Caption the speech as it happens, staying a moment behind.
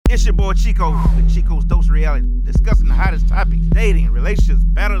It's your boy Chico with Chico's Dose Reality, discussing the hottest topics, dating, relationships,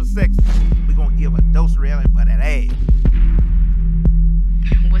 battle of sex. We gonna give a dose of reality for that ass.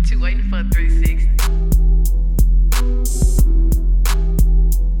 What you waiting for, 360?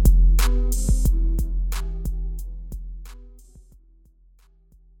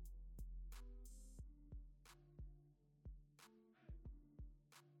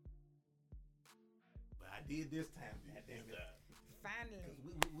 But I did this time, goddamn it. Finally.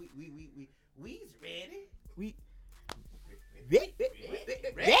 We's ready.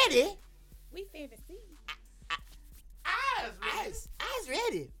 Ready? We finna see. I's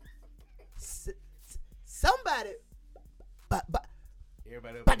ready. Somebody. But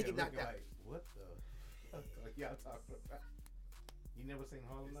Everybody up About to there get knocked looking out. like, what the fuck are y'all talking about? You never seen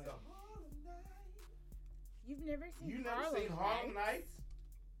Harlem Nights? You've never seen You never Harlem seen Harlem Nights?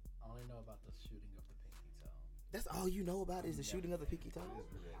 I only know about the shooting of the pinky toe. that's all you know about is the shooting of the pinky toe.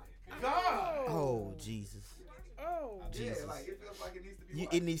 God! Oh Jesus! Oh. Jesus. Yeah, like it feels like it needs to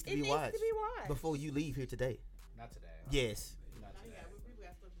be. It needs to It be needs watched to be watched. before you leave here today. Not today. Yes.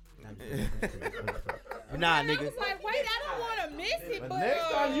 Not today. Nah, And I nigga. was like, wait, I don't want to miss it, But but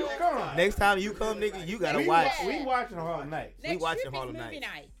next time you come, Next time you come, nigga, you gotta we watch. We watching Harlem Nights. next we watching trip is Harlem movie Nights.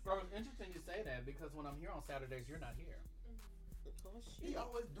 night. Bro, it's interesting you say that because when I'm here on Saturdays, you're not here. He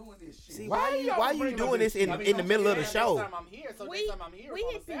always doing this shit. See, Why y'all you bringing doing up this this in, shit? in the middle of the Next show? time I'm here, so We- next time I'm here, we it's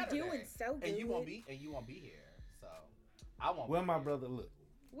on have a been Saturday. doing so and you won't good. be here. So I won't. Well, be my here. brother, look.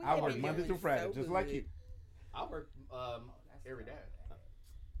 We I have work been Monday doing through Friday, so just like good. you. I work every day.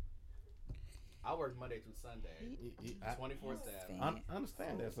 I work Monday through Sunday, I 24/7.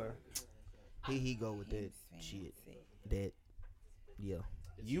 understand that, sir. He go with that shit. That, yeah.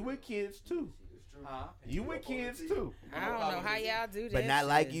 You with kids too. Huh? You with kids too. I don't know how y'all do that. But not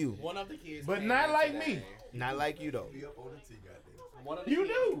like shit. you. One of the kids. But came not in like today. me. Not like you though. Be up on the T, goddamn. One of the You kids,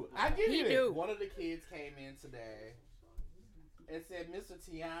 do. I give He you that. do. One of the kids came in today and said, "Mr.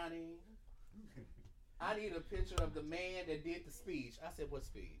 Tiani, I need a picture of the man that did the speech." I said, "What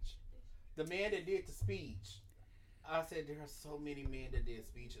speech?" The man that did the speech. I said, "There are so many men that did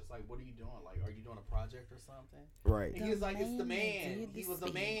speeches. Like, what are you doing? Like, are you doing a project or something?" Right. And he was like, "It's the man that man. did He the was a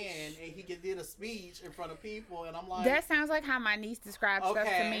speech." man, and he did a speech in front of people." And I'm like, That sounds like how my niece describes stuff to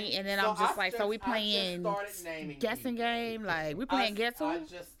Okay. me, and then So I'm just I like, so just- we I just playing started naming guessing people. game? Like, we playing guess who? I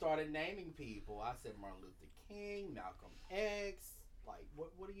just started naming people. I said Martin Luther King, Malcolm X. Like,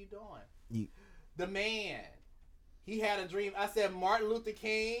 what are you doing? The man. He had a dream. I said Martin Luther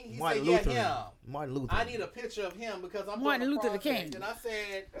King. He Martin said, Luther. him. Martin Luther. I need a picture of him because I'm Martin doing a Luther the project. King. And I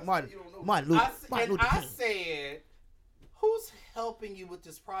said, Martin Luther. Martin Luther I King. said, who's helping you with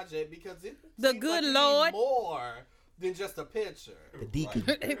this project? Because it The seems good like you Lord. need more than just a picture. The deacon.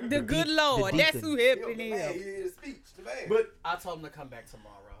 The good Lord. the That's deacon. who Yo, helping the man, him. he did a speech. The man. But I told him to come back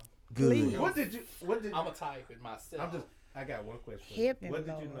tomorrow. Good. what did you? I'm gonna type it myself. I got one question. Help him, What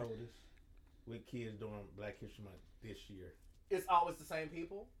did you Lord. notice with kids during Black History Month this year? It's always the same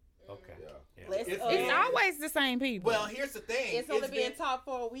people. Okay. Yeah. Yeah. It's It's been- always the same people. Well, here's the thing. It's only being been, taught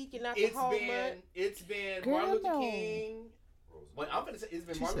for a week and not the it's whole been month. it's been Girl, Martin Luther no. King. Well, I'm gonna say it's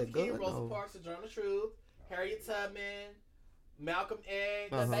been She Martin said Luther King, good, Rosa no. Parks, Sojourner Truth, Harriet Tubman, Malcolm X,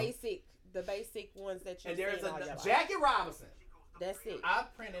 The Uh-huh. the basic ones that you and there's seen all your a life. Jackie Robinson. That's it. I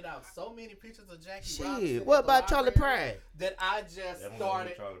printed out so many pictures of Jackie Robinson. Shit. at What the about Charlie library Pride? That I just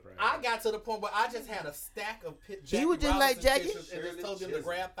started. I got to the point where I just had a stack of Jackie was just like Robinson Jackie? pictures and just told them to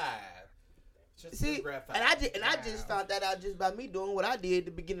grab 5. Just See, grab 5. and I just found that out just by me doing what I did at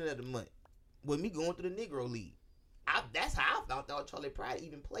the beginning of the month, with me going through the Negro League. That's how I found out Charlie Pride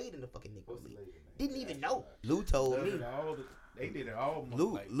even played in the fucking Negro League. Didn't even know. Lou told me. They did it all month.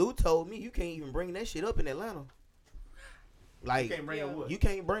 Lou, like, Lou told me you can't even bring that shit up in Atlanta. Like you can't bring up what? you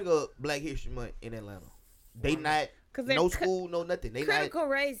can't bring up Black History Month in Atlanta. They not they're no school, no nothing. They not. critical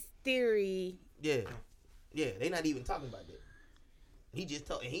race theory. Yeah, they not even talking about that. He just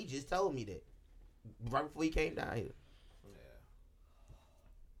told me that right before he came down here. Yeah.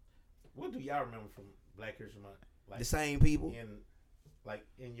 What do y'all remember from Black History Month? Like The same people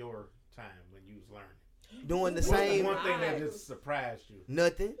in your time when you was learning. doing the What's same one thing that just surprised you?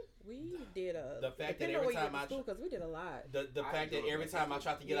 nothing. We did The fact that depending on every where you time went to school, because we did a lot. The fact that every time I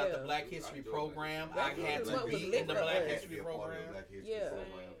tried to get out the Yeah. Black History program, I Black had History to Month was be lit in the for Black us. History program. Yeah.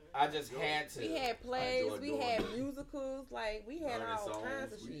 I just had to. We had plays, enjoyed we doing had it. musicals, like we had all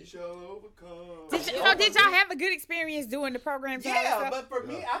kinds of We shit. shall overcome. Did y'all have a good experience doing the programs? and all that Yeah, stuff? but for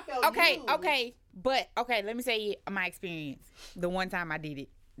me, I felt Okay, used. okay, let me say my experience. The one time I did it,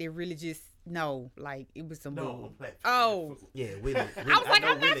 they really just like it was some bull. on platform. Oh. Yeah, Willie. I was like, know I'm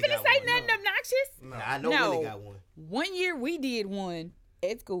not Willie finna got say one. nothing obnoxious. I know No. Willie got one. One year we did one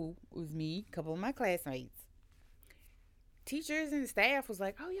at school, it was me, a couple of my classmates. Teachers and staff was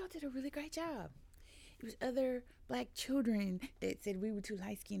like, "Oh, y'all did a really great job." It was other black children that said we were too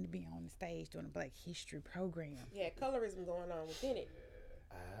light skinned to be on the stage doing a Black History program. Yeah, colorism going on within it.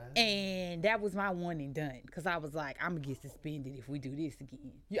 And that was my one and done. Because I was like, I'm going to get suspended if we do this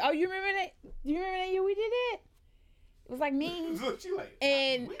again. You remember that? You remember that year we did that? It was like me. Look, you like,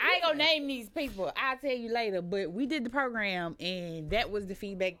 And I ain't going to name these people. I'll tell you later. But we did the program, and that was the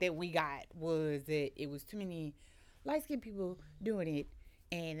feedback that we got, was that it was too many light-skinned people doing it.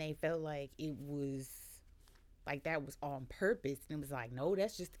 And they felt like it was, like that was on purpose. And it was like, no,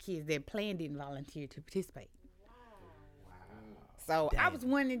 that's just the kids that planned it and volunteered to participate. So I was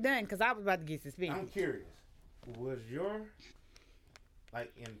one and done because I was about to get suspended. I'm curious. Was your,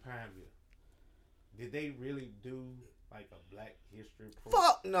 like in Pineville, did they really do like a Black History program?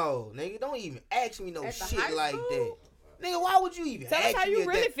 Fuck no, nigga. Don't even ask me no At the shit high like school? that. Nigga, why would you even Tell us ask how me you at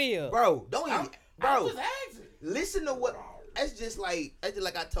really that? feel. Bro, don't even. I Bro, was asking. listen to what. That's just like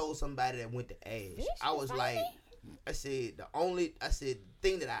I told somebody that went to Ash. I was like, I said the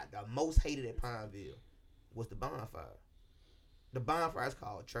thing that the most hated at Pineville was the bonfire. The bonfire is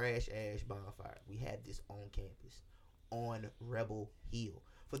called Trash Ash Bonfire. We had this on campus on Rebel Hill.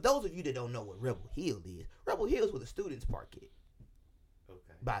 For those of you that don't know what Rebel Hill is where the students park at.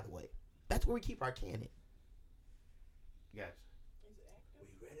 Okay. By the way, that's where we keep our cannon. Gotcha.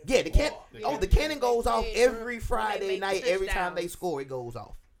 Yeah, the cannon. Oh, the cannon goes off every When Friday they make night. Every time they touchdowns. score, it goes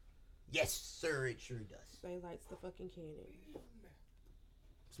off. Yes, sir, it sure does. They lights the fucking cannon.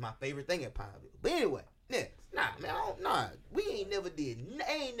 It's my favorite thing at Pineville. But anyway, yeah, we ain't never did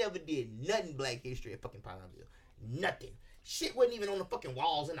nothing Black History at fucking Pineville. Nothing. Shit wasn't even on the fucking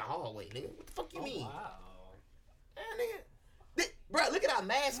walls in the hallway, nigga. What the fuck you mean? Wow. Nigga. Bro, look at our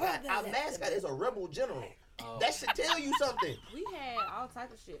mascot. Our mascot is a rebel general. Oh. That should tell you something. We had all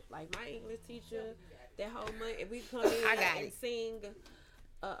types of shit. Like my English teacher, that whole month, and we come in I got and it. sing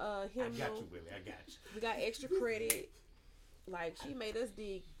I hymnal. got you, Willie. I got you. We got extra credit. Like she made us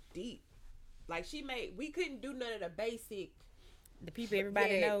dig deep. Like we couldn't do none of the basic. The people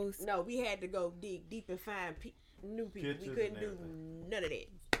everybody Yeah, knows. No, we had to go dig deep and find new people. Pictures We couldn't and do everything. none of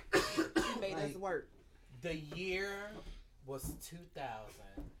that. She made us work. The year was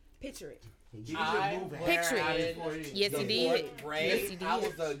 2000. Picture it. I move was Picture it. in Yes, the he did. fourth grade. Yes, he did. I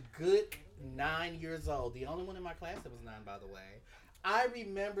was a good 9 years old. The only one in my class that was 9, by the way. I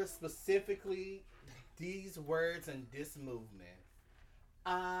remember specifically these words and this movement.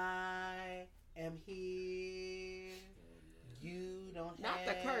 I am here. You don't Not have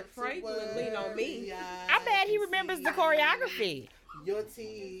the Kirk to Franklin, Lean on Me. worry, I bet he remembers the see choreography. Your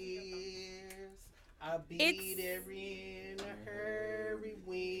tears. I'll be It's- there in a hurry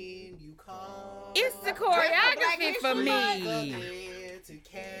when you call. It's the choreography for me.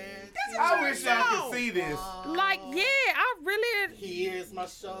 I wish I could see this. Like, yeah, I really. Here's my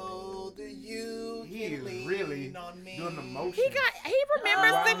shoulder, you He can is lean really on me. doing the motion. He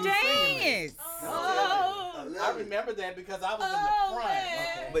remembers Why the are you singing dance. Oh, I remember that because I was in Oh, the front.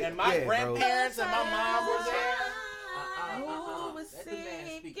 man. But And my yeah, bro. grandparents and my mom were there. Who was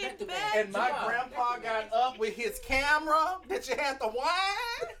sick? Get back. And my grandpa got up with his camera that you had to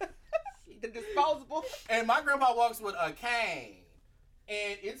wind. The disposable. And my grandpa walks with a cane.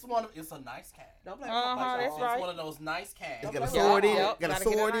 And it's a nice cane. Don't play That's It's right. one of those nice cans. He's got a Yep, sword in. yep. Got a Gotta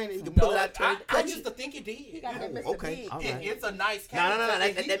get sword a in. knife. He can pull it out. I touch used it. to think he did. He got that Oh, Mr. okay. Big. All right. It's a nice cane. No,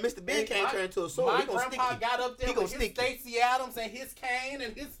 And that Mr. Big cane my- turned into a sword. My He gonna stick grandpa you. got up there He gonna with his stick you. Stacey Adams and his cane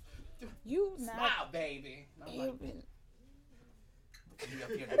and his You not. smile, baby. And I'm like, even- "You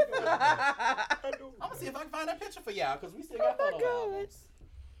up here I'm gonna see if I can find that picture for y'all because we still got photo albums.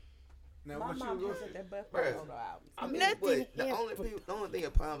 Now, My what you mom gonna said that butt Bruh. photo album. I mean, Nothing but the happened. only thing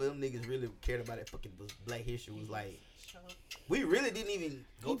at Pineville, them niggas really cared about that fucking Black History was like, we really didn't even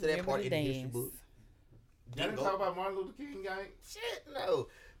go to that Remember part the in the history dance. book. Y'all didn't talk about Martin Luther King, guy? Shit, no.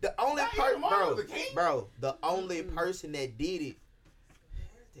 The only Not even Martin Luther person, King. bro, the only person that did it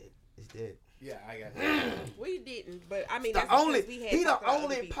is dead. Yeah, I got that. We didn't, but I mean, The that's only, because we had he the talked to other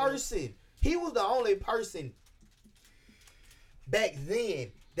only people. person. He was the only person back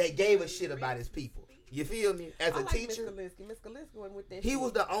then that gave a shit about his people. You feel me? As I a like teacher, Miss Kaliska went with that. he shit.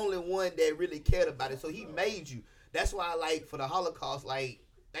 was the only one that really cared about it. So he made you. That's why, like, for the Holocaust, like,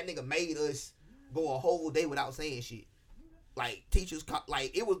 that nigga made us go a whole day without saying shit. Like, teachers,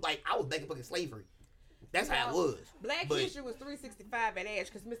 like, it was like I was back in fucking slavery. That's how it was. Black But- History was 365 at Ash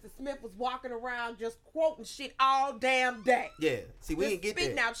because Mr. Smith was walking around just quoting shit all damn day. Yeah. See, we Just didn't get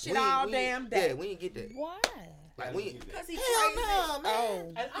spitting that. out shit We ain't- all we damn ain't- day. Yeah, we didn't get that. Why? Like we. Because he Hell crazy. no, man.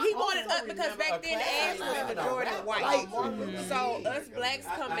 Oh. And He I wanted also us because remember back a then the class ass was No, majority no, white. no. So us blacks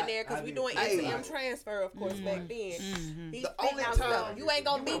coming there because we doing Hey. SEM transfer, of course, back then. He's The spitting only out time- stuff. You ain't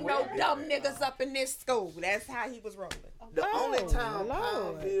gonna meet no dumb niggas up in this school. That's how he was rolling. The only time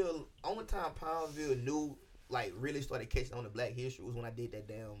Lord. Poundville knew, like, really started catching on the Black History was when I did that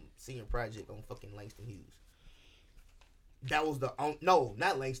damn senior project on fucking Langston Hughes. That was the no,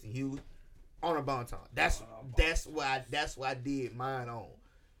 not Langston Hughes, Honor Bonton. That's why I did mine on.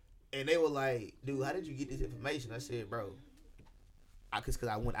 And they were like, dude, how did you get this information? I said, bro, cause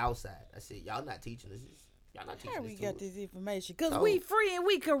I went outside. I said, y'all not teaching us this. Y'all not teaching How us we to got us. this information? Because So- we free and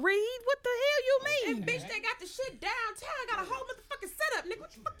we can read? What the hell you And mean? bitch, they got the shit downtown. Got a whole motherfucking setup, nigga.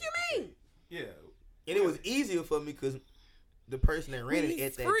 What the fuck you mean? Yeah. And it was easier for me because the person that ran it We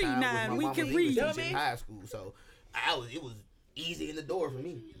at that free time now, was my we mama can English read. teacher Dummy. in high school. So it was easy in the door for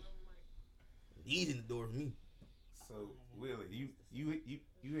me. Easy in the door for me. So Willie,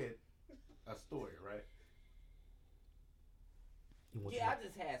 you had a story, right? You want Yeah, I the,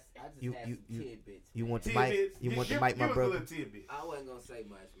 just had You- some tidbits. you want the Tidbits. mic? You want the Give- mic, my give us a brother? little tidbit. I wasn't gonna say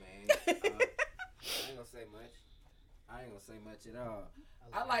much, man. I ain't gonna say much. I ain't gonna say much at all.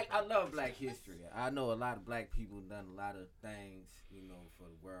 I love Black history. I know a lot of black people done a lot of things, you know, for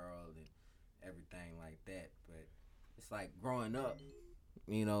the world and everything like that. But it's like growing up,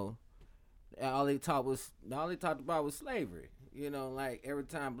 you know, all they talked about was slavery. You know, like every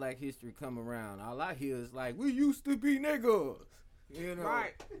time Black history come around, all I hear is like, we used to be niggas. You know,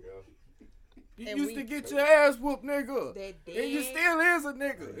 Right. You And used we- to get your ass whooped, nigga. That And you dead. still is a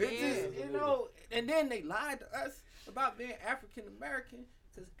nigga. It Yeah. just, you know, and then they lied to us about being African American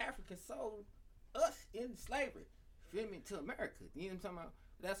because Africans sold us in slavery. Feel me? To America. You know what I'm talking about?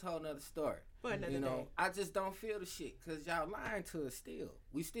 That's a whole nother story. For another you know, day. I just don't feel the shit because y'all lying to us still.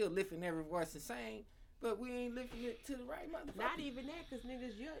 We still lifting every voice the same, but we ain't lifting it to the right motherfucker. Not even that, because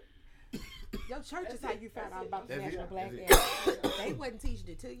niggas, your church is how you found out about the That's it. National Black That's Day. They wasn't teaching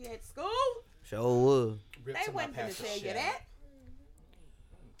it to you at school. Sure was. They wasn't gonna tell you that.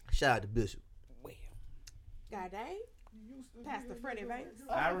 Shout out to Bishop. God dang. Pastor Freddie Banks.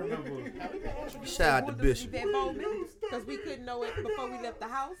 I remember. Shout out to Bishop. That Bowman, because we couldn't know it before we left the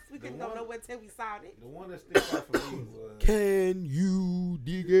house. We couldn't go nowhere till we saw it. The one that sticks out for me was Can you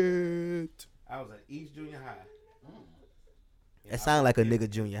dig it? I was at East Junior High. That sound like a nigga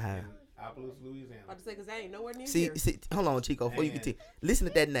junior high. In Appaloosa, Louisiana. I was say, because I ain't nowhere near See, here. hold on, Chico. Before you Man. continue, listen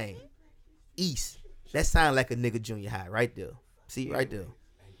to that name, East. That sound like a nigga junior high right there. See, right there.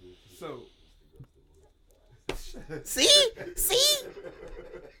 So, See, see.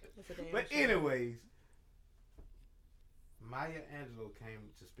 That's a damn but shame. anyways, Maya Angelou came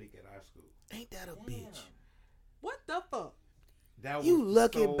to speak at our school. Ain't that a bitch? What the fuck? That You was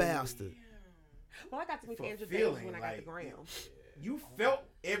lucky so- bastard. Well, I got to meet Angela Davis Fulfilling, when I got like, the gram. You felt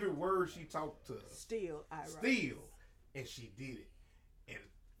every word she talked to us. Still, I right. Still, and she did it. And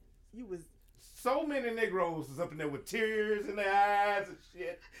You was so many Negroes was up in there with tears in their eyes and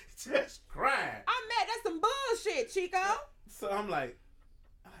shit, just crying. I'm mad. That's some bullshit, Chico. So I'm like,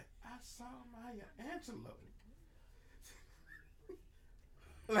 I saw Maya Angelou.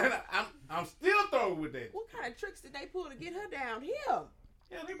 And I'm still throwing with that. What kind of tricks did they pull to get her down here?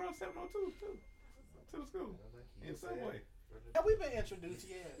 Yeah, they brought 702 too to the school in some way. Have we been introduced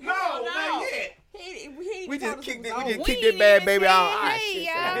yet? No, not yet. He We told just us kicked it it. was We on. just kicked that bad baby out. Ah, Hey, shit.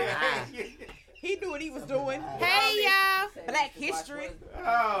 y'all. He knew what he was doing. Hey, y'all. Black history.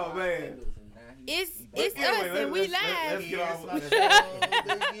 Oh man. It's But us anyway, and we let's live. get off.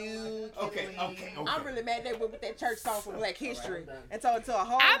 Okay. I'm really mad they went with that church song for Black history and told it to a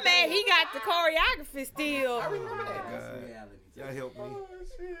whole. I'm mad he got the choreography still. Oh, Y'all help me.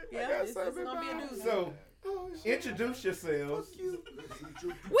 Yeah, this is gonna be a news. So, introduce yourselves.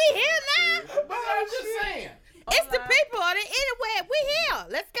 We here now. But I'm just saying. It's the people of the interweb. We here.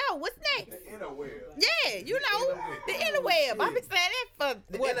 Let's go. What's next? Yeah, you know, the interweb. I've been saying that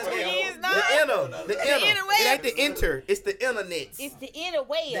for what, 2 years now? The inner. interweb. It ain't the inter. It's the internet. It's the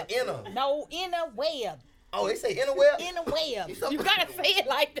interweb. The inner. No, interweb. Oh, they say interweb? Interweb. You gotta say it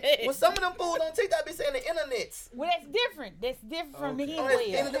like that. Well, some of them fools on TikTok be saying the internets. Well, that's different. That's different from the Oh, that's interweb.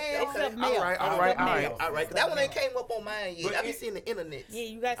 internet. It's Okay. something All else. right. Something else. 'Cause that one ain't came up on mine yet. But I be it- seeing the internets. Yeah,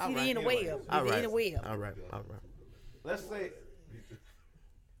 you gotta see All the right, interweb. All The right. interweb. All right. Let's say,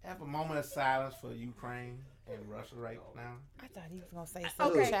 have a moment of silence for Ukraine and Russia right now. I thought he was gonna say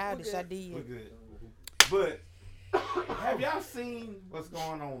something Okay, childish. we're I We're did. good. But have y'all seen what's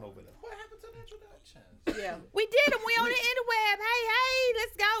going on over there? What happened to the introduction? Yeah. We did them. We on the interweb. Hey,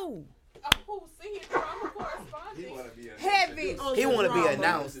 let's go. Who's senior drama correspondent? He wanna be a Heavy on He the want to be drama.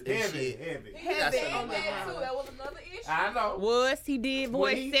 announced and Heavy, shit. heavy. Heavy That's on the it. drama. I know. was he did When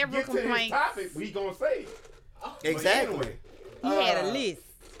voice he several get to his complaints. topic, we gonna say it. But Exactly. anyway, He had a uh, list.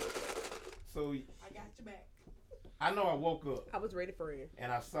 So I got your back. I know I woke up I was ready for him.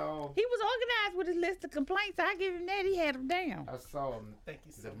 and I saw He was organized with his list of complaints. I give him that. He had them down. Thank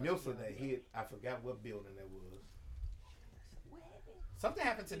you so the much. Milsa that hit. I forgot what building that was. Something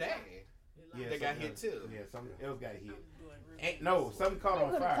happened today. Yeah, They got something hit else- too. Yeah, something else got hit. Ain't no, something caught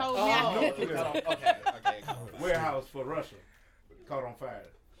on could've fire. told Oh, me. okay. Warehouse for Russia caught on fire.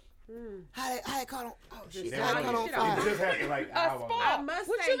 How it caught on? Oh shit! They How it had caught on it fire? just happened like an hour ago. I must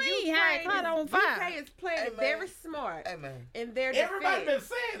What say, you mean? How it caught on fire? UK is playing Hey, man. very smart Hey man. in their Everybody defense.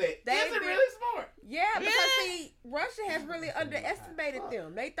 been saying that. They've Is it been- really smart? Yeah, because Yeah. see, Russia has really underestimated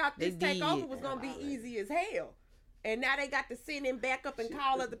them. They thought They this takeover did. was gonna be easy as hell. And now they got to send him back up and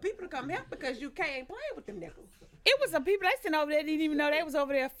call other people to come help because UK ain't playing with them niggas. It was some people they sent over there didn't even know they was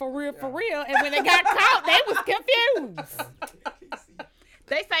over there for real. And when they got caught, they was confused.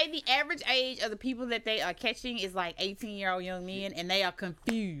 They say the average age of the people that they are catching is like 18-year-old young men, and they are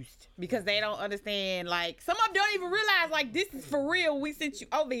confused because they don't understand. Like, some of them don't even realize, like, this is for real. We sent you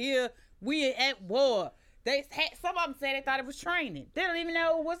over here. We at war. Some of them said they thought it was training. They don't even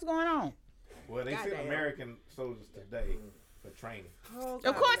know what's going on. Well, they sent Goddamn. American soldiers today for training. Oh,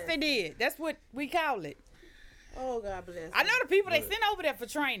 Of course they did. That's what we call it. Oh, God bless. I know the people they sent over there for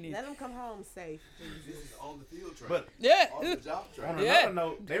training. Let them come home safe. This is on the field train. But Yeah. on the job on train. Yeah. another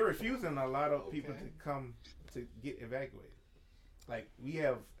note, they're refusing a lot of people to come to get evacuated. Like, we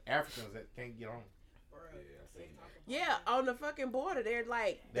have Africans that can't get on. Yeah, on the fucking border, they're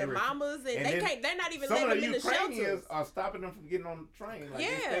like They the ref- mamas, and and they then can't. They're not even Some letting of them the in the Ukrainians shelters. are stopping them from getting on the train. Like, they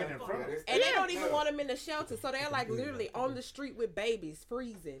Yeah. stand in front of them. And they don't even want them in the shelter, so they're like literally on the street with babies,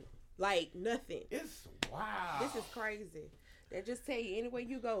 freezing, like nothing. It's wow. This is crazy. They just tell you anywhere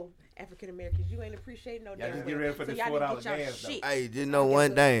you go, African Americans, you ain't appreciating no Y'all damn just get well. ready for So this y'all need to $4 get y'all gas, though. shit. Hey, just know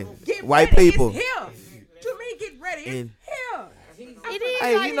one thing. Get White ready, people. It's here. To me, get ready. It's And- here. It is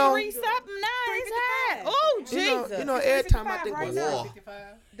Hey, like you know- 3 something now. It's 355. high. Oh, You Jesus. know, every time I think right of now. war, 55.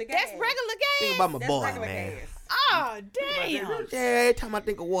 The That's gas. regular think gas. about my That's boy, regular man. gas. Oh, damn. Yeah, every time I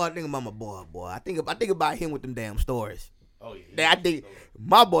think of war, I think about my boy. I think about him with them damn stories. Oh, yeah. That I think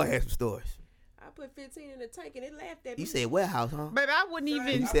my boy has some stories. I put 15 in the tank and it laughed at me. You said warehouse, huh? Baby, I wouldn't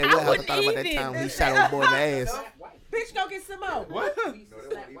even. You said I warehouse. I wouldn't thought about that even. time when he shot old boy in the ass. Bitch, go get some more. What?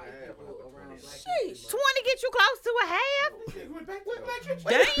 Sheesh. 20 get you close to a half? Wait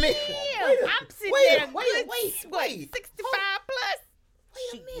Damn. I'm sitting wait, at a wait, good, wait, what, wait. 65 plus?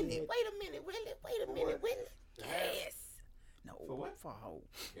 a minute, Willie. Yes. No. For what? For hoe.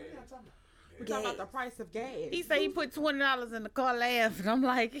 We talking about the price of gas. He said he put $20 in the car laughing. I'm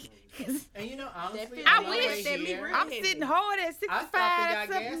like, And you know, honestly, I on the wish way that me here, really- I'm sitting hard at I 65. stopped and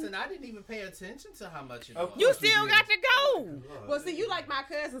got something. gas, and I didn't even pay attention to how much it Of was. You course still got to go. Well, see, you like my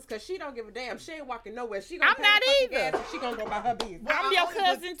cousins because she don't give a damn. She ain't walking nowhere. She gonna I'm pay not the fucking either. gas and she gonna go by her business. Well, I'm I your only put-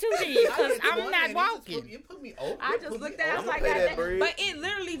 cousin too, then, I because did I'm 20, not and it just walking. You put me over. I it just put me looked at it, I was over. like, pay that God, bread. but it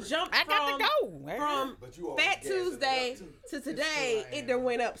literally jumped I got from to go. from But you Fat Tuesday to today. It done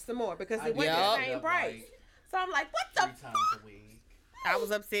went up some more because it went Yup. the same price. So I'm like, what the 3 times a week. I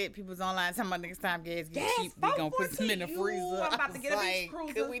was upset. People's online talking about next time gas get Gas, cheap, we gonna put some in the $4.14. freezer. Ooh, I'm about to get a I was beach like,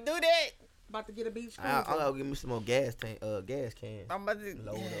 cruiser. Could we do that? about to get a beach I cruiser? gotta give me some more gas cans. I'm about to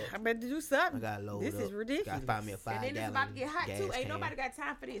Load up. I'm about to do I something. gotta load This up. is ridiculous. Gotta find me a 5 And then gallon it's about to get hot gas too. Ain't can. nobody got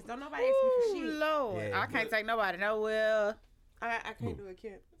time for this. Don't nobody ask me for Ooh, shit. Lord. Yeah. I can't take nobody nowhere. I can't do it,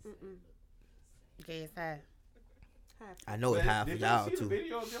 kid. Mm-mm. Gas high. I know it's high for Did y'all you see the too.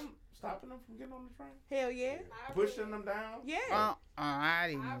 video of them stopping them from getting on the train? Hell yeah. Pushing them down? Yeah. I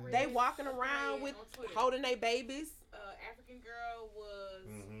didn't. They walking around with holding their babies. African girl was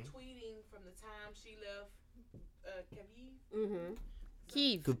Mhm. tweeting from the time she left Kyiv. Mm-hmm.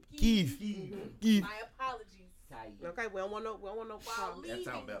 Keith. Keith. My apologies. Okay, we don't want no While problem. leaving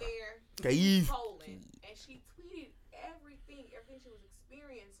sound better. there, Keith. Poland, and she tweeted everything she was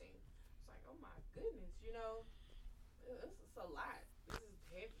experiencing. It's like, oh my goodness, you know, this is a lot. This is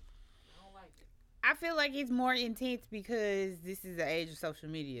heavy. I don't like it. I feel like it's more intense because this is the age of social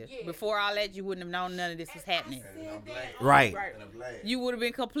media. Yeah. Before all that, you wouldn't have known none of this was happening. Right. Right. And I'm glad. You would have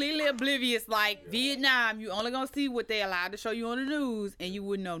been completely oblivious. Like Vietnam, you only gonna see what they allowed to show you on the news, and you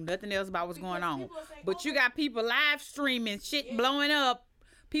wouldn't know nothing else about what's going on. But you got people live streaming, shit blowing up,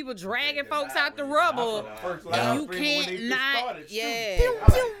 people dragging folks out the rubble, First and live you stream when they can't just not. started shooting. Yeah. I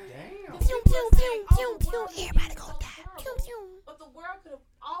was like, damn. Everybody gonna die. But the world could have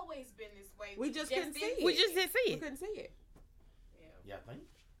always been this way. We just couldn't see didn't it. We just didn't see We it. couldn't see it. Yeah, I think.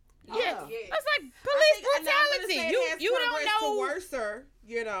 Yeah, Yeah. that's like I police think- and I'm gonna brutality. say it You has you don't progressed to know. worser.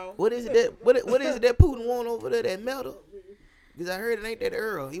 You know. What is it that Putin want over there? That metal? Because I heard it ain't that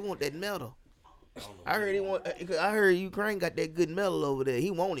Earl. He want that metal. I heard Ukraine got that good metal over there.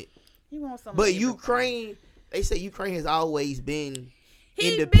 He want it. He wants some. But Ukraine, they say Ukraine has always been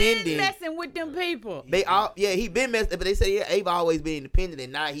he independent. Been messing with them people. He been messing, but they say they've always been independent,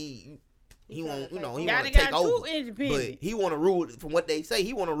 and now he want he want to take over. But he want to rule. From what they say,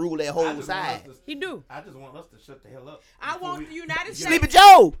 he want to rule that whole side. He do. I just want us to shut the hell up. I want the United States Sleepy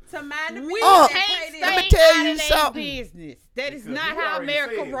Joe to mind the business. Let me tell you something. Business. That is not how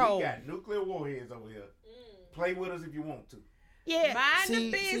America rolls. We got nuclear warheads over here. Play with us if you want to. Yeah. Mind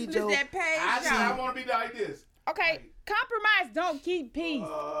the business that pays y'all. I want to be like this. Okay, compromise don't keep peace.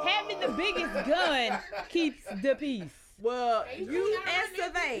 Having the biggest gun keeps the peace. Well, you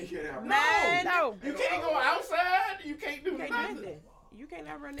excavate. No. You can't go outside. You can't do nothing. You can't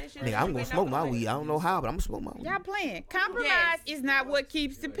run that shit. Nigga, I'm gonna smoke my weed. I don't know how, but I'm gonna smoke my weed. Y'all playing. Compromise is not what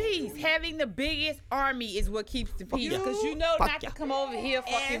keeps the peace. Having the biggest army is what keeps the peace. Because you know not to come over here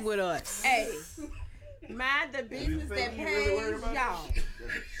fucking with us. Hey, mind the business that pays y'all.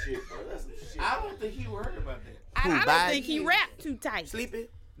 I don't think he worried about that. I don't think he rapped too tight. Sleepy?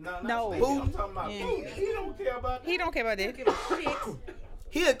 No. I'm talking about Putin. He don't care about that. He don't care about that.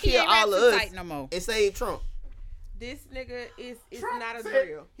 He'll kill all of us no more. and save Trump. This nigga is Trump not as said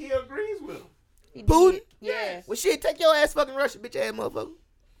real. He agrees with him. Putin? Yeah. Well, shit, take your ass fucking Russia, bitch ass motherfucker.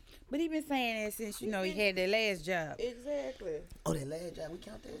 But he been saying that since, he had that last job. Exactly. Oh, that last job, we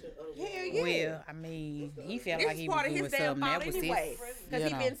count that? Hell yeah. Well, I mean, he felt like It's he part was of doing his damn something. fault That was anyway. Because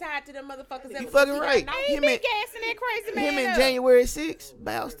he been tied to them motherfuckers. You fucking right. He been gassing that crazy man Him and up. January 6th,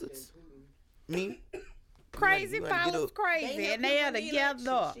 bastards. Me? Crazy You gotta get follows up. crazy, and they are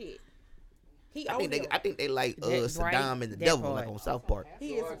together. I think they like Saddam and the devil, like on South Park.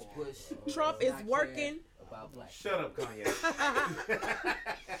 He is. Trump is working. Shut up, Kanye.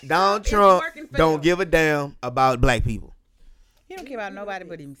 Donald Trump don't give a damn about black people. He don't care about nobody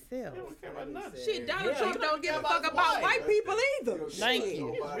but himself. Shit, Donald Trump don't give a fuck about white people either. Thank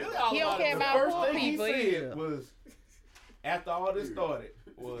you. He don't care The about first poor thing he people said either. was, after all this started,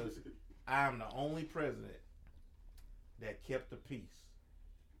 was, I'm the only president that kept the peace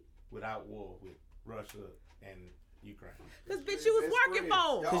without war with Russia and Ukraine. Cause bitch, you was working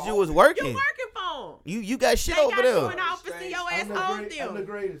for him. Cause you was working. You working for him. You got shit They over got you there. in office and your ass owned I'm the them.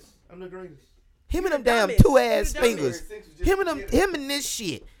 greatest. I'm the greatest. Him and them the damn dumbest. 2 ass You the fingers. Him and this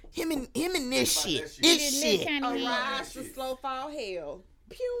shit. Him and this shit. This shit. A rise to slow fall hell.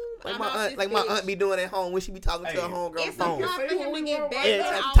 Pew. Like I'm out my this aunt, my bitch. aunt be doing at home when she be talking to her homegirl It's a phone. time for him to get back Yeah, in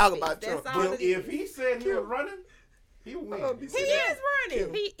time to office. talk about That's Trump. all it is. If he said he was running, he would win. He is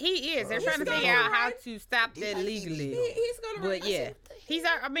running. He is. They're trying to figure out how to stop that legally. He's gonna run. But yeah,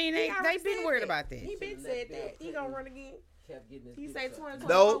 I mean, they've been worried about that. He been said that. He gonna run again. He say 2024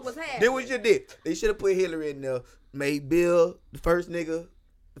 No, was happening. then what you did? They should have put Hillary in there. Made Bill the first nigga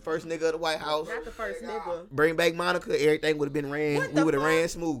of the White House. Not the first nigga. Bring back Monica. Everything would have been ran. What We the would have fuck? ran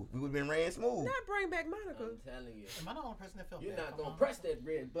smooth. We would have been ran smooth. Not bring back Monica. I'm telling you. Am I the only person that felt You're bad? not gonna press that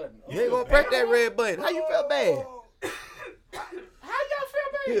red button. You ain't gonna press that red button. How you felt bad? How y'all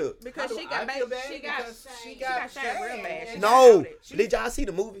feel, baby? Yeah. Because she got she got shamed real bad. She got No. outed. Did y'all see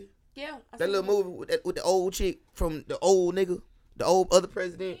the movie? Yeah. I That seen little it. movie with the old chick from the old nigga, the old other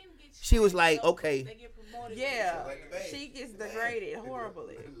president. She was like, okay. Yeah. She gets degraded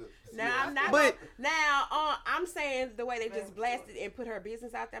horribly. Now I'm not. But- I'm saying the way they just blasted and put her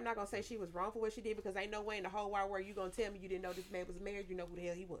business out there. I'm not gonna say she was wrong for what she did because ain't no way in the whole wide world you gonna tell me you didn't know this man was married. You know who the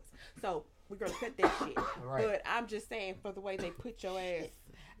hell he was. So we're gonna cut that shit. Right. But I'm just saying for the way they put your ass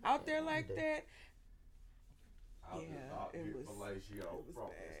out there like that. Yeah, it was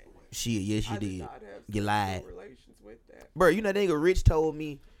bad. Shit, yes, I you did. not have You lied. sexual relations with that. Bro, you know that nigga Rich told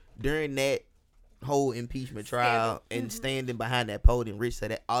me during that whole impeachment trial and standing behind that podium, Rich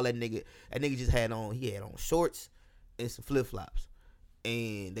said that all that nigga just had on shorts and some flip flops.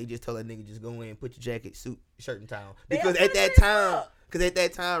 And they just told that nigga just go in, put your jacket, suit, shirt and tie on. Because at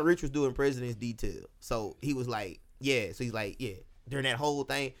that time, Rich was doing president's detail. So he was like, yeah. So he's like, yeah. During that whole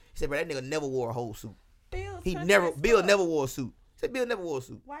thing, he said, bro, that nigga never wore a whole suit. Bill never wore a suit. He said Bill never wore a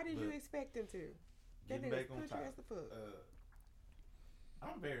suit. Why did you expect him to? That Getting nigga back on put you top. as the fuck.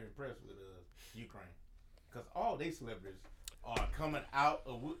 I'm very impressed with Ukraine, because all they celebrities are coming out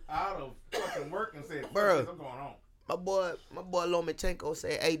of fucking work and saying, Bruh. "What's going on?" My boy Lomachenko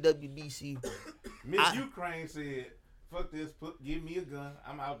said AWBC. Miss Ukraine said, "Fuck this, give me a gun.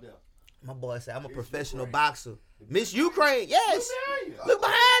 I'm out there." My boy said I'm a professional boxer. Miss Ukraine, yes. Who behind you? Look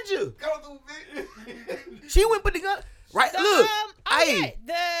behind you. Go through, bitch. She went put the gun right. Look, hey,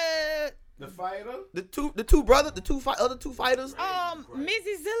 The fighter. The two other two fighters.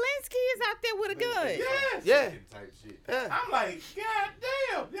 Mrs. Zelensky is out there with a gun. Yes. Yeah. Type shit. Yeah. I'm like, God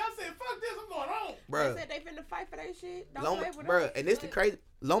damn. Y'all said, fuck this. I'm going home. Bruh. They said they finna fight for that shit. Don't play with Bruh, us. and this the crazy.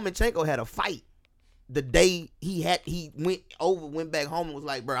 Lomachenko had a fight the day he went back home and was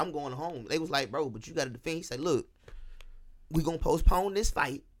like, bro, I'm going home. They was like, bro, but you got to defend. He said, look, we gonna postpone this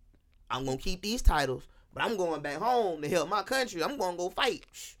fight. I'm gonna keep these titles, but I'm going back home to help my country. I'm gonna go fight.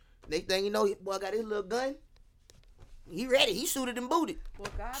 Next thing you know, boy got his little gun. He ready. He suited and booted. Well,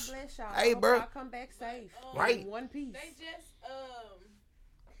 God bless y'all. Hey, I hope bro. y'all come back safe. Right. In one piece. They just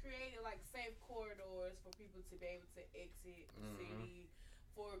created like safe corridors for people to be able to exit the city,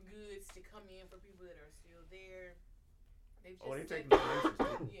 for goods to come in for people that are still there. They've just They set- taking donations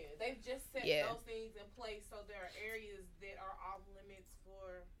too. Yeah, they've just set Yeah. those things in place, so there are areas that are off limits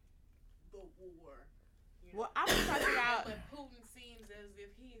for the war. You know? Well, I was talking about. But Putin seems as if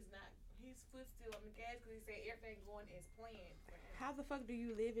he's not. His foot still on the gas because he said everything going as planned. for him. How the fuck do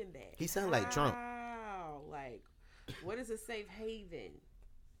you live in that? He sound like Trump. Wow. Like, what is a safe haven?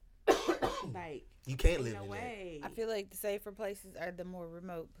 Like, You can't in live a in that. way. I feel like the safer places are the more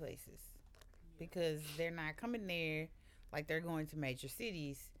remote places because they're not coming there like they're going to major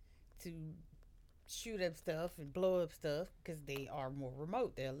cities to shoot up stuff and blow up stuff because they are more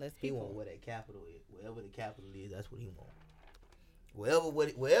remote. There are less He people. want where that capital is. Wherever the capital is, that's what he want.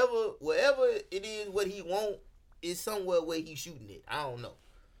 Wherever it is, what he want is somewhere where he's shooting it. I don't know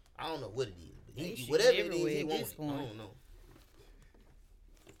what it is. But They he, shooting whatever it is, everywhere he at wants. this I point. don't know.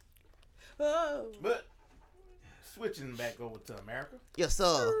 Oh. But switching back over to America, Yes,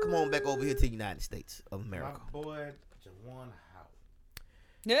 sir. Come on back over here to the United States of America. my boy Jawan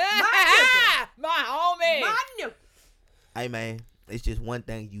Howard. My homie. Manu. Hey, man, it's just one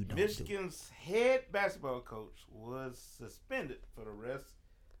thing you don't do. Michigan's head basketball coach was suspended for the rest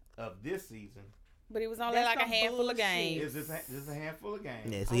of this season. But it was only That's like a some handful of bullshit. games. This is a handful of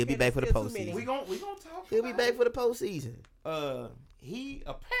games. Yeah, so he'll be Okay, back for the that's still too many. postseason. We gonna talk. He'll be about back it. for the postseason. He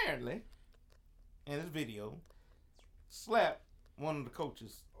apparently, in his video, slapped one of the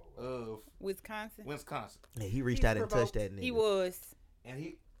coaches of Wisconsin. Wisconsin, Yeah, he reached He's out and touched that nigga. He was.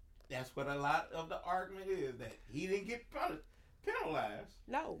 and that's what a lot of the argument is, that he didn't get penalized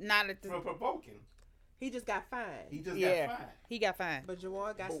No. Not at for the. provoking. He just got fined. He just Yeah. got fined. He got fined. But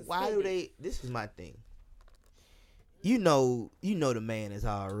Jawan got But suspended. why do they? This is my thing. You know the man is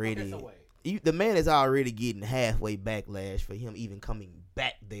already. Okay, so wait. The man is already getting halfway backlash for him even coming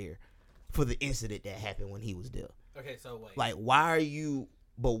back there for the incident that happened when he was there. Okay, so wait. Like, why are you?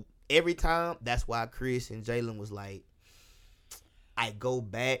 But every time, that's why Chris and Jalen was like, I go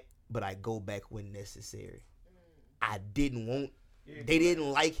back, but I go back when necessary. I didn't want. They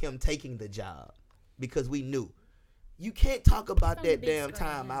didn't like him taking the job because we knew you can't talk about on the that big damn screen,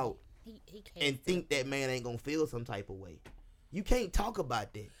 time honey. out He and think that man ain't gonna feel some type of way. You can't talk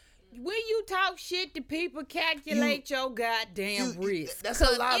about that. When you talk shit to people, calculate your goddamn you- risk. that's a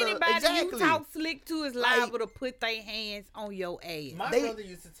 'Cause lot of- anybody exactly. you talk slick to is Like- liable to put their hands on your ass. My They- brother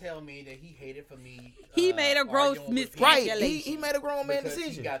used to tell me that he hated for me. He made a gross arguing with people Right? Calculation. He made a grown man because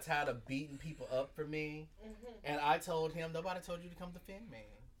decision. He got tired of beating people up for me, and I told him nobody told you to come defend me.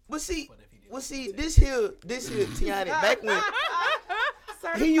 But see, What if he did? well, see, this here, Tiana, back when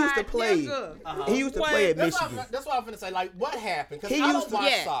he used to play, he used to play at Michigan. That's what I'm finna say. Like, what happened? Because He I used don't to-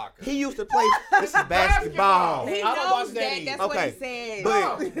 watch yeah. soccer. He used to play. This is basketball. He I don't knows watch that. that That's either. what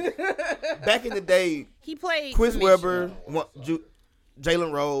Okay, he said. Back in the day, He played Chris Michigan. Webber,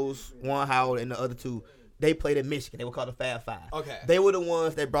 Jalen Rose, Juan Howard, and the other two, they played at Michigan. They were called the Fab Five. Okay. They were the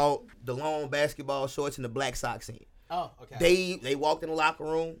ones that brought the long basketball shorts and the black socks in. Oh, okay. They walked in the locker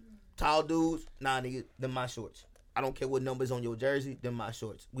room, tall dudes. Nah, nigga, them my shorts. I don't care what numbers on your jersey. Them my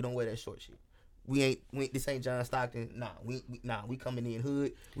shorts. We don't wear that short shit. This ain't John Stockton. Nah, we coming in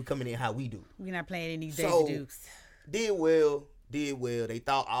hood. We coming in how we do. We're not playing any So- Daisy Dukes. Did well. They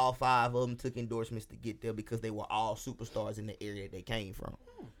thought all 5 of them took endorsements to get there because they were all superstars in the area they came from.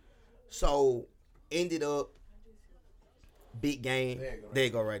 So ended up big game. There you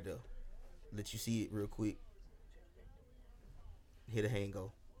go right there. Let you see it real quick. Hit a hand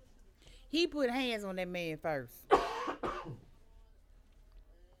go. He put hands on that man first.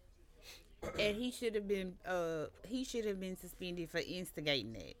 And he should have been suspended for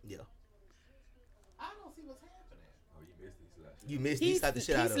instigating that. Yeah. I don't see what's happening. Oh, you missed it. You missed. He He slapped the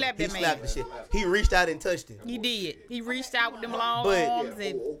shit he out of him. slapped He that man. slapped the shit. He reached out and touched him. He did. He reached out with them long But- arms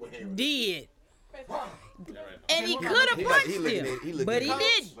and did. And he He could have he punched looking him, at- he looking but at he it.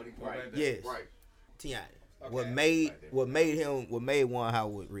 didn't. But he put right Yes. Right. Tiana. Okay. What made Juan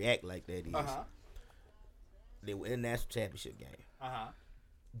Howard react like that is Uh huh. they were in the national championship game. Uh huh.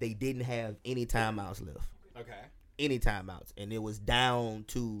 they didn't have any timeouts left. Okay. Any timeouts. And it was down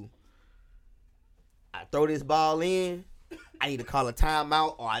to, I throw this ball in, I need to call a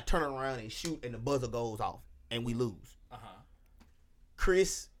timeout, or I turn around and shoot and the buzzer goes off and we lose. Uh-huh.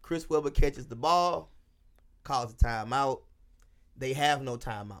 Chris Webber catches the ball, calls a timeout. They have no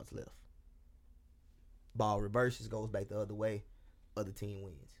timeouts left. Ball reverses, goes back the other way. Other team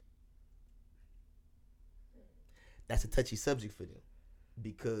wins. That's a touchy subject for them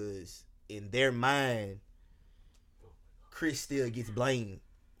because in their mind, Chris still gets blamed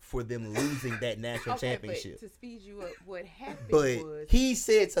for them losing that national championship. But to speed you up, what happened But was he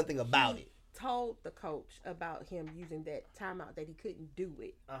said something about he it. told the coach about him using that timeout that he couldn't do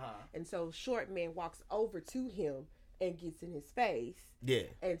it. Uh-huh. And so short man walks over to him and gets in his face Yeah.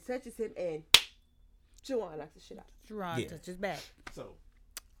 and touches him, and Juwan knocks the shit out. Jerron Yeah. touches back. So,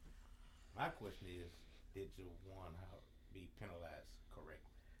 my question is, did Juwan be penalized correctly?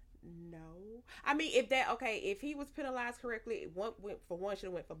 No, I mean if he was penalized correctly, one went for one, should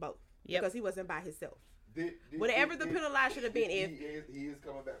have went for both. Yep. Because he wasn't by himself. Whatever the penalized should have been, if he is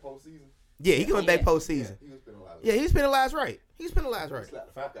coming back postseason. Yeah, he coming back postseason. He was penalized. Yeah, he was penalized right. He was penalized right. Slap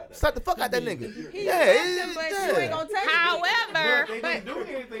the fuck out that. Slap the fuck out that nigga. he Yeah, but yeah. you ain't gonna take it. However, They didn't do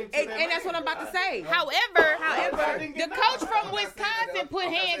anything to And that's what I'm about to say. however, the coach from Wisconsin put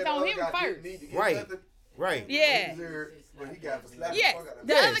hands on him first. Right. Right. Yeah. Yeah, the Yes.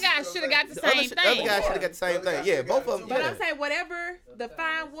 other guy should have got the The same other guy thing. should have got the same thing. Yeah, both of them. But Yeah. I'm saying whatever the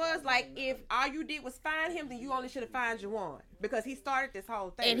fine was, like if all you did was fine him, then you only should have fined Juwan because he started this whole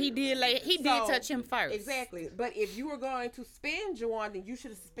thing. And he did So, touch him first. Exactly. But if you were going to suspend Juwan, then you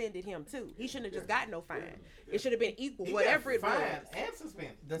should have suspended him too. He shouldn't have just got no fine. It should have been equal, whatever it was. and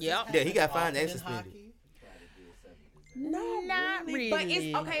suspended. Does Yep. this Yeah, he got happen fined and often in suspended. hockey? Not really. But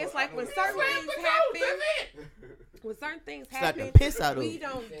it's okay. It's like when certain things happen. When certain things Slap the happen, piss out of we him.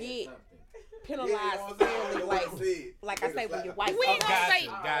 don't get penalized fairly. Like I say, when you're white. We ain't gonna Gotcha, say,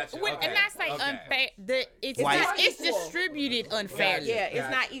 gotcha, when- okay, and not say okay. unfair. It's White. not. It's distributed unfairly. Yeah,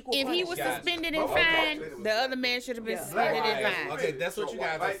 it's not equal. If he was punishment. suspended and fined, the other man should have been Yeah. suspended and Right. fined. Okay, that's what you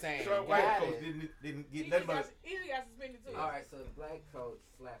guys are saying. Short white Got coach it. didn't get nothing but He got suspended too. All right, so the black coach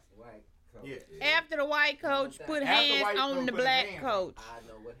slaps the white coach. Yeah. After the white coach put After hands white on coach the put his black hands. coach. I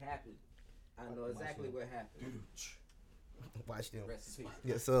know what happened. I know exactly what happened. Watch them. Rest in peace.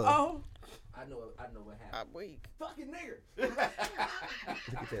 Yes, sir. Oh, I know what happened. I'm weak. Fucking nigger. Look at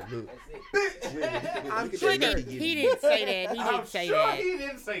that look. That's it. I'm Look sure at that He nigga. didn't say that. He I'm didn't say sure that. he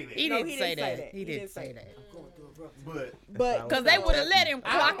didn't say that. He No, didn't he say didn't say that. that. He didn't say that. but Because they would have let him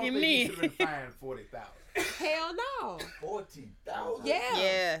I clock don't him think he in. should have been fined 40,000. hell no. 40,000. Yeah.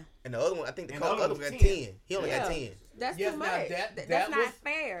 Yeah. And the other one, I think the And the other other one one got was 10. He only got Yeah. 10. That's Yes, too now much. that That's was- not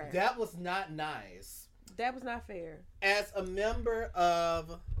fair. That was not nice. That was not fair. As a member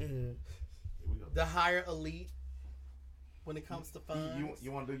of Mhm. the higher elite, when it comes to funds,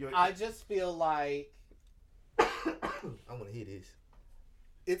 You want to do your? I just feel like I want to hear this.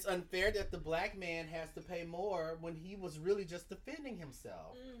 it's unfair that the black man has to pay more when he was really just defending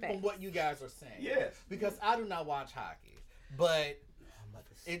himself from what you guys are saying. Yes. Because I do not watch hockey, but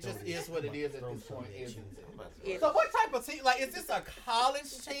it just is what it is at this point, isn't it? So what type of team? Like, is this a college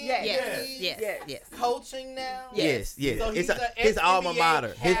team? Yes. Yes. He's Yes. Yes. Coaching now? Yes, yes. So It's he's his a alma ex-NBA mater.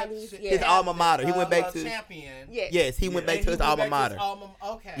 His captain, his alma mater. He went back to champion. yes. He went back And to he his went alma back to mater. his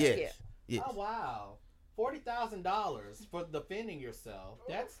okay. Yes. Yes. Oh wow. $40,000 for defending yourself.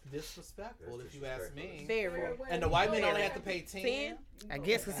 That's disrespectful, if you ask me. Very. And the white man only have to pay 10. I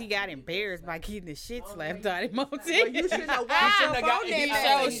guess because he got embarrassed by getting the shit slapped out of him on Well, TV. you shouldn't have He walked shouldn't up have got. on He, that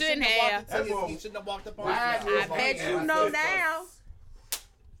sure man. he shouldn't have walked That's into what- his, he shouldn't have walked up on Why his is I bet Yeah. you know now.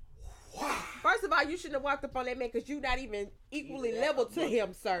 First of all, you shouldn't have walked up on that man because you're not even equally level to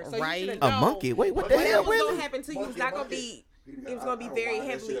him, sir. So Right. you should A have known monkey? Wait, what the whatever hell, was gonna really? happen to you was not gonna be. It was gonna be very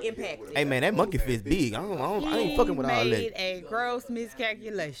heavily impacted. Hey man, that monkey fist big. I ain't fucking with all He that. made a gross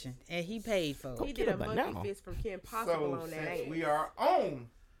miscalculation, and he paid for He it. did Get a a banana. monkey fist from Kim Possible So on that since ass. we are on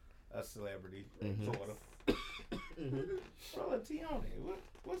a celebrity, Mhm. sort of. Brother Tiani,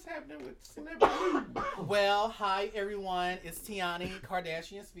 what's happening with celebrity? Well, hi everyone. It's Tiani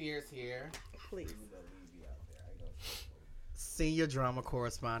Kardashian Spears here. Please. Senior drama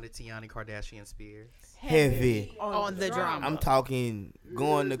correspondent Tiani Kardashian Spears. Heavy. On the drama. I'm talking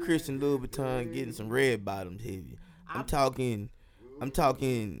going to Christian Louboutin, getting some red bottoms heavy. I'm talking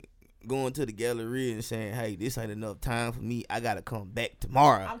going to the gallery and saying, hey, this ain't enough time for me. I gotta come back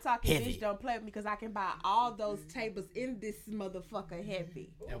tomorrow. I'm talking, heavy. bitch, don't play with me because I can buy all those tables in this motherfucker heavy.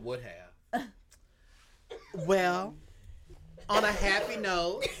 And would have. Well, on a happy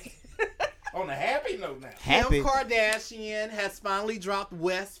note, On a happy note now. Happy. Kim Kardashian has finally dropped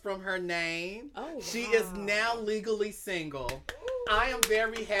West from her name. Oh, She wow. is now legally single. I am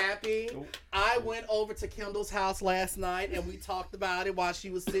very happy. I went over to Kendall's house last night and we talked about it while she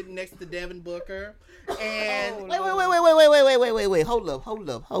was sitting next to Devin Booker. And Wait. Hold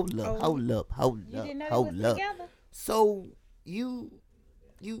up. You didn't know they was together? So you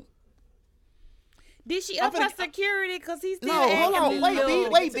Did she I'm up her finna- security? Cause he's still no, hold acting on, a wait, little- B,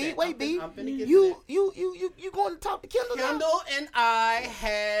 wait, to B, that. wait, B. I'm finna get to You going to talk to Kendall? now? Kendall and I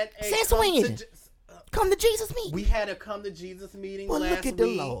had a Since come when? to Je- Come to Jesus meeting. we had a come to Jesus meeting Well, last look at the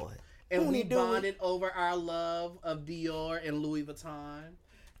week. Lord. And Won't we he do it? bonded over our love of Dior and Louis Vuitton.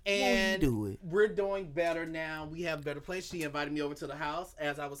 he And do it? we're doing better now. We have a better place. She invited me over to the house,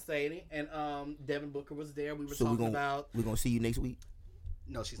 as I was saying, and Devin Booker was there. We were So talking about. we're gonna see you next week.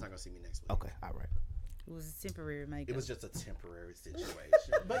 No, she's not gonna see me next week. Okay, all right. It was a temporary makeup. It was just a temporary situation.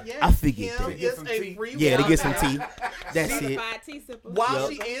 But yeah, I figured Kim that. is Some a tea. free. Yeah, to get some woman. tea. That's it. Certified tea sipper.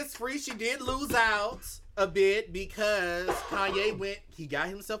 While Yep. she is free, she did lose out a bit because Kanye went. He got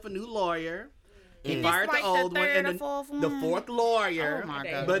himself a new lawyer. He It's fired like the old one third and or fourth the one. fourth lawyer. Oh my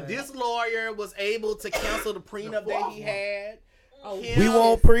God. But this lawyer was able to cancel the prenup that he had. Oh, Kim We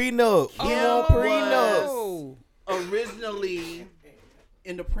want prenup. We Kim want prenup. Oh. originally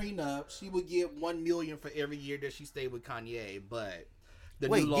in the prenup, she would get $1 million for every year that she stayed with Kanye, but the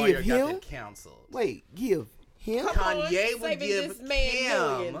Wait, new lawyer give got him? that canceled. Wait, give him. Kanye would saving give this man Kim.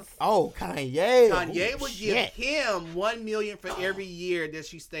 millions. Oh, Kanye. Kanye Oh, would shit. give him $1 million for every year that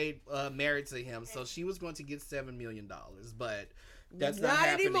she stayed married to him. So she was going to get $7 million, but that's not, Not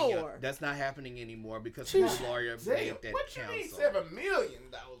happening anymore. That's not happening anymore because the new lawyer made that What you need cancel. $7 million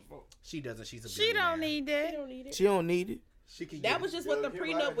for? She doesn't. She's a She don't billionaire. need You that. don't need it. She don't need it. She can That get was it. just what the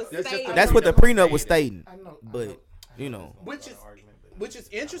prenup was That's just stating. the That's what the prenup prenup was stating. I know. But, you know. Which is- Argument, but- Which is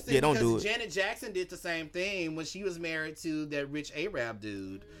interesting Yeah, don't because do it. Janet Jackson did the same thing when she was married to that rich Arab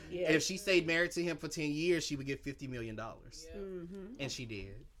dude. Yeah. If she stayed married to him for 10 years, she would get $50 million. Mm-hmm. And she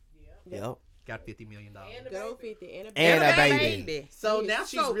did. Yep. Got $50 million. Good old 50 and a And a baby. baby. So He is now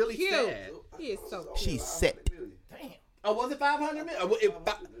she's so really cute. sad. He is so cute. She's set. Damn. Oh, was it 500 million?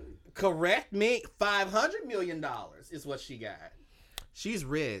 Correct me. $500 million is what she got. She's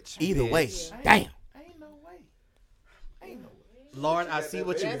rich. Either bitch. way. Yeah. Damn. Ain't no way. Ain't no way. Lord, I see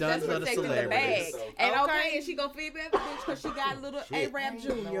what you've done That's for the protecting the celebrities. bag. And okay, Okay. and she gonna feed back the bitch because she got a little Arab Ain't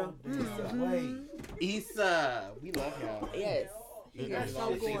Junior. no damn way. Issa, we love him. Yes. He Yeah, is you so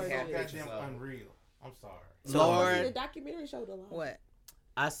know, she's gorgeous. happy. Goddamn unreal. I'm sorry. The Lord, documentary showed a lot. What?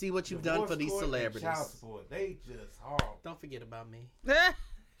 I see what you've done for these Divorce court and celebrities. Child support. They just horrible. Don't forget about me.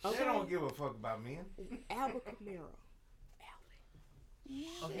 They don't give a fuck about men. Albert Camaro.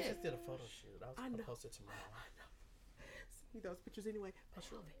 Oh, he just did a photo shoot. I was I going to know. post it tomorrow. See those pictures anyway. Oh,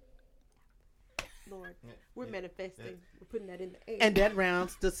 sure. Lord, Yeah, we're yeah, manifesting. yeah. We're putting that in the air. And that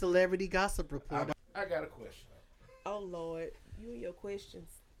rounds the celebrity gossip report. I got a question. oh Lord, you and your questions.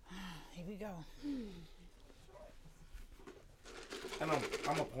 Here we go. And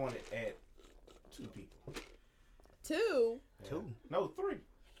I'm appointed at 2 people. Two. Two. No, 3.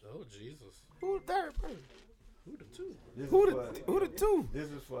 Oh, Jesus. Who the third person? Who the two? This Who is the for- who the two? This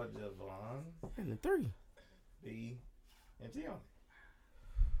is for Javon, And the three. B, and Tiana.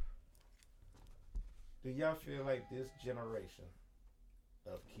 Do y'all feel like this generation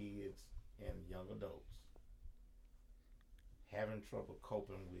of kids and young adults having trouble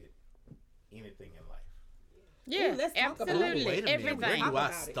coping with anything in life? Yeah, Ooh, let's talk about it. absolutely. Wait a minute. Where Everything. do I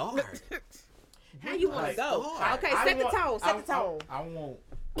About it. start? How you want to Like, go? I- Okay, I set the want- tone. Set the tone. I want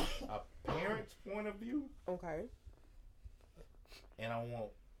a parent's point of view, Okay. and I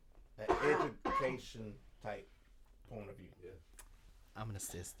want an education type point of view. I'm an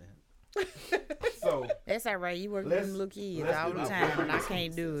assistant. So That's all right. You work with Let's- them little kids let's all do the the time, and I parents.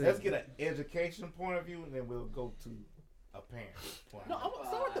 can't do let's it. get an education point of view, and then we'll go to a parent's point No, of I view. want to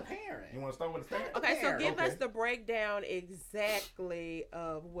start with the parent. You want to start with the parent? Okay, so give Okay. us the breakdown exactly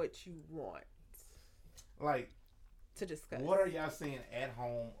of what you want Like, to discuss. what are y'all seeing at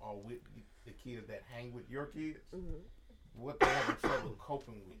home or with the kids that hang with your kids? Mhm. What they having trouble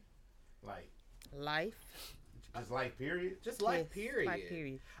coping with? Like, Life. just life, period? Just like Yes, period. Life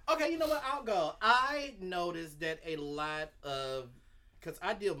period. Okay, you know what? I'll go. I noticed that a lot of, because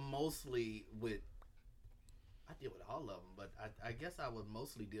I deal mostly with, I deal with all of them, but I guess I would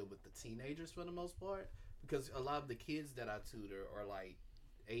mostly deal with the teenagers for the most part, because a lot of the kids that I tutor are like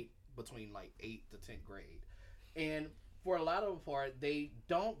between like 8th to 10th grade, and for a lot of the part, they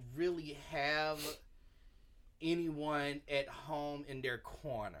don't really have anyone at home in their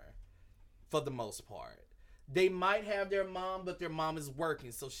corner, for the most part. They might have their mom, but their mom is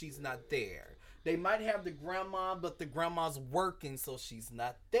working, so she's not there. They might have the grandma, but the grandma's working, so she's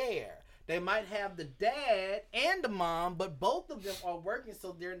not there. They might have the dad and the mom, but both of them are working,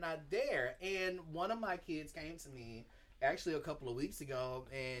 so they're not there. And one of my kids came to me actually a couple of weeks ago,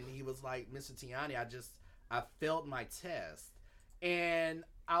 and he was like, Mr. Tiani, I failed my test. And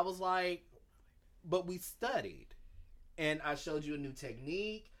I was like, but we studied. And I showed you a new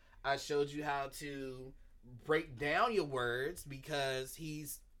technique. I showed you how to break down your words, because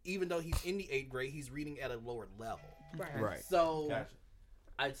even though he's in the 8th grade, he's reading at a lower level. Right. So Gotcha.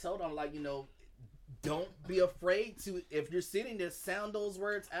 I told him, like, don't be afraid to, if you're sitting there, sound those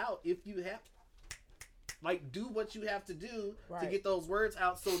words out. If you have, like, do what you have to do to get those words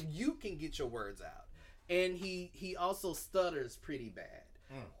out so you can get your words out. And he also stutters pretty bad.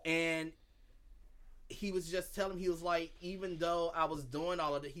 And he was just telling me, he was like, even though I was doing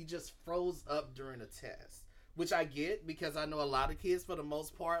all of it, he just froze up during a test. Which I get, because I know a lot of kids, for the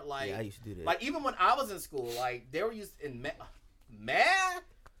most part, like, Yeah, I used to do that. like, even when I was in school, like, they were used in math.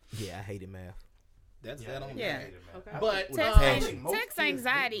 Yeah, I hated math. That's Yeah, that on Yeah. me. Okay. But Text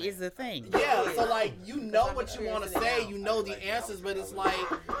anxiety is a thing. yeah, so like, you know what you want to say, you know the answers, but it's like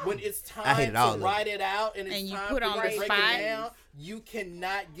when it's time hated all to of write it out and it's And you time put to on the break it spot. down, you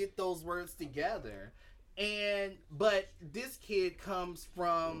cannot get those words together. But this kid comes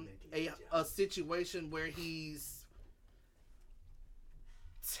from a situation where he's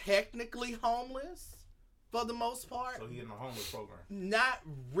technically homeless for the most part. So he in the homeless program. Not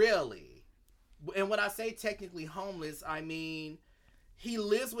really. And when I say technically homeless, I mean he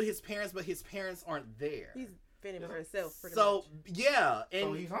lives with his parents, but his parents aren't there. He's fending for himself. Pretty So much. yeah, and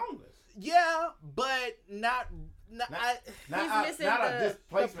So he's homeless. yeah, but not Not He's missing not the a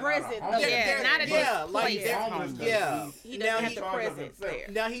displacement. present. Out of Yeah, homeless. not a yeah, like displaced they're- homeless. yeah. He Now doesn't he- have the charge of presence himself. there.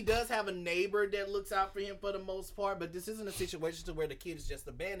 Now he does have a neighbor that looks out for him for the most part, but this isn't a situation to where the kid is just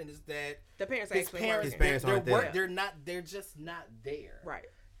abandoned. It's that The parents are his actually parents, working. parents they're aren't there. they're not, they're just not there. Right.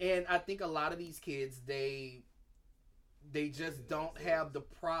 And I think a lot of these kids, they just don't have the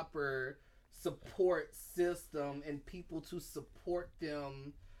proper support system and people to support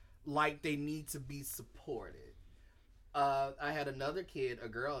them like they need to be supported. I had another kid, a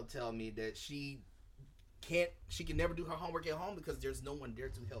girl, tell me that she can never do her homework at home because there's no one there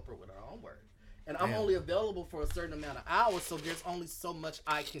to help her with her homework. And I'm Damn. only available for a certain amount of hours, so there's only so much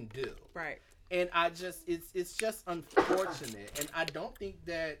I can do. Right. And it's just unfortunate. And I don't think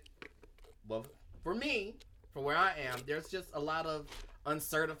that, well, for me, for where I am, there's just a lot of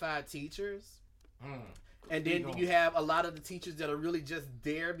uncertified teachers. And then you have a lot of the teachers that are really just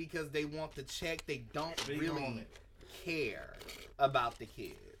there because they want the check. They don't really care about the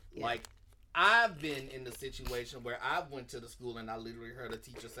kid. Yeah. Like, I've been in the situation where I went to the school and I literally heard a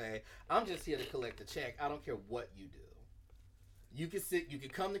teacher say, I'm just here to collect the check. I don't care what you do. You can sit, you can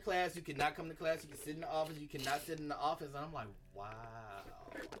come to class, you cannot come to class, you can sit in the office, you cannot sit in the office. And I'm like, wow.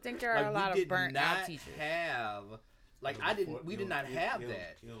 I think there are a lot of burnt out teachers. We did not have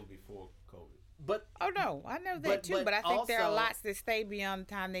that. It was before COVID. But Oh no, I know that But- too. but But I think there are also- lots that stay beyond the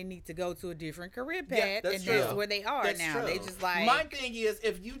time they need to go to a different career path, Yeah, that's and that's true. where they are That's now. true. They just like my thing is,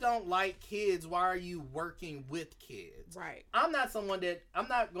 if you don't like kids, why are you working with kids? Right. I'm not someone that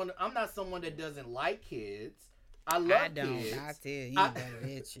doesn't like kids. I I love don't. kids. I tell you I- about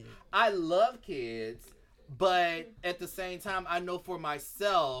that shit. I love kids, but at the same time, I know for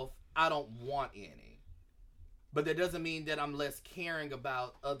myself, I don't want any. But that doesn't mean that I'm less caring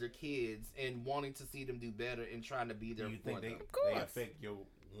about other kids and wanting to see them do better and trying to be there Do you for think them. they affect your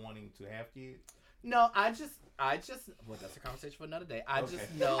wanting to have kids? No, I just, well, that's a conversation for another day. I just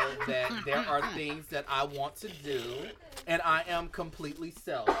Okay. know that there are things that I want to do, and I am completely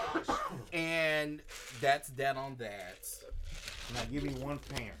selfish. And that's that on that. Now give me one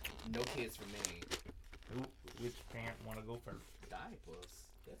parent. No kids for me. Which parent want to go first? Diapers.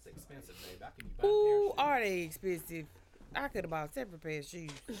 That's expensive, babe. I can be buying Ooh, a pair of are shoes. they expensive? I could have bought several pairs of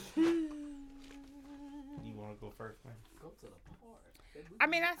shoes. You want to go first, man? Go to the park. I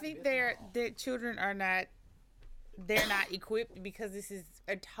mean, I think that children are not, they're not equipped because this is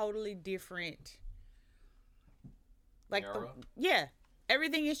a totally different, like, Era? yeah,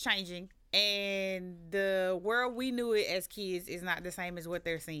 everything is changing, and the world we knew it as kids is not the same as what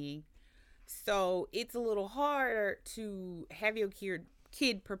they're seeing. So it's a little harder to have your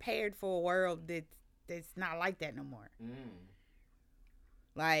kid prepared for a world that's not like that no more.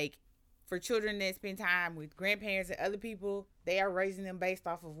 Like, for children that spend time with grandparents and other people, they are raising them based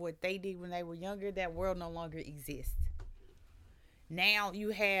off of what they did when they were younger. That world no longer exists. Now you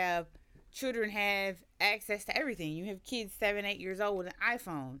have children have access to everything. You have kids 7, 8 years old with an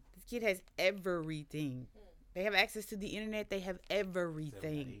iPhone. This kid has everything. They have access to the internet. They have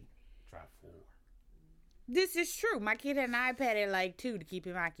everything. Try 4. This is true. My kid had an iPad at like 2 to keep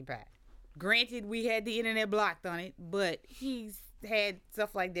him occupied. Granted, we had the internet blocked on it, but he's had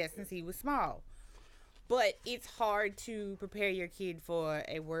stuff like that since he was small. But it's hard to prepare your kid for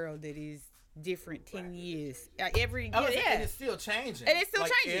a world that is different 10 years. And it's still changing. And it's still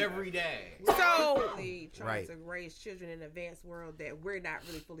changing. every day. So, Really trying to raise children in an advanced world that we're not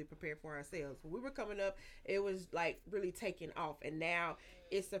really fully prepared for ourselves. When we were coming up, it was like really taking off, and now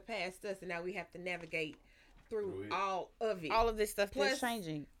it surpassed us, and now we have to navigate through all of it. all of this stuff Plus, is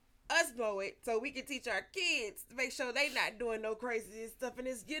changing. Us know it, so we can teach our kids to make sure they not doing no crazy stuff. And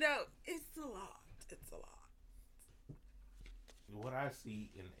it's, it's a lot. It's a lot. What I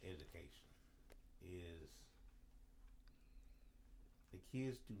see in education is the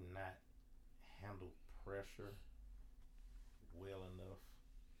kids do not handle pressure well enough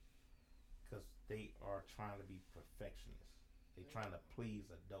because they are trying to be perfectionists. They're trying to please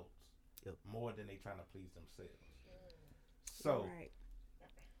adults more than they trying to please themselves. So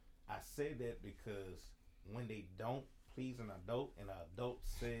I say that because when they don't please an adult and an adult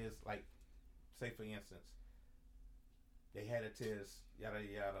says, like, say for instance, they had a test, yada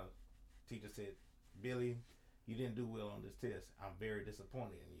yada. Teacher said, "Billy, you didn't do well on this test. I'm very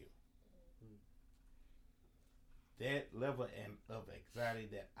disappointed in you." That level of anxiety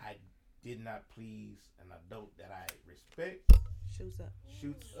that I did not please an adult that I respect shoots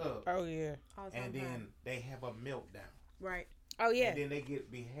up. Oh, yeah. And then they have a meltdown. Right. Oh, yeah. And then they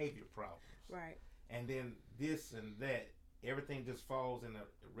get behavior problems. Right. And then this and that, everything just falls in a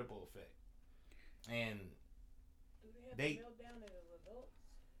ripple effect. And they meltdown as adults.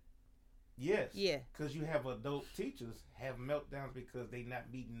 yes, Yeah. because you have adult teachers have meltdowns because they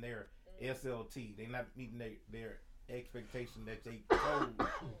not meeting their SLT. They not meeting their expectation that they told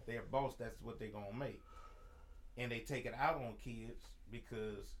their boss that's what they're gonna make, and they take it out on kids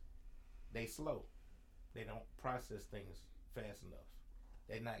because they slow. They don't process things fast enough.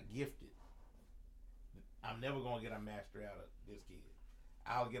 They're not gifted. I'm never gonna get a master out of this kid.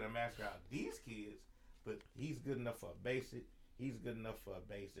 I'll get a master out of these kids, but he's good enough for a basic. He's good enough for a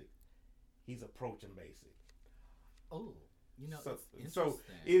basic. He's approaching basic. Oh, So interesting.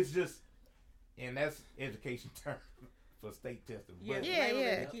 it's just, and that's education term for state testing. But,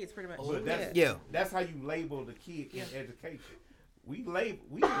 The kids pretty much. but that's how you label the kid in education. We label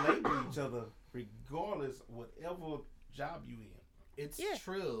each other regardless of whatever job you in. It's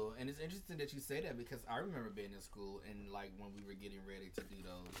true, and it's interesting that you say that because I remember being in school and like when we were getting ready to do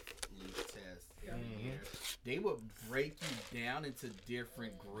those LEAP tests, they would break you down into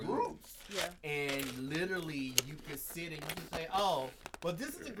different groups. Yeah. And literally, you could sit and you could say, "Oh, well, this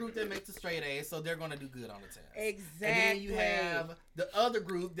is the group that makes the straight A's, so they're going to do good on the test." Exactly. And then you have the other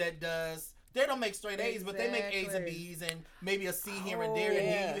group that does. They don't make straight A's, but they make A's and B's and maybe a C here and there. And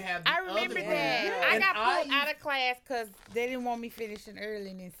then you have the I remember other that. group. I And got pulled out of class because they didn't want me finishing early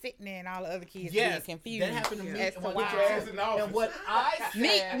and then sitting there and all the other kids being confused. That happened to me. as to When why. we were in the office. And what I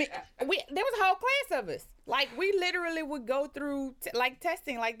said, there was a whole class of us. Like, we literally would go through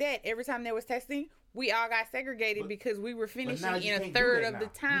testing like that. Every time there was testing, we all got segregated because we were finishing in a third of the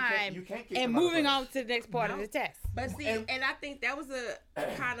time You can't and moving on to the next part of the test. But see, and I think that was a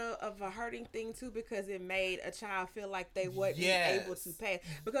kind of a hurting thing too, because it made a child feel like they wasn't able to pass.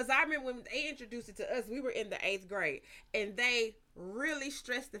 Because I remember when they introduced it to us, we were in the 8th grade, and they really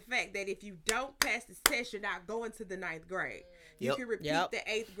stressed the fact that if you don't pass this test, you're not going to the 9th grade. You can repeat the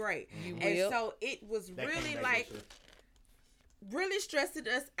 8th grade. And so it was really like really stressing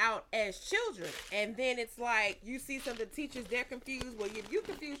us out as children. And then it's like you see some of the teachers, they're confused. Well, if you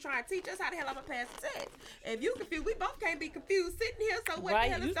confused trying to teach us, how the hell I'm gonna pass the test? And if you confused, we both can't be confused sitting here. So what the hell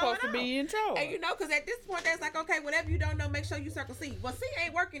is going on? You supposed to be in charge. And because at this point, that's like, okay, whatever you don't know, make sure you circle C. Well, C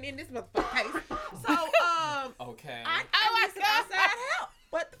ain't working in this motherfucking case. So okay. I need some outside help.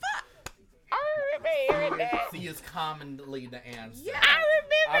 What the fuck? I remember hearing that. C is commonly the answer. Yeah, I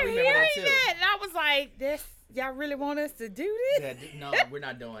remember hearing that too. that. And I was like, y'all really want us to do this? No, we're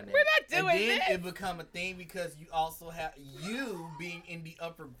not doing that. We're not doing And then this. it become a thing because you also have, you being in the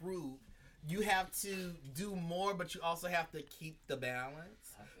upper group, you have to do more, but you also have to keep the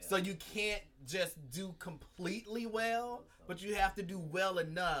balance. So you can't just do completely well, but you have to do well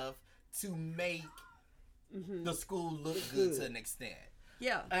enough to make the school look good to an extent.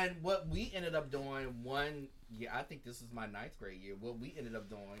 Yeah. And what we ended up doing I think this is my 9th grade year. What we ended up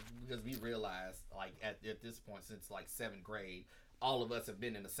doing, because we realized, like, at this point, since, like, 7th grade, all of us have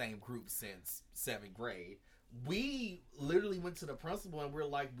been in the same group since 7th grade. We literally went to the principal and we're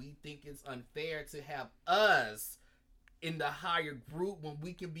like, we think it's unfair to have us in the higher group when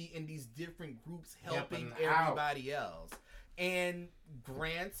we can be in these different groups helping Helping out. everybody else. And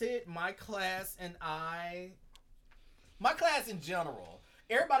granted, my class in general,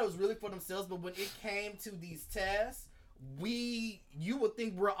 everybody was really for themselves, but when it came to these tests, you would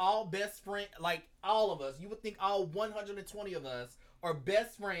think we're all best friends, like all of us. You would think all 120 of us are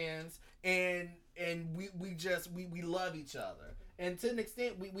best friends, and we love each other. And to an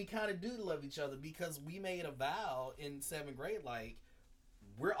extent, we kind of do love each other because we made a vow in 7th grade, like,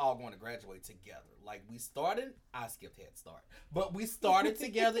 we're all going to graduate together. Like, I skipped Head Start, but we started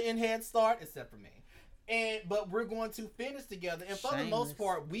together in Head Start, except for me. But we're going to finish together. And for the most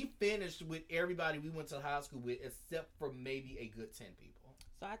part, we finished with everybody we went to high school with, except for maybe a good 10 people.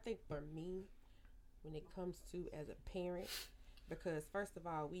 So I think for me, when it comes to as a parent, because first of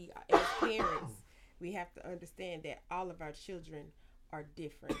all, we as parents, we have to understand that all of our children are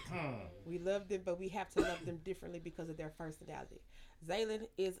different. We love them, but we have to love them differently because of their personality. Zaylin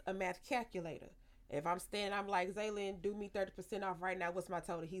is a math calculator. If I'm like, Zaylin, do me 30% off right now. What's my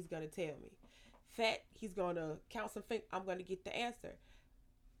total? He's going to tell me. Fat, he's going to count some things. I'm going to get the answer.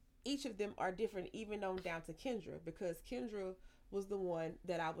 Each of them are different, even on down to Kendra, because Kendra was the one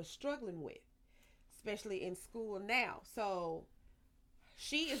that I was struggling with, especially in school now. So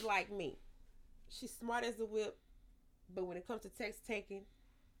she is like me. She's smart as a whip, but when it comes to text taking,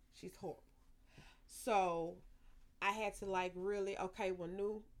 she's horrible. So I had to like really, okay, well,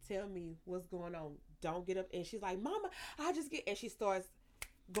 Nu, tell me what's going on. Don't get up. And she's like, Mama, I just get, and she starts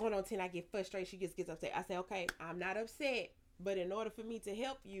going on 10. I get frustrated. She just gets upset. I say, okay, I'm not upset, but in order for me to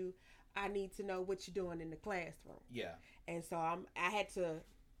help you, I need to know what you're doing in the classroom. Yeah. And so I had to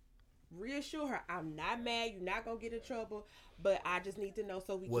reassure her, I'm not mad. You're not going to get in trouble, but I just need to know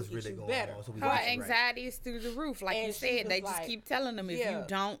so we What's can get really you going better. on, so we Her can- anxiety is through the roof. Like And you she said, was they just like, keep telling them if yeah.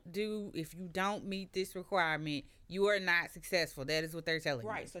 you don't meet this requirement, you are not successful. That is what they're telling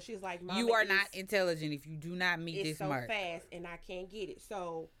Right. you. So she's like, Mama, You are not intelligent if you do not meet it's this so mark. fast and I can't get it.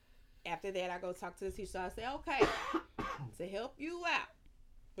 So after that, I go talk to the teacher. So I say, okay, to help you out,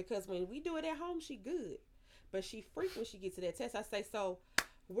 because when we do it at home, she good, but she freak when she gets to that test. I say, so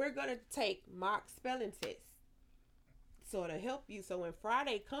we're gonna take mock spelling tests, so to help you. So when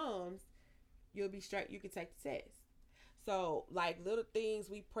Friday comes, you'll be straight. You can take the test. So like little things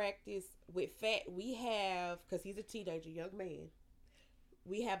we practice with Fat. We have, because he's a teenager, young man.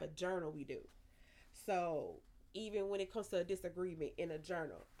 We have a journal we do. So even when it comes to a disagreement in a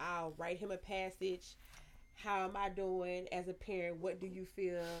journal, I'll write him a passage. How am I doing as a parent? What do you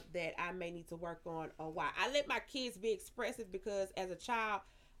feel that I may need to work on, or why? I let my kids be expressive because as a child,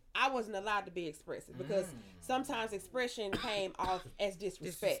 I wasn't allowed to be expressive because sometimes expression came off as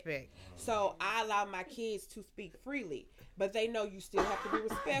disrespect. So I allow my kids to speak freely, but they know you still have to be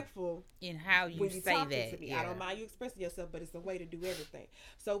respectful In how you when you say talking that. to me. Yeah. I don't mind you expressing yourself, but it's a way to do everything.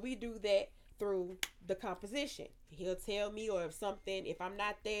 So we do that through the composition. He'll tell me, or if I'm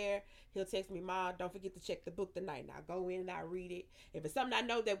not there, he'll text me, Mom, don't forget to check the book tonight. And I go in and I read it. If it's something I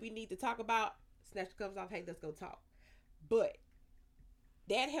know that we need to talk about, snatch the covers off, hey, let's go talk. But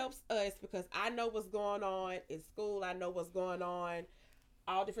that helps us because I know what's going on in school. I know what's going on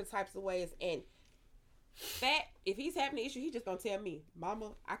all different types of ways. And Fat, if he's having an issue, he's just going to tell me,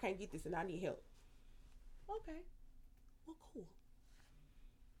 Mama, I can't get this and I need help. Okay. Well, cool.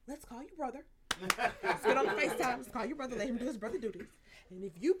 Let's call your brother. Let's get on the FaceTime. Let's call your brother. Let him do his brother duties. And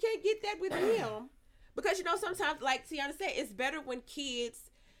if you can't get that with him, because sometimes, like Tiana said, it's better when kids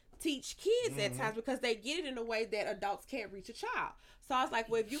teach kids at times because they get it in a way that adults can't reach a child. So I was like,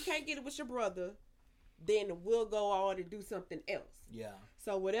 well, if you can't get it with your brother, then we'll go on and do something else. Yeah.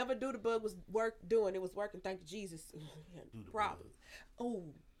 So whatever Do the Bug was doing, it was working. Thank you, Jesus. Problems. Oh,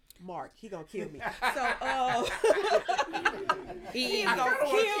 Mark, he gonna kill me. So he gonna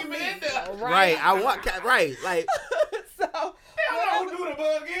kill me. Right. I want. Right. Like So I don't know who the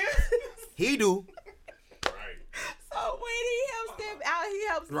bug is. he do. So when he helps them out, he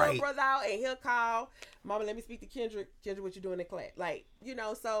helps Right. little brother out, and he'll call, Mama, let me speak to Kendra. Kendra, what you doing in class? Like,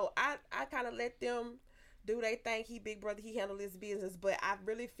 so I kind of let them do their thing. He big brother, he handle his business. But I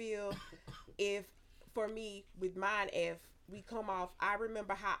really feel for me, with mine, if we come off, I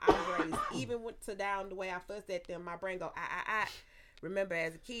remember how I was raised. Even went to down the way I fussed at them, my brain go, I. Remember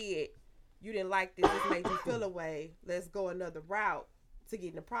as a kid, you didn't like this. This made you feel away. Let's go another route to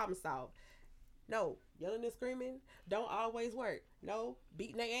getting the problem solved. No, yelling and screaming don't always work. No,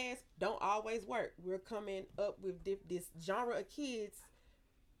 beating their ass don't always work. We're coming up with this genre of kids.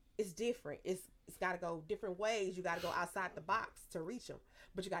 It's different. It's got to go different ways. You got to go outside the box to reach them,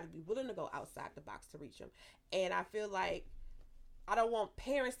 but you got to be willing to go outside the box to reach them. And I feel like I don't want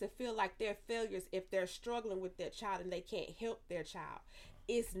parents to feel like they're failures if they're struggling with their child and they can't help their child.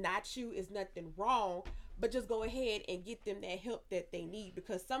 It's not you. It's nothing wrong. But just go ahead and get them that help that they need.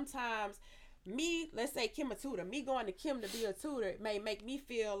 Because sometimes let's say Kim a tutor, me going to Kim to be a tutor may make me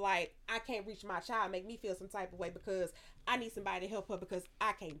feel like I can't reach my child, make me feel some type of way because I need somebody to help her because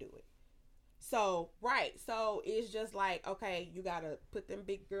I can't do it. So, right. So it's just like, okay, you got to put them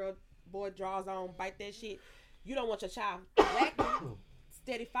big girl boy drawers on, bite that shit. You don't want your child lacking,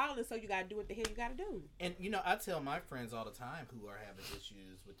 steady falling, so you got to do what the hell you got to do. And, I tell my friends all the time who are having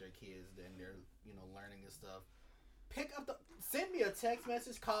issues with their kids and they're, learning and stuff. Send me a text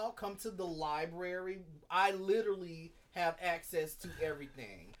message, call, come to the library. I literally have access to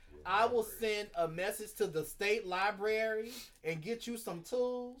everything. I will send a message to the state library and get you some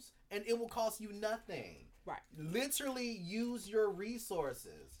tools, and it will cost you nothing. Right. Literally use your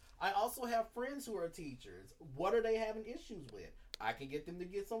resources. I also have friends who are teachers. What are they having issues with? I can get them to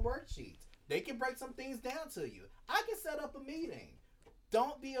get some worksheets. They can break some things down to you. I can set up a meeting.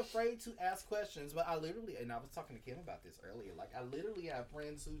 Don't be afraid to ask questions. But I literally, and I was talking to Kim about this earlier, like I literally have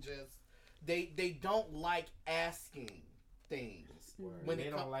friends who just, they don't like asking things when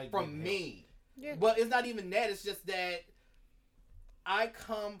it comes like from me. Yeah. But it's not even that. It's just that I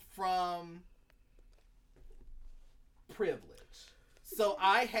come from privilege. So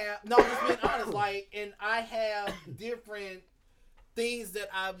I have, just being honest, and I have different things that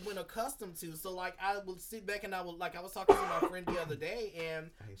I've been accustomed to. So, I would sit back and I was talking to my friend the other day, and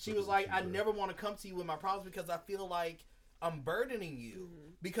she was like, I never want to come to you with my problems because I feel like I'm burdening you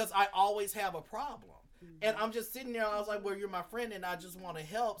because I always have a problem. And I'm just sitting there, I was like, well, you're my friend and I just want to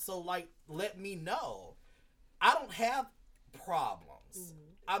help. So, let me know. I don't have problems.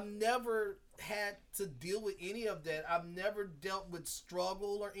 I've never had to deal with any of that. I've never dealt with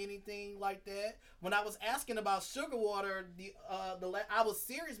struggle or anything like that. When I was asking about sugar water, I was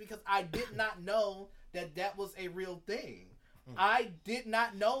serious because I did not know that was a real thing. I did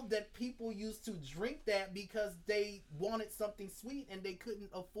not know that people used to drink that because they wanted something sweet and they couldn't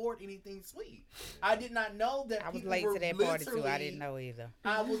afford anything sweet. I did not know that I was late to that party too. I didn't know either.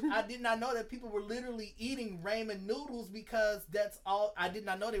 I did not know that people were literally eating ramen noodles because that's all. I did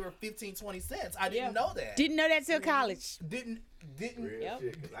not know they were 15, 20 cents. I didn't know that. Didn't know that till college. Didn't. Real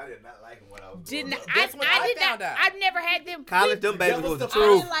shit, 'cause I did not like them when I was didn't growing up. I did not. I've never had them. College, them babies was the I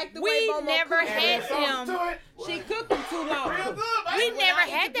truth. didn't like the way We Momo never cooked had them. them. She cooked them too long. Real good. We never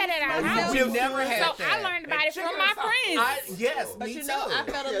had that at our house. You never had So that. I learned about it from my friends. Yes, But me you too. know, I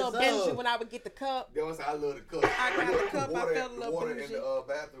felt a little bougie when I would get the cup. That was how I love the cook. I got the cup, I felt a little water in bougie. the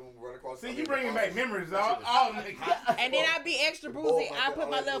bathroom run across. See, you bringing back memories, all niggas. And then I'd be extra bougie. I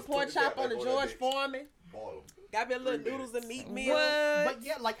put my little pork chop on the George Foreman. Got me a little noodles and meat meal. But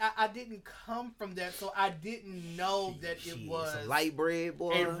yeah, I didn't come from that, so I didn't know that it was some light bread,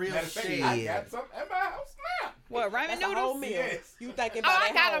 boy. a real shit. I got some at my house now. What, ramen That's a whole noodles? meal. Yes. You thinking Oh, about I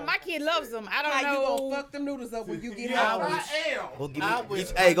it? got them. My kid loves them. I don't How you know. gonna fuck them noodles up when you get Yeah, home? I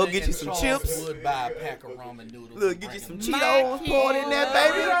am. Hey, go get you some chips. Would buy a pack of ramen noodles. Look, get you some Bring 'em. Cheetos, pour it in there,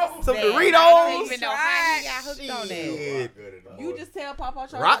 baby. Some I don't Doritos. even know how he got hooked on that. Shit. You just tell Papa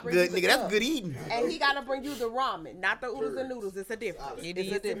Charlie Rock to bring good, you the nigga. That's cup. good eating. And he gotta bring you the ramen, not the oodles and noodles. It's a difference. It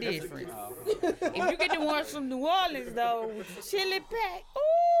is a difference. If you get the ones from New Orleans, though, with the chili pack,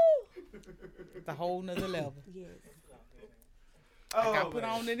 ooh, it's a whole nother level. Yes. I got Oh, put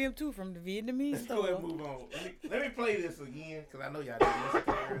man. on to them, too, from the Vietnamese Let's go ahead and store. move on. Let me play this again, because I know y'all didn't listen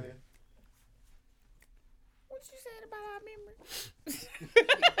to it earlier. What you said about our memory?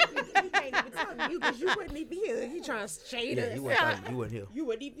 He ain't even talking to you because you wouldn't even here. He trying to shade Yeah, us. you weren't here. You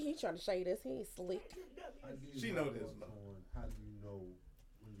wouldn't even. He trying to shade us. He ain't slick. She know this, though. How do you know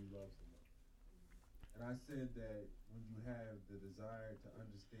when you love someone? And I said that when you have the desire to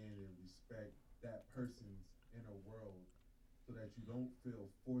understand and respect that person's inner world so that you don't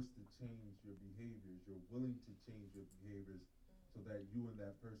feel forced to change your behaviors, you're willing to change your behaviors so that you and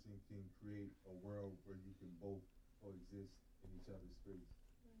that person can create a world where you can both coexist in each other's space.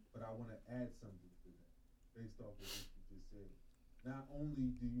 But I want to add something to that based off of what you just said. Not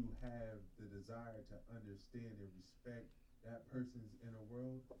only do you have the desire to understand and respect that person's inner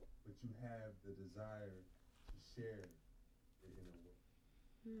world, but you have the desire to share the inner world.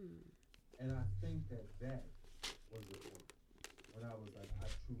 And I think that was the point when I was like, I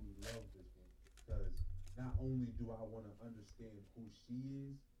truly love this one, because not only do I want to understand who she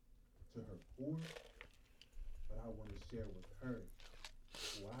is to her core, but I want to share with her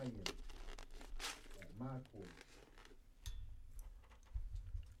who I am at my core.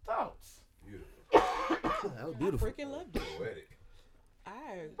 Thoughts? Beautiful. That was beautiful. I freaking loved it. Poetic.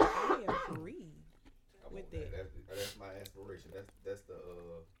 I agree I with want it. that. That's my aspiration. celebration. That's the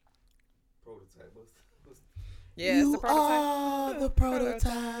prototype. Yeah, it's the prototype. are the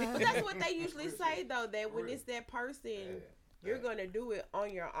prototype. But that's what they usually say though. That when it's that person, you're gonna do it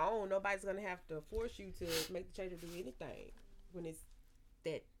on your own. Nobody's gonna have to force you to make the change or do anything. When it's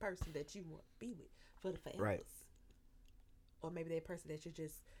that person that you want to be with for the forever. Right. Or maybe that person that you're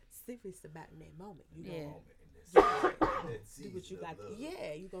just serious about in that moment. You Yeah. do what you got.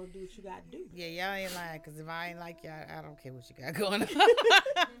 Yeah, you gonna do what you got to do. Yeah, y'all ain't lying. Because if I ain't like y'all, I don't care what you got going on.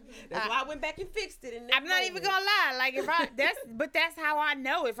 That's why I went back and fixed it. I'm not even gonna lie. Like if that's how I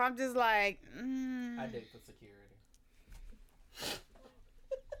know. If I'm just like, I date for security.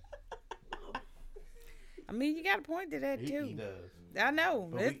 I mean, you got a point to that too. He does. I know.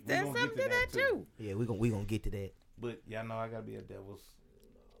 But There's we gonna something get to that too. Yeah, we gonna get to that. But y'all know I gotta be a devil's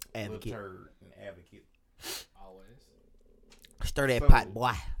Advocate. little turd and advocate. Always. Stir that So- pot,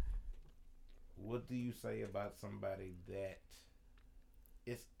 boy. What do you say about somebody that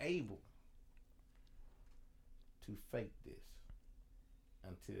is able to fake this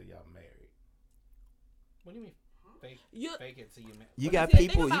until y'all married? What do you mean? Fake it till you You But got see, the thing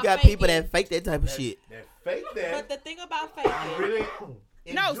people. You about got faking- people that fake that type of shit. That fake that. But the thing about I'm faking, really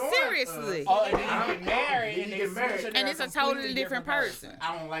No, enjoying seriously. us. Oh, and then you I'm- get married, then you get married. And it's a totally different person.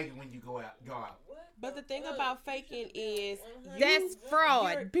 I don't like it when you go out. but the thing about faking is That's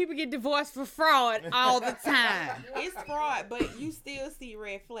fraud. People get divorced for fraud all the time. it's fraud, but you still see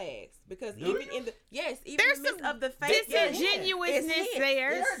red flags because Do even you? in the even There's in the midst some of the fake, disingenuousness it's hints.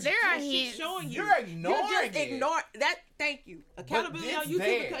 there. There are It's hints. showing you. You're ignoring You're just it. ignore that. Thank you. Accountability it's on YouTube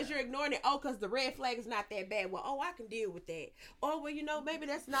there. because you're ignoring it. Oh, because the red flag is not that bad. Well, I can deal with that. Oh, well, maybe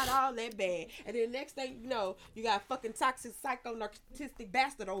that's not all that bad. And then next thing you know, you got a fucking toxic, psycho, narcissistic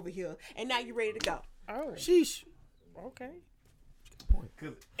bastard over here, and now you're ready to go. Oh, Sheesh. okay.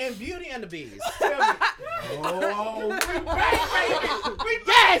 And Beauty and the Beast. Oh,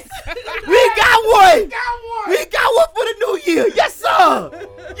 Yes, we got one. We got one for the new year. Yes, sir.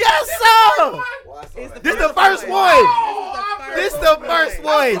 Yes, sir. This the first one. This the first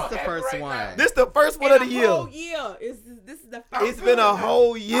one. It's the first one. This the first one of the Whole year. year. This is the first. It's been a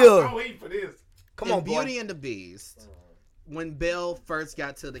whole I'm year. waiting for this. Come on, Beauty boy. and the Beast. When Belle first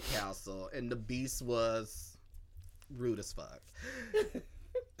got to the castle and the Beast was rude as fuck.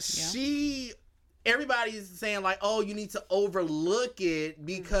 Everybody's saying like, oh, you need to overlook it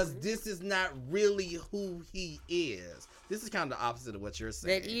because this is not really who he is. This is kind of the opposite of what you're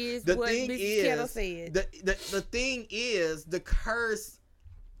saying. That is The what thing Mrs. Kettle said. The thing is, the curse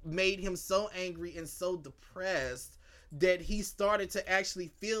made him so angry and so depressed that he started to actually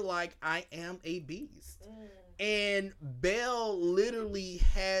feel like I am a beast. And Belle literally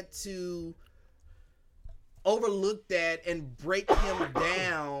had to overlook that and break him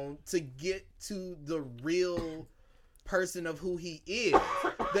down to get to the real person of who he is.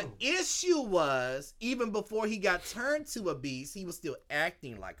 The issue was, even before he got turned to a beast, he was still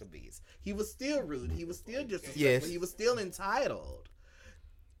acting like a beast. He was still rude. He was still disrespectful. Yes. He was still entitled.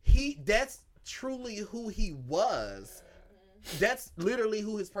 That's truly who he was. That's literally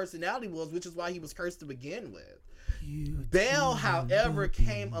who his personality was, which is why he was cursed to begin with. Belle, however,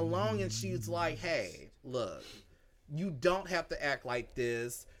 came along and she was like, hey, look, you don't have to act like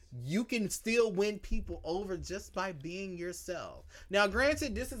this. You can still win people over just by being yourself. Now,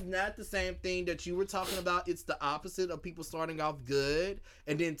 granted, this is not the same thing that you were talking about. It's the opposite of people starting off good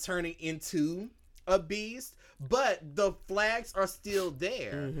and then turning into a beast. But the flags are still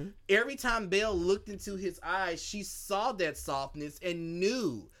there. Mm-hmm. Every time Belle looked into his eyes, she saw that softness and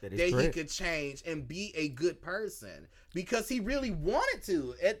knew That is that correct. he could change and be a good person because he really wanted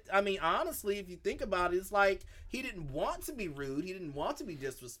to. Honestly, if you think about it, it's like he didn't want to be rude. He didn't want to be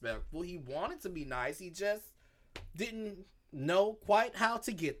disrespectful. He wanted to be nice. He just didn't know quite how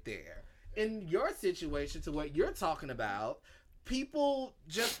to get there. In your situation, to what you're talking about, people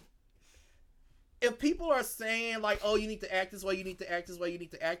just... If people are saying like, oh, you need to act this way, you need to act this way, you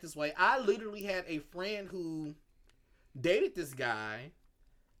need to act this way. I literally had a friend who dated this guy,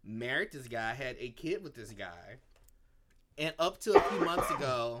 married this guy, had a kid with this guy. And up to a few months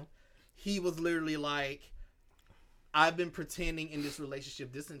ago, he was literally like, I've been pretending in this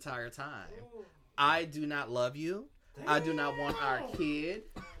relationship this entire time. I do not love you. I do not want our kid.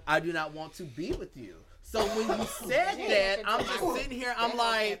 I do not want to be with you. So when you said that, I'm just sitting here, I'm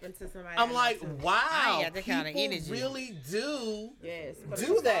like, wow, I ain't got that kind of people energy. really do put a do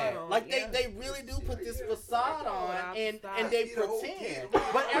facade that. on, Like yeah. they really do put this facade on and they You know, pretend.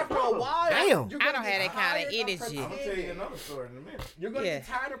 But after a while, Damn. you're I gonna don't get have that kind of tired energy. I'm gonna tell you pretending. another story in a minute. You're gonna Yeah. get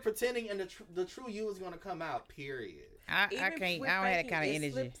tired of pretending, and the true you is gonna come out. Period. I Even can't. with I don't have that faking, kind of it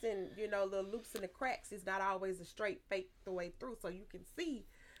energy. Slips and little loops in the cracks. It's not always a straight fake the way through, so you can see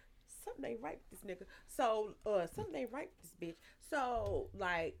something ain't right with this nigga. So something ain't right with this bitch. So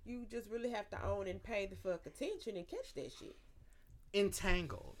like you just really have to own and pay the fuck attention and catch that shit.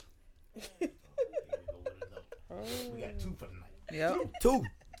 Entangled. We got 2 for the night. Yep. 2.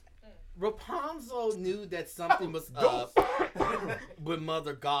 Rapunzel knew that something was up with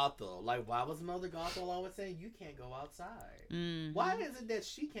Mother Gothel. Like, why was Mother Gothel always saying you can't go outside? Mm. Why is it that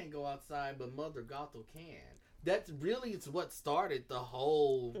she can't go outside but Mother Gothel can? That's really what started the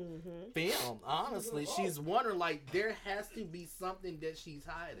whole film. Honestly, she's wondering, like, there has to be something that she's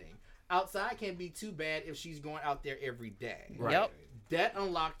hiding. Outside can't be too bad if she's going out there every day. Right. Yep. That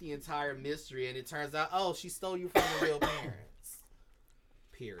unlocked the entire mystery, and it turns out, oh, she stole you from your real parents.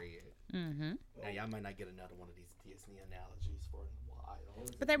 Period. Mm-hmm. Now, y'all might not get another one of these Disney analogies for a while.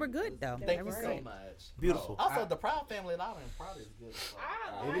 But they were good though. Thank you were so good. much. Beautiful. Also, the Proud Family in Ireland probably is good.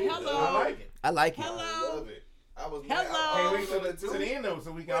 Hello. I like it. I like it. I Hello. love it. I was Hello. Hey, I wait was till gonna to do the it. end though,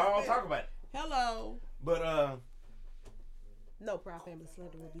 so we can all talk about it. Hello. But No Proud Family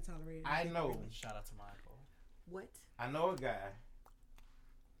slander will be tolerated. I know, Shout out to Michael. What? I know a guy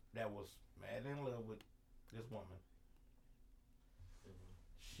that was mad in love with this woman.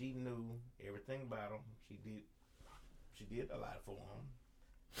 She knew everything about him. She did a lot for him.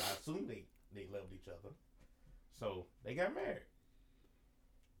 So I assume they loved each other. So they got married.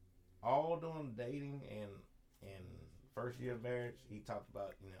 All during dating and first year of marriage, he talked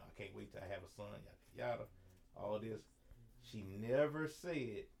about, I can't wait till I have a son, yada yada, all this. She never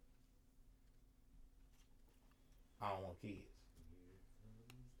said, I don't want kids.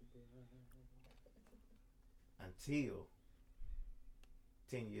 Until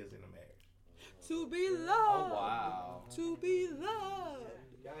 10 years in the marriage. To be loved. Oh, wow. To be loved.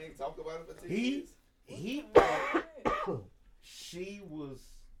 Y'all ain't talked about it for 10 He years? he thought she was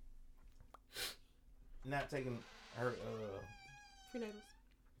not taking her Prenatals.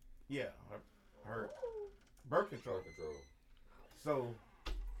 yeah, her birth control. So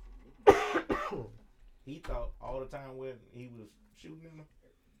he thought all the time when he was shooting him,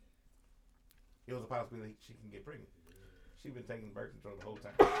 it was a possibility she can get pregnant. She been taking birth control the whole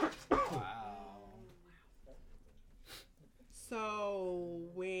time. Wow. So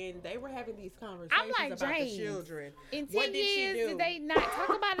when they were having these conversations I'm like, about James, the children, In what 10 did she years, do? did they not talk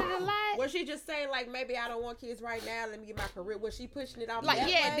about it a lot? Was she just saying like maybe I don't want kids right now? Let me get my career. Was she pushing it off? Like, that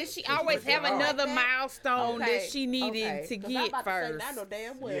yeah, way? did she always have another milestone that she needed to 'Cause I'm get about to say, first? I know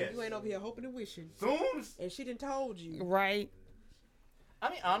damn well Yes. you ain't over here hoping and wishing. Soon as And she done told you. Right. I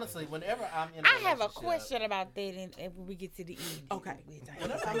mean, honestly, whenever I'm in I have a relationship- question about that and when we get to the end. Okay.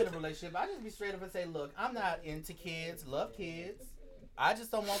 Whenever I'm in a relationship, I just be straight up and say, look, I'm not into kids, love kids. I just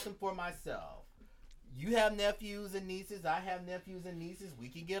don't want them for myself. You have nephews and nieces. I have nephews and nieces. We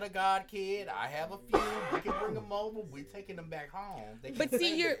can get a god kid. I have a few. We can bring them over. We're taking them back home. They can But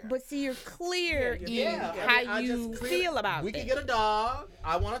stay you're there. clear Yeah, in I how mean, I you just feel about We that. can get a dog.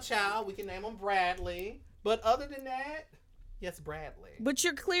 I want a child. We can name him Bradley. But other than that, yes, Bradley. But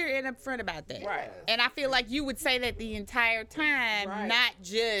you're clear and upfront about that. Right. And I feel like you would say that the entire time, Right. not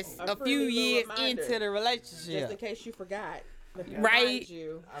just A a few friendly little years reminder. into the relationship. Just in case you forgot. Right. Remind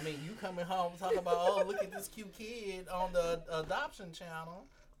you. I mean, you coming home talking about, oh, look at this cute kid on the adoption channel.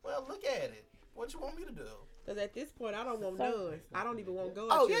 Well, look at it. What you want me to do? Because at this point, I don't want none. I don't even want God.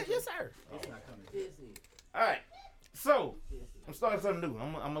 Oh, yeah, children. yes, sir. all right. So I'm starting something new.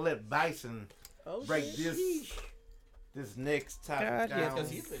 I'm gonna let Bison Oh, break shit. this next topic God, down. Yes, because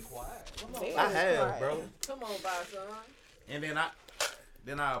he's been quiet. Man, I have, right. bro. Come on, Bison. And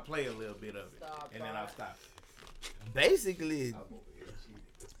then I'll play a little bit of it, and then I'll stop. Basically,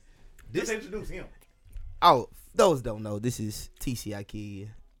 Just introduce him. oh, those don't know, this is TCI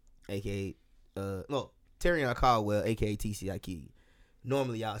Kid, aka Terrion Caldwell, aka TCI Kid.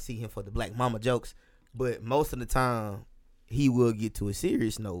 Normally y'all see him for the Black Mama jokes, but most of the time he will get to a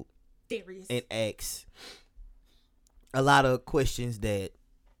serious note Darius. and ask a lot of questions that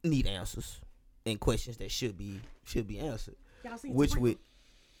need answers and questions that should be answered. Y'all seen Which Sabrina?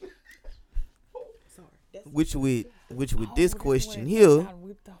 with Sorry. That's this question here,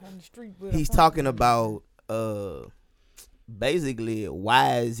 he's talking about basically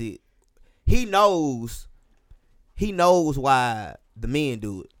why is it he knows why the men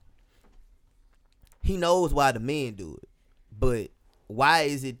do it. He knows why the men do it. But why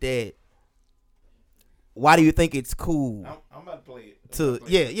is it that why do you think it's cool I'm about to play it. to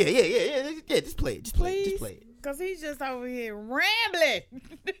yeah, just play it. Just play it. Because he's just over here rambling.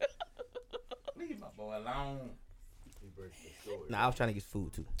 Leave my boy alone. Nah, I was trying to get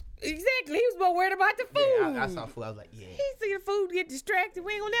food too. Exactly. He was more worried about the food. Yeah, I saw food. I was like, yeah. He see the food get distracted.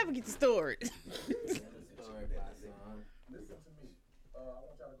 We ain't gonna never get to storage. Listen to me. I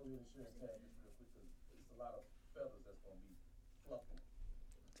want y'all to go ahead and share and tag this real quick because it's a lot of fellas that's gonna be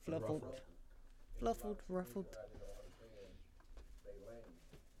fluffled. Ruffled.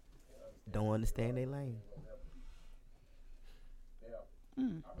 Don't understand they lane.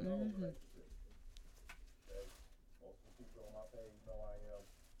 I'm in a relationship. Okay? Most of the people on my page know I am.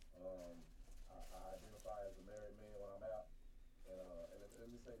 I identify as a married man when I'm out. And let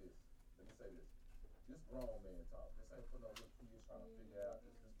me say this. This grown man talk. This ain't for no little kids trying to figure out.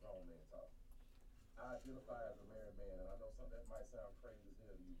 This grown man talk. I identify as a married man, and I know something that might sound crazy as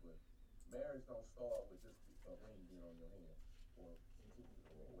hell to you, but marriage don't start with just a ring being on your hand or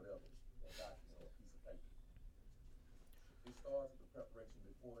whatever, or a document or a piece of paper. It starts with the preparation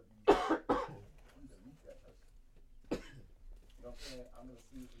before you even meet that person. You know what I'm saying? I'm in a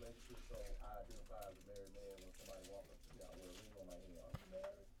serious relationship, so I identify as a married man. When somebody walks up to me, I wear a ring on my hand. Are you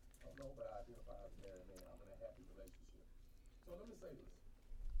married? I don't know, but I identify as a married man. I'm in a happy relationship. So let me say this.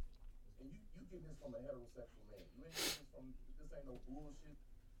 And you get this from a heterosexual man. You ain't getting this from, this ain't no bullshit.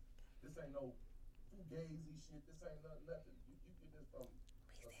 This ain't no fugazi shit. This ain't nothing. You get this from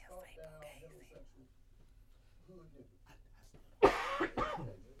a stumped down heterosexual hood nigga.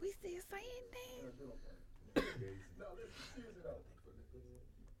 We still saying that. Now listen, seriously though.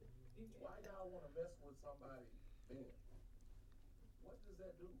 Why y'all want to mess with somebody then? What does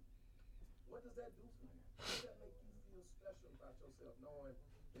that do? What does that do for you? How does that make you feel special about yourself knowing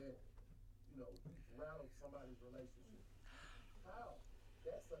that, you know, you rattled somebody's relationship? How?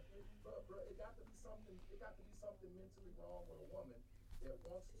 That's bro, it got to be something mentally wrong with a woman that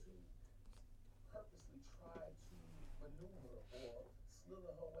wants to purposely try to maneuver or slither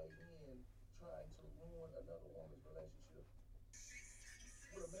her way in trying to ruin another woman's relationship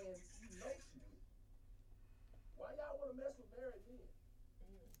with a man you know she with. Why y'all want to mess with married men?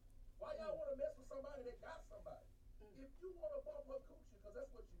 Why y'all want to mess with somebody that got somebody? If you want to bump her coochie, because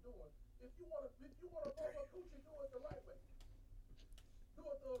that's what you're doing. If you want to bump her coochie, do it the right way. Do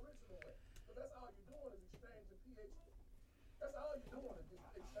it the original way. Because that's all you're doing is exchanging pH. That's all you're doing is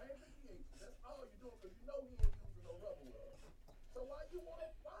exchanging pH. That's all you're doing because you know he ain't using no rubber glove. So why you want to?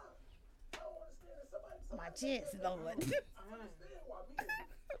 Why? I don't understand that somebody My chance, Lord. I understand why men do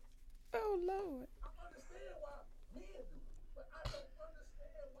it. Oh, Lord. I understand why men do it. But I don't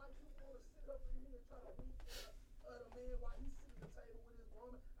understand why you want to sit up in here and try to weak other man while he's sitting at the table with his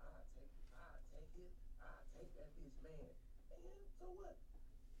woman. I take that bitch, man. And so what?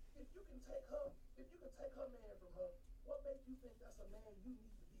 If you can take her man from her, what makes you think that's a man you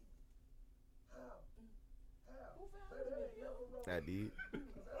need to be? How? Who found that? I did.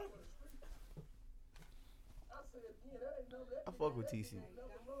 I said again, that ain't never that. I fuck with TC.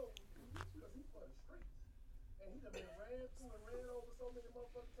 Because he's for the streets. And he done been ran through and ran over so many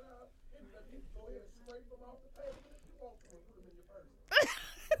motherfucking times. He can go ahead and scrape them off the pavement if you want to and put them in your purse.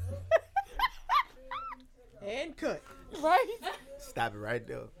 And cut. Right? Stop it right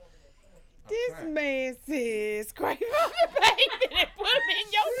there. This man says, scrape on the pavement and put him in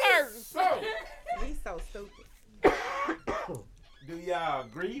your purse. So, He's so stupid. do y'all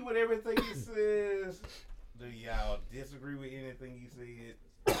agree with everything he says? Do y'all disagree with anything he said?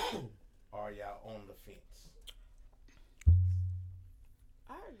 Or y'all on the fence?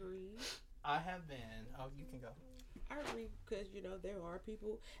 I agree. I have been. Oh, you can go. I agree because, you know, there are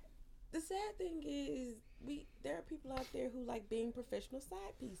people. The sad thing is, there are people out there who like being professional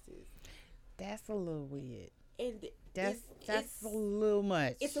side pieces. That's a little weird. And That's it's a little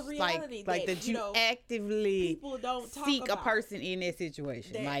much. It's a reality like that, that you you know, actively people don't talk seek a about. person in that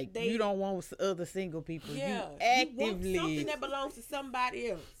situation. That Like they- you don't want other single people. Yeah, You want actively. something that belongs to somebody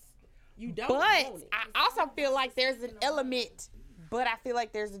else. You don't But want it. I also feel like there's an element, but I feel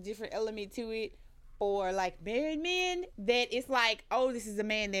like there's a different element to it for like married men that it's like, oh, this is a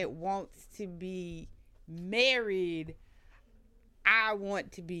man that wants to be married. I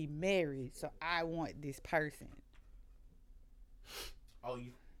want to be married, so I want this person. Oh,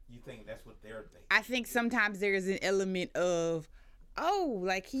 you think that's what they're thinking? I think sometimes there's an element of, oh,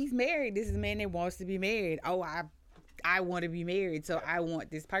 like he's married. This is a man that wants to be married. Oh, I want to be married, so I want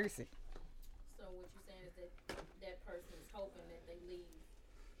this person. So what you're saying is that person is hoping that they leave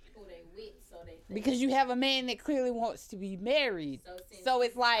who they with, so they think, Because you have a man that clearly wants to be married. So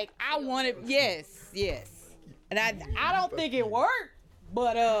it's like, I want to, yes. And I don't think it worked,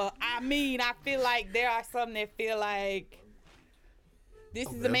 but I mean, I feel like there are some that feel like this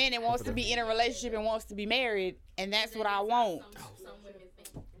is a man that wants to be in a relationship and wants to be married, and that's what I want. some women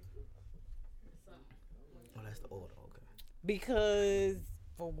think. Oh, that's the order. Okay. Because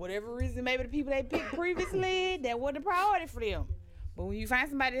for whatever reason, maybe the people they picked previously, that wasn't a priority for them. But when you find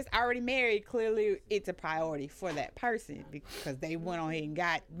somebody that's already married, clearly it's a priority for that person because they went on ahead and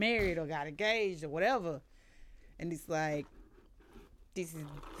got married or got engaged or whatever. And it's like, this is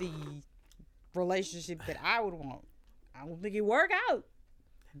the relationship that I would want. I don't think it work out,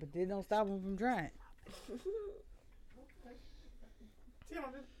 but they don't stop them from trying.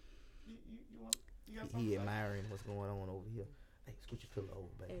 He admiring what's going on over here. Hey, scoot your pillow over,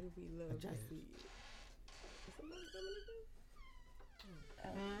 baby. And we love to see it.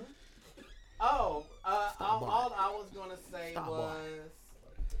 All I was gonna say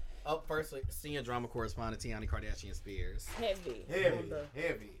was, firstly, senior drama correspondent Tiani Kardashian Spears. Heavy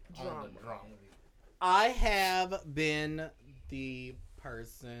on the drama. I have been the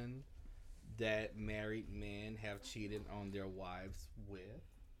person that married men have cheated on their wives with,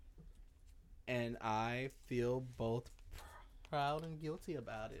 and I feel both proud and guilty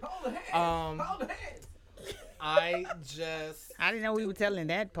about it. Hold the hands. Hold the hands. I didn't know we were telling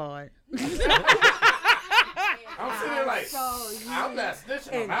that part. I'm sitting there like, I'm not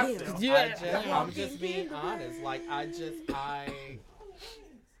snitching on myself. I'm just being honest. Like,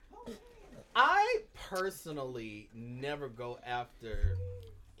 I personally never go after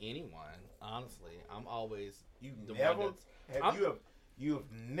anyone. Honestly, I'm always you have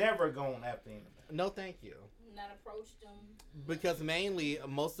never gone after anyone. No, thank you. Not approached them because mainly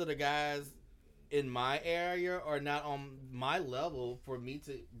most of the guys in my area are not on my level for me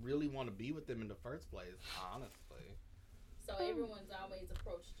to really want to be with them in the first place. Honestly, so everyone's always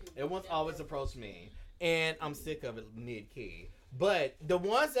approached you. Everyone's always approached me, and I'm sick of it mid-key. But the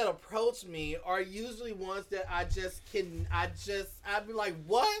ones that approach me are usually ones that I'd be like,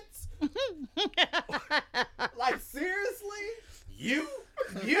 what? Like, seriously? You?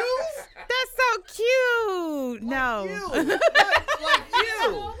 That's so cute. No. Like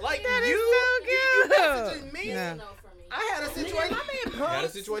you. Like that you. Is so You messaging me. Yeah. I had a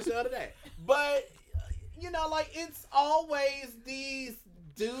situation the other day. But, like, it's always these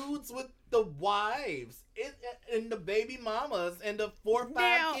dudes with the wives and the baby mamas and the 4 or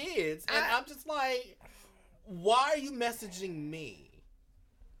 5 kids. And I'm just like, why are you messaging me?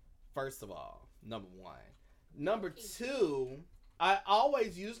 First of all, number one. Number two, I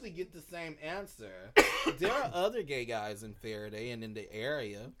always usually get the same answer. There are other gay guys in Faraday and in the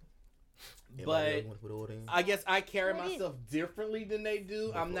area. But I guess I carry myself differently than they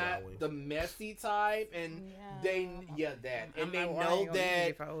do. I'm not the messy type, and they know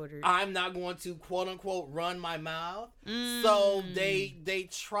that I'm not going to quote unquote run my mouth. So they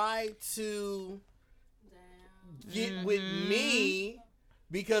try to get with me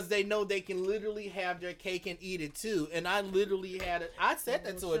because they know they can literally have their cake and eat it too. And I literally I said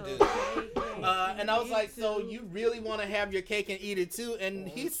that to a dude. And I was like, so you really want to have your cake and eat it too? And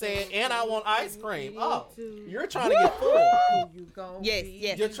he said, and I want ice cream. Oh, you're trying to get full.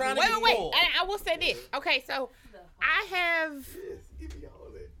 Yes. You're trying to get full. I will say this. Okay, so I have,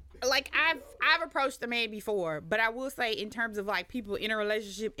 like, I've approached a man before, but I will say in terms of like people in a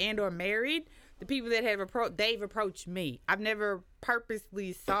relationship and or married, the people that they've approached me. I've never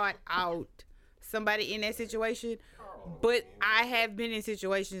purposely sought out somebody in that situation, but I have been in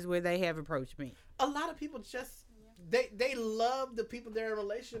situations where they have approached me. A lot of people just they love the people they're in a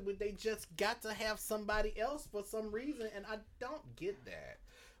relationship with. They just got to have somebody else for some reason, and I don't get that,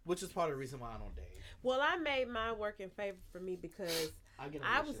 which is part of the reason why I don't date. Well, I made mine work in favor for me because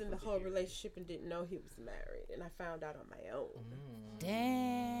I was in the whole relationship and didn't know he was married, and I found out on my own.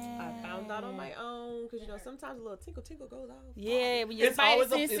 Damn. I found out on my own because sometimes a little tinkle goes off. Yeah, when your spidey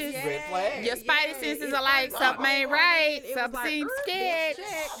senses, your spidey senses are like something ain't right, something seems scared.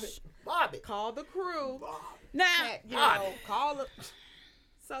 Bobby, call the crew. Now, call them.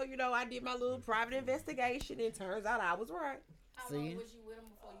 So I did my little private investigation, and it turns out I was right. How long was you with him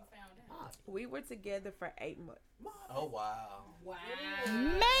before you found out? We were together for 8 months. Oh wow!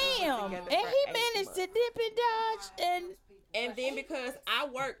 Ma'am, and he managed to dip and dodge and then because I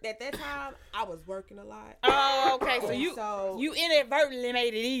worked at that time, I was working a lot. Oh, okay. So you inadvertently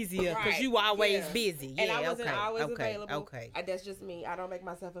made it easier because you were always busy. And I wasn't always available. Okay. That's just me. I don't make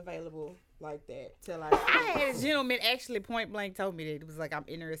myself available like that till I had a gentleman actually point blank told me that it was like, I'm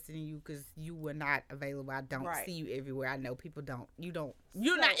interested in you because you were not available. I don't see you everywhere. I know people don't.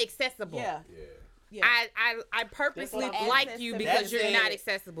 You're not accessible. Yeah. Yeah. I purposely like you because you're not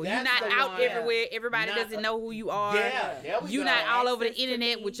accessible. You're not out everywhere. Everybody doesn't know who you are. You're not all over the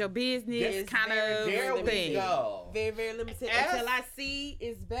internet with your business kind of thing. Very, very limited. Until I see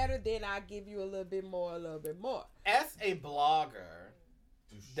it's better, then I give you a little bit more. As a blogger,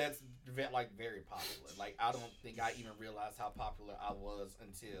 like very popular. Like I don't think I even realized how popular I was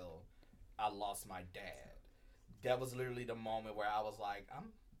until I lost my dad. That was literally the moment where I was like,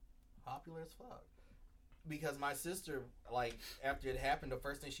 I'm popular as fuck. Because my sister, like, after it happened, the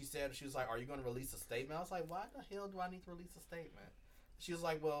first thing she said, she was like, are you going to release a statement? I was like, why the hell do I need to release a statement? She was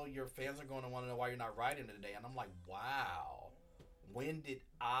like, well, your fans are going to want to know why you're not writing today. And I'm like, wow. When did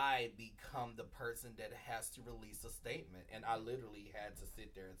I become the person that has to release a statement? And I literally had to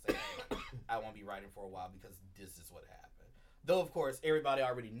sit there and say, hey, I won't be writing for a while because this is what happened. Though, of course, everybody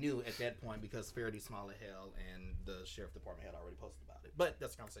already knew at that point because Faraday Small as Hell and the sheriff department had already posted about it. But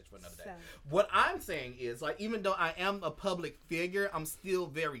that's a conversation for another day. What I'm saying is, like, even though I am a public figure, I'm still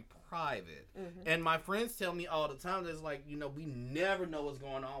very private. Mm-hmm. And my friends tell me all the time, it's like, you know, we never know what's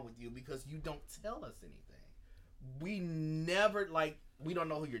going on with you because you don't tell us anything. We never, like, we don't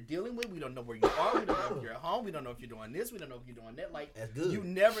know who you're dealing with. We don't know where you are. We don't know if you're at home. We don't know if you're doing this. We don't know if you're doing that. Like, that's good. You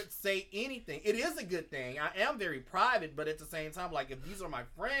never say anything. It is a good thing. I am very private, but at the same time, like, if these are my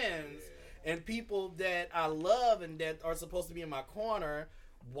friends and people that I love and that are supposed to be in my corner,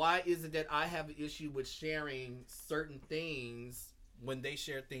 why is it that I have an issue with sharing certain things when they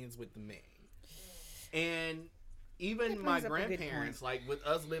share things with me? And even my grandparents, like, with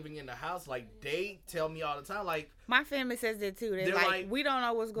us living in the house, like, they tell me all the time, like, my family says that too. They're like, we don't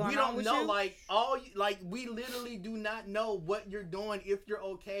know what's going on with you. We don't know, like, we literally do not know what you're doing, if you're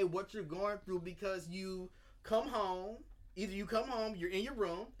okay, what you're going through, because you come home, either you come home, you're in your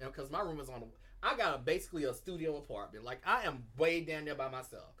room, because my room is I got basically a studio apartment. Like, I am way down there by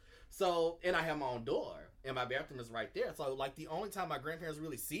myself. So, and I have my own door, and my bathroom is right there. So, like, the only time my grandparents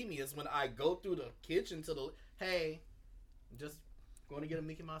really see me is when I go through the kitchen to the, hey, just going to get a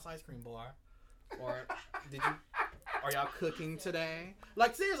Mickey Mouse ice cream bar. Or, are y'all cooking today?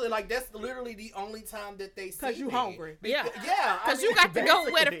 Like, seriously, like, that's literally the only time that they see me. Because you hungry. Yeah. Yeah. Because you got to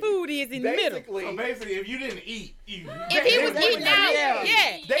go where the food is in the middle. So basically, if you didn't eat, if he was eating out,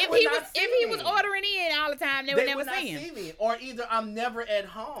 if he was ordering in all the time, they would never see him. See me. Or either I'm never at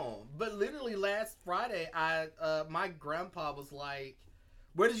home. But literally last Friday, my grandpa was like,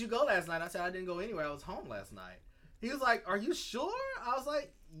 where did you go last night? I said, I didn't go anywhere. I was home last night. He was like, are you sure? I was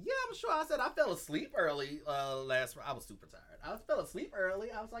like, yeah, I'm sure. I said, I fell asleep early last Friday. I was super tired. I fell asleep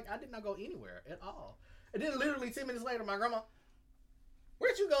early. I was like, I did not go anywhere at all. And then literally 10 minutes later, my grandma,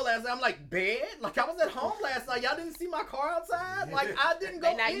 where'd you go last night? I'm like, bed? Like, I was at home last night. Y'all didn't see my car outside? Like, I didn't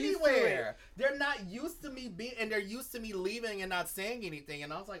go anywhere. They're not used to me being, and they're used to me leaving and not saying anything.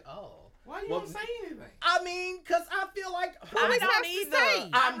 And I was like, oh. Why you don't say anything? I mean, because I feel like I don't either.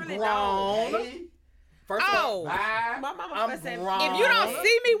 I'm really grown. Hey. First of all, my mama said, if you don't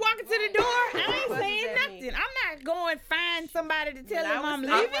see me walking to the door, I ain't saying nothing. I'm not going to find somebody to tell them I'm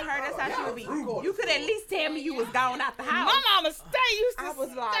leaving. Her, that's how she would be. You could at least tell me you was gone out the house. My mama used to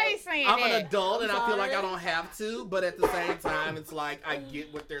stay saying that. I'm an adult and I feel like I don't have to, but at the same time, it's like I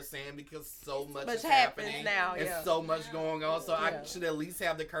get what they're saying because so much is happening now. And so much going on. So I should at least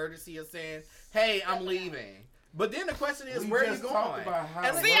have the courtesy of saying, hey, I'm leaving. But then the question is, where are you going? See,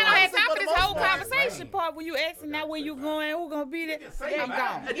 I don't have time for this whole conversation part where you asking now where you going, who's going to be there. I'm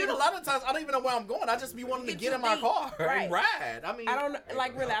gone. And then a lot of times, I don't even know where I'm going. I just be wanting to get in my car and ride. I mean, I don't,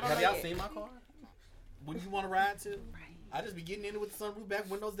 like, really, I don't know. Have y'all seen my car? Wouldn't you want to ride too? I just be getting in it with the sunroof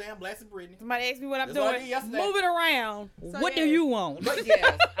back, windows down, blasting Britney. Somebody asked me what I'm doing. Move it around. So what do you want? But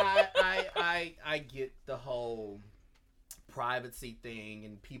yes, I get the whole privacy thing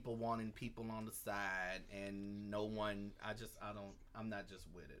and people wanting people on the side and no one, I'm not just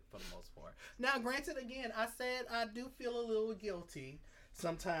with it for the most part. Now, granted, again, I said I do feel a little guilty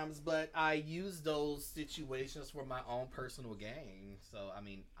sometimes, but I use those situations for my own personal gain. So, I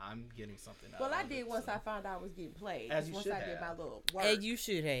mean, I'm getting something out of it. Well, I did once I found out I was getting played. As you once should I did have. my little work. As you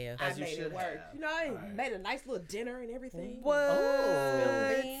should have. I made it work. You know, I made a nice little dinner and everything. What?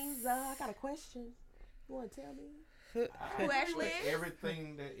 Spilled beans. I got a question. You want to tell me? Who actually is?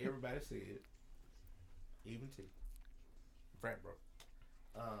 Everything that everybody said, even T. Frat bro.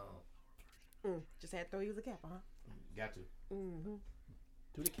 Just had to throw you the cap, huh? Got to. Mm-hmm.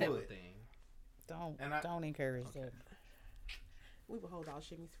 Do the cap thing. Don't encourage that. We will hold all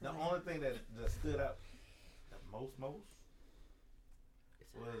shimmies for the only thing that stood out the most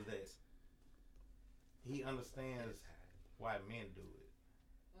was that he understands why men do it.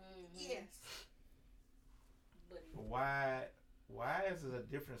 Yes. Why is it a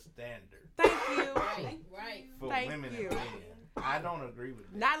different standard? Thank you. Right. For Thank women you. and men. I don't agree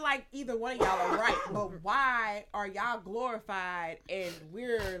with that. Not like either one of y'all are right, but why are y'all glorified and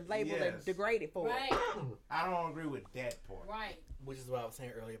we're labeled and degraded for it? Right. I don't agree with that part. Right. Which is what I was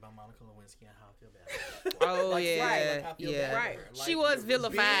saying earlier about Monica Lewinsky and how I feel bad. Oh Like, yeah, right, like, I feel yeah. bad Right. for her. She Like, was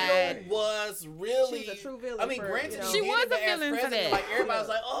vilified. Bill was really. She's a true villain. I mean, for, granted, you know, She he did was it a as villain for president. that. Like everybody was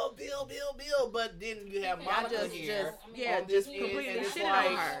like, "Oh, Bill," but then you have Monica here. yeah, on this just end, completely and it's shitted like,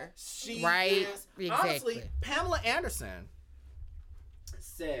 on her. She Right, is honestly. exactly. Pamela Anderson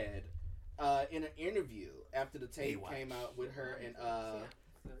said in an interview after the tape came out with her and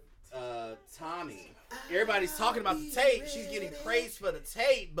Tommy. Everybody's talking about the tape. She's getting praised for the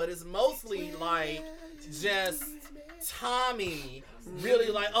tape, but it's mostly like just Tommy really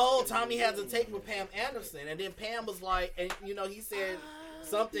like, oh, Tommy has a tape with Pam Anderson. And then Pam was like, and you know, he said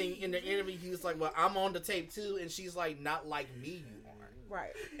something in the interview. He was like, well, I'm on the tape too. And she's like, not like me, you aren't.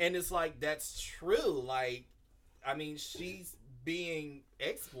 Right. And it's like, that's true. Like, I mean, she's being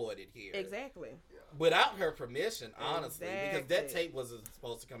exploited here. Exactly. Without her permission, honestly, because that Exactly. tape wasn't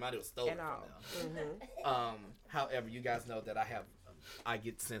supposed to come out; it was stolen And from all. them. Mm-hmm. However, you guys know that I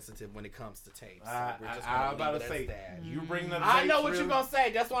get sensitive when it comes to tapes. So I we're just was gonna about leave to it say as that. you bring the. I know tapes what you're really- gonna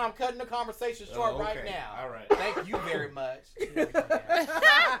say. That's why I'm cutting the conversation short right okay. now. All right. Thank you very much.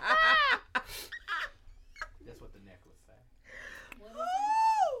 That's what the necklace said.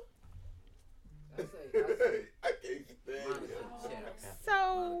 I can't stand it.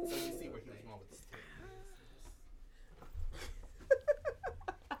 So So you see where he was going with this tape.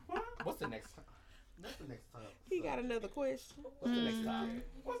 What's the next time? What's the next time? He got another question. What's the next time?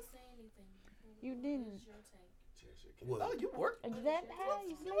 you didn't. What? Oh, you work. Is that how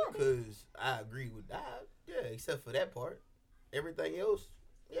you sleep? Because I agree with that. Yeah, except for that part. Everything else,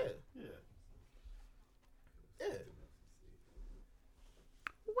 yeah. Yeah. Yeah.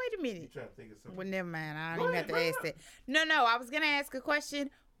 Wait a You minute. trying to think of something? Well, never mind. I Go don't even have ahead, to ask that. No. I was gonna ask a question,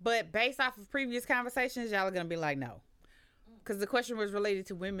 but based off of previous conversations, y'all are gonna be like, no, because the question was related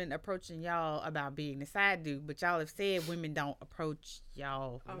to women approaching y'all about being the side dude, but y'all have said women don't approach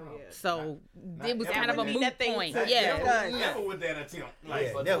y'all. Oh yeah. So it was Not kind of a ever. moot That thing point. took Yeah. them done. Never with that attempt. Like,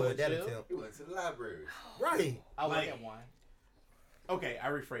 Yeah, but never would with that you? attempt. He went to the library. Right. I Like- like one. okay, I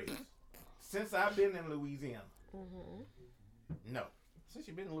rephrase. Since I've been in Louisiana, no. Since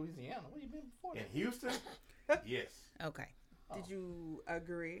you've been in Louisiana, where you been before In that? Houston, yes, Okay. Did you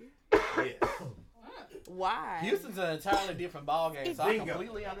agree? yes. Why? Houston's an entirely different ballgame, so I Bingo.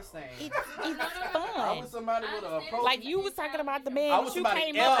 completely understand. It's I was fun. somebody would have approached Like you was talking about the man I that was you somebody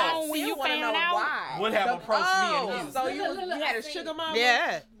came else. up on when Still you wanna found know out. why. would have approached me in Houston. So you had a sugar mama?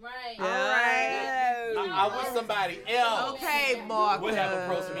 Yeah. Right. All right. I wish somebody else Okay, Mark. would have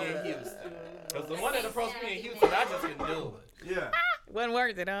approached me in Houston. Because the one that approached me in Houston, I just couldn't do it. Yeah. Wasn't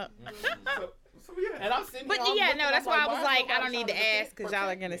worth it, huh? So yeah. And I'm sitting But here, I'm yeah, looking, no, I'm that's why I was why like, is I don't nobody need to trying ask because y'all are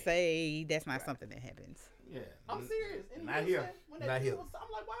protect gonna me? say that's not something that happens. Yeah. I'm serious. In Not Houston, here. when that Not dude here. was-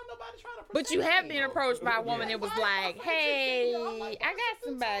 I'm like, why nobody trying to protect But you have me? been approached by a woman Yeah. that was like, "Hey, I got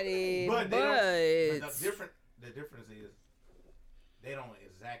somebody," But but they don't, the difference is they don't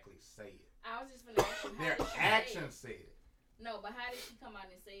exactly say it. I was just gonna ask you. Their how did she say actions it? say it. No, but how did she come out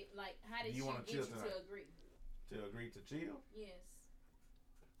and say? Like, how did You she wanna get chill you tonight? to agree? To agree to chill, Yes.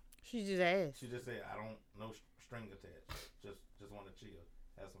 she just asked. she just said, "I don't no string attached. Just want to chill,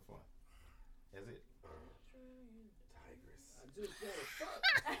 have some fun." That's it.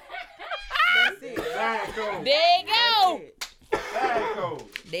 That's it. Side code. There you go. Side code.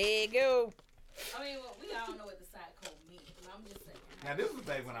 There you go. I mean, well, we all know what the side code means, but I'm just saying. Now this was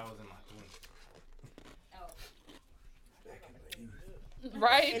back when I was in my 20s. Oh.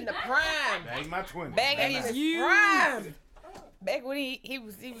 Right In the prime. Back in my 20s. back in Back his in- youth. Prime. Back when he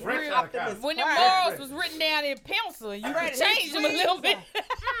was Fresh real out of college. when the Prime. morals was written down in pencil. You Right, could change them a little bit.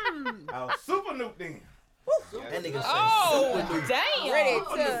 I was super nuke then. That nigga Oh said super damn! Ready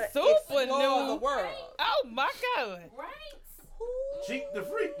to super explore the new. world. Oh my god! Right. Cheek the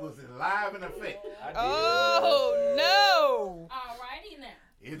Freak was live in effect. Oh no! Alrighty now.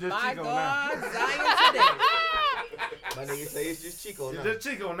 It's just My Chico God, now. Zion today. My nigga say it's just Chico It's now. just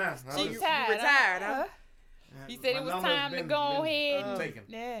Chico now. She you retired. retired, huh? He said it was time to go ahead. Taken.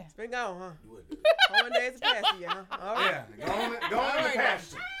 Yeah. It's been gone, huh? 1 day is past you, huh? All right. Yeah, go on in the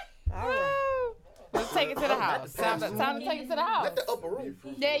pasture. All right. Let's take it to the house. Time to take it to the house. Not the upper room.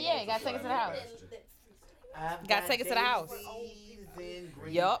 Yeah, gotta take it to the house. Gotta take it to the house.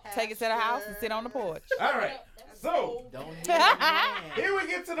 Yup, take it to the house and sit on the porch. All right, so Don't hit the man here we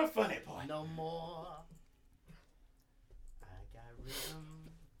get to the funny part. no more. I got rhythm.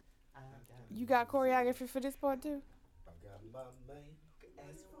 You got choreography for this part too? I got my man.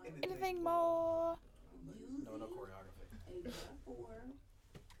 Ask for Anything more? No choreography. A metaphor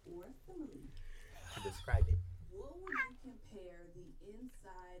or a simile. Describe it. What would you compare the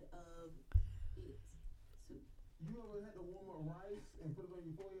inside of it to? You ever had to warm up rice and put it on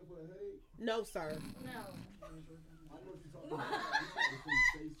your forehead for a headache? No, sir. No. I know what you're talking about. You got to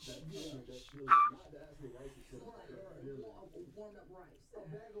face that feeling, not the actual rice itself. Warm up rice. A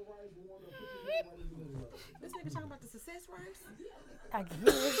bag of rice warmed up, put your head right in the middle of it. This nigga talking about the success rice? I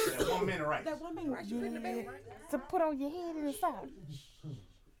guess. That 1 minute right. That 1 minute rice you put in the bag. To put on your head and stop.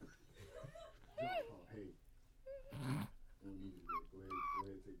 Hey, don't need it. Go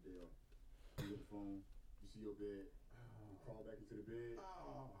ahead, take the day off. You get the phone, you see your bed, you crawl back into the bed,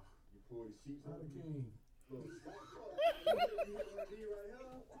 you pull the sheets out of the king.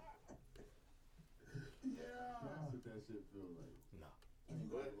 Yeah. That's what that shit feel like. No.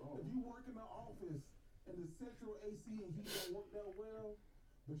 If you work in the office and the central AC and heat don't work that well,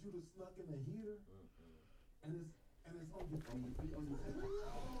 but you just snuck in the heater and it's on your feet, on your table.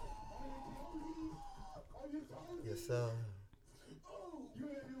 On your toes. Yes, sir. Oh, you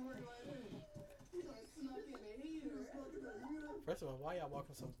ain't been working like that. You got snuck in the heater. First of all, why y'all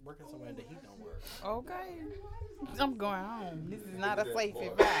working somewhere the heat don't work? Okay. I'm going home. This is not a safe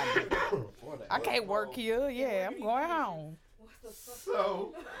environment. I can't work here. Yeah, I'm going home.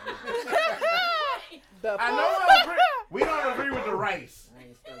 So, The I know we don't agree with the rice. I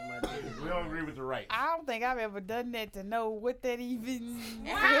ain't stuck my dick in We don't agree with the rice. I don't think I've ever done that to know what that even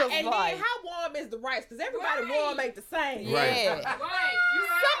And feels like. then how warm is the rice? Because everybody warm ain't the same. Yeah. Right. Right. You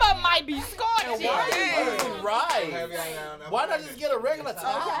right. Some of them might be scorching. Why right? Why not just get a regular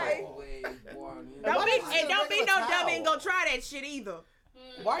towel? Okay. Don't be no dummy and go try that shit either.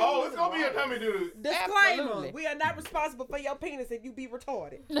 Why Oh, it's gonna be a dummy dude. Disclaimer: Absolutely. we are not responsible for your penis if you be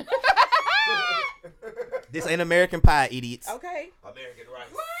retarded. This ain't American Pie, idiots. Okay. American rice.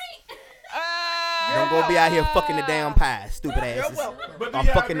 Don't go be out here fucking the damn pie, stupid You're asses. welcome. But do I'm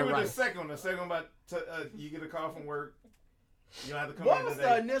you fucking agree the with rice. the second one? The second one about you get a call from work. You don't have to come What in was the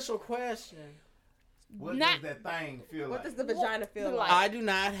today. initial question? What Not- does that thing feel What like? does the vagina feel Like- like? I do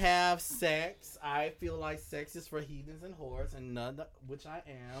not have sex. I feel like sex is for heathens and whores, and none of which I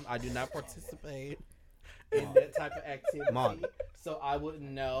am. I do not participate in that type of activity, Morbid. so I wouldn't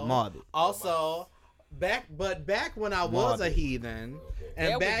know. Morbid. Also, back when I was a Morbid. heathen, There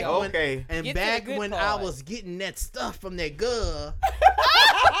and we back go. when Okay. and Get to the back good when I part. was getting that stuff from that girl,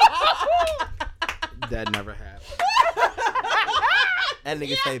 that never happened. That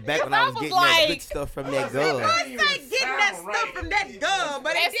nigga say back when I I was was getting like- that good stuff from that girl. I say getting that Sound stuff right. from that girl,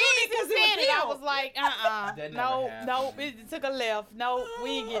 but As it soon as did you because said it it, I was was like, That never no, happened. it took a left. No, we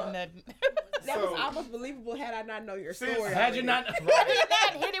ain't getting nothing. That So- was almost believable had I not know your Since- story. Had you not, Had you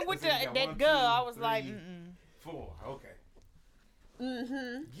not hit it with So you got that one, girl, two, I was like, three. mm-mm. 4. Okay.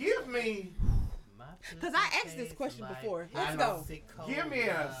 Mm-hmm. Give me Because I asked this question before. I Let's know. go. Give me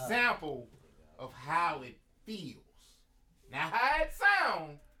an example of how it feels. Now, how it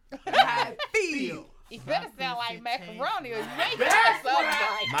sounds. How it feels. It better sound like macaroni or you ain't That's got something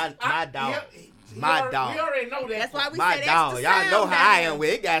right. right. My dog. We My already- dog. We already know that. That's why we My said dog. extra Y'all know sound how I down. am with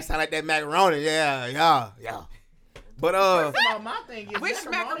it. Gotta sound like that macaroni. Yeah. But my thing is Which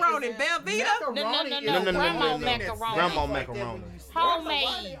macaroni? Velveeta? No, grandma macaroni. Grandma macaroni.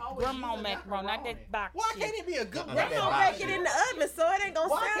 Homemade grandma macaroni, not that box Why shit. can't it be a good They That gonna box bake it shit. in the oven, so it ain't gonna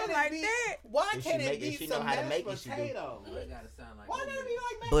Why sound can't it like be- that. Why If can't she it make be it, she know some how to mashed make it, she do. potatoes? It gotta sound like Why don't it be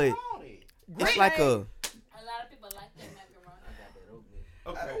like But- macaroni? It's like a. A lot of people like that macaroni. I got that oatmeal. I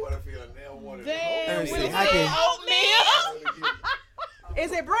Okay. want to feel a nail water. Damn, Let me we see, said how can- oatmeal.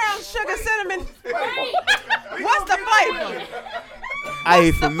 Is it brown sugar cinnamon? Right. What's the flavor?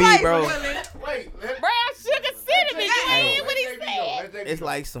 Hey, for me, bro, Wait. Brown sugar cinnamon. You Hey, ain't hear what he let JB go, said. let JB it's go.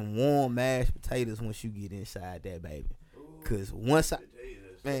 like some warm mashed potatoes once you get inside that baby. Cause once I,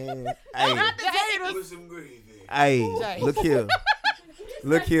 man, hey, Put some gravy. hey, look here,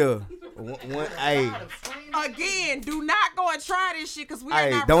 hey, Again, do not go and try this shit because we are hey,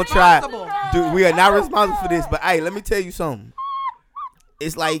 not don't try, responsible. dude. We are not responsible for this, but hey, let me tell you something.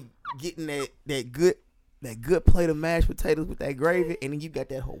 It's like getting that good plate of mashed potatoes with that gravy, and then you got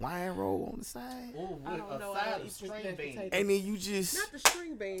that Hawaiian roll on the side, Ooh, I with don't a know. I side don't of eat string mashed beans. potatoes. and then you just, Not the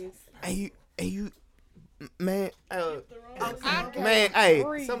string beans. and you, man, Okay. man, hey,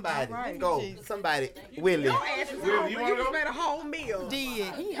 breathe. somebody, Right. go, Jesus. somebody, Willie. Your ass is Will, hungry. you You wanna just go? made a whole meal.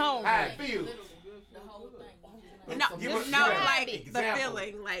 Did he How hungry? it feels. The whole thing. No, Give us- no, give us like an the example.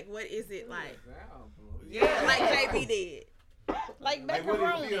 feeling. Like, what is it like? Yeah. Like JB did. Like Like, what do you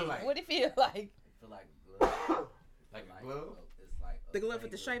macaroni. feel like? What it feel like? It feel like a glove. Like a glove? It's like a The glove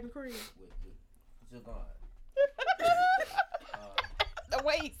with the thing shaving cream. with cigar. The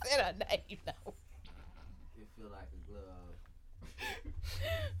way he said her name, though. It feel like a glove.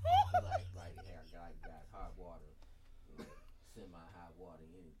 like got hot water, semi hot water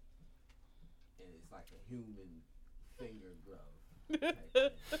in it, and it's like a human finger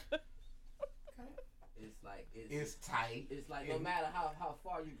glove. It's like It's tight. It's like no matter how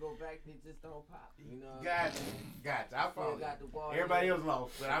far you go back, they just don't pop. You know. Gotcha. I follow. Got the ball. Everybody else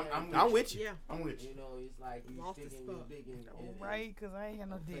lost, but I'm with you. Yeah. I'm with you. You know, it's like you Lost as sticking fuck. your dick in Right, because I ain't got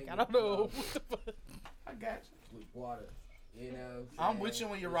no dick. finger I don't know. glove What the fuck? I got you. with water. You know. I'm with you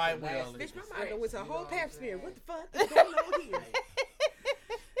when you're right, Will. Bitch, my mind went to a whole pap smear. What the fuck is going on here?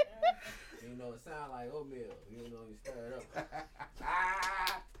 You know, it sound like oatmeal. You know, you stir it up.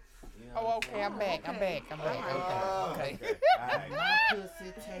 You know Oh, what okay. I'm back. Okay. Alright. My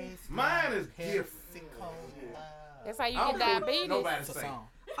pussy tastes Mine is like different. That's how you I get don't care what diabetes. Nobody It's a say. song.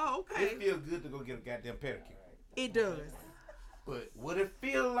 Oh, It okay. feels good to go get a goddamn pedicure. It does. But what it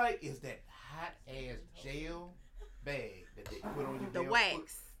feel like is that hot ass gel bag that they put on your The damn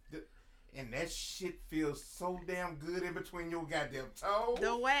wax. foot. And that shit feels so damn good in between your goddamn toes.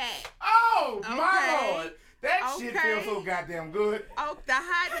 The wax. Oh Okay. my lord. That shit Okay. feels so goddamn good. Oh, the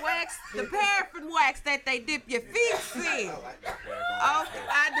hot wax, the paraffin wax that they dip your feet in. Oh,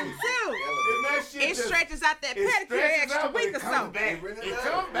 I do too. And that shit It just- stretches out that it pedicure stretches extra out, but week it or comes so. back. It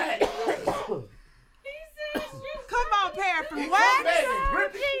comes back. Come on, paraffin It wax. comes back and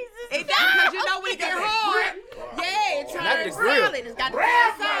grip it. It does, because you know when it get hard. Yeah, it Not turns the grill. solid. It's got to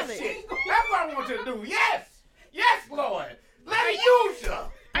Grab turn my solid. shit. That's what I want you to do. Yes. Yes, Lord. Let me use you.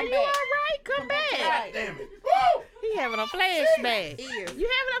 Are you all right? Come God back. damn it. Woo. He having a flashback. Ears. You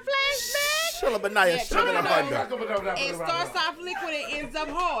having a flashback? Shut up, Benaya. Yeah, Shut no, up, no, Benaya. It starts off liquid and ends up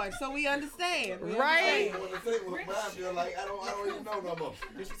hard, so we understand. We Right. understand. When I say what mine feel like, I don't even know no more.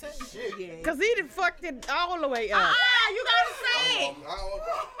 Shit. Yeah. Because he done fucked it all the way up. You gotta say it.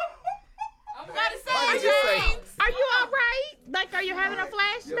 I'm You gotta say Why it, did you say- James. Are you all right? Like, are you having a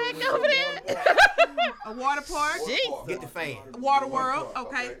flashback over there? A water park. Jeez. Get the fan. Water world.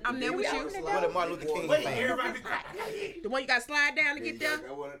 Okay, I'm there with you. What a Martin Luther King Wait, fan. everybody be quiet. The one you gotta slide down to get there.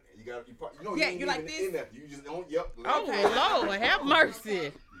 Yeah, you like this? In there. You just don't. Yep. Okay. Oh, Lord, have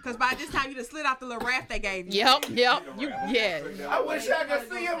mercy. Cause by this time you just slid off the little raft they gave you. Yep. You, yeah. I wish I could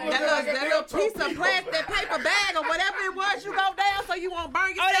see him. That little piece of plastic, that paper bag or whatever it was, you go down so you won't burn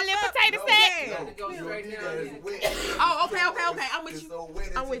yourself Oh, that little up. potato sack. Yeah. to go straight down there. Oh, okay. I'm with It's you. so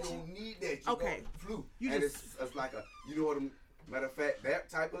wet that I'm you with don't need that. You Okay. Flu. You And just- it's like a, you know what I'm, matter of fact, that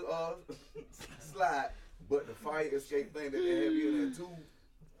type of slide, but the fire escape thing that they have in there too.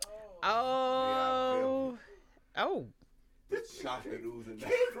 Oh. Oh. Chocolate oozing down.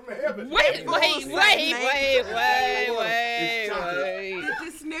 Came from heaven. Wait.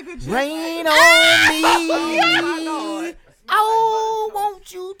 This nigga just Rain on Oh my me. God. Oh,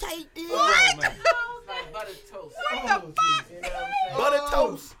 won't you take this? It's like buttered toast. What the fuck? You know what I'm saying? Butter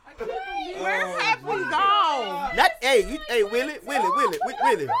toast. Where have we gone? Not hey, Willie. We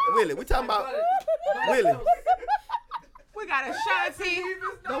talking about Willie. We got a shanty,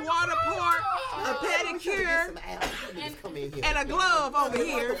 the water park, a pedicure, and a glove over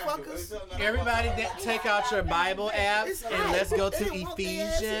here. Everybody, take out your Bible apps and let's go to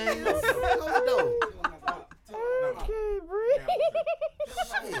Ephesians. Okay, breathe.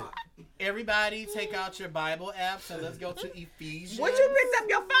 Everybody, take out your Bible apps and let's go to Ephesians. What you picked up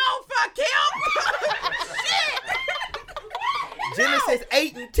your phone for, Kim? Shit! Genesis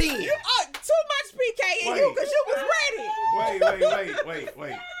 8 and 10. You too much PK in you because you was ready.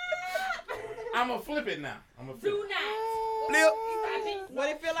 Wait. I'ma flip it now. Do not. Flip. What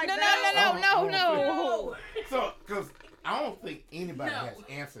it feel like No. now? So, cause I don't think anybody has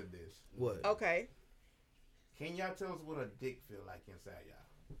answered this. What? Okay. Can y'all tell us what a dick feel like inside y'all?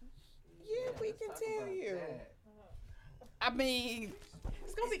 Yeah, we can tell you. I mean,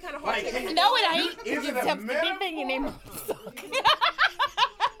 It's gonna be kind of hard Like, to no, it ain't. Is You it a just stick thing in there.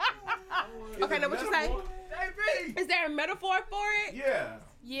 Okay, now what you say? Baby. Is there a metaphor for it? Yeah.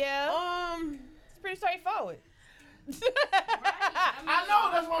 Yeah. It's pretty straightforward. I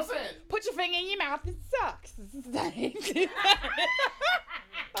know, that's what I'm saying. Put your finger in your mouth. It sucks.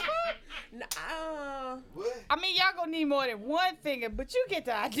 What? I mean, y'all gonna need more than one finger, but you get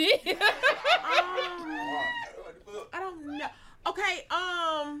the idea. I don't know. Okay,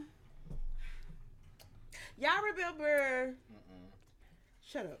 y'all remember?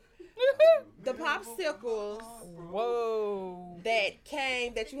 Shut up. The popsicles Whoa. that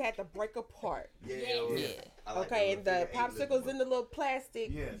came that you had to break apart. Yeah. I like Okay, that and the little figure eight popsicles in the little plastic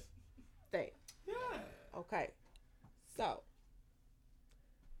Yes. thing. Yeah. Okay, so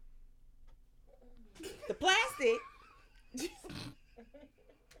the plastic.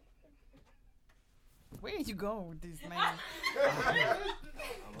 Where are you going with this, man?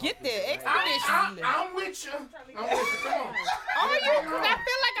 Get there expeditiously. I'm with you. Come on. Are you? Because I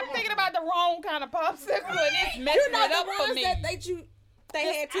feel like I'm thinking about got the wrong kind of popsicle and it's messing You know it up the for ones me. that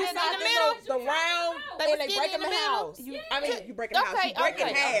they had two in the sides, middle? the round, They and was they skinny break in them the in middle? house. You- I mean, you break them in house. You break it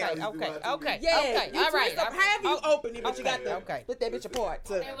in half. Okay. Yeah, you all right. twist them. Have you open it, but you got to Okay. split that bitch apart.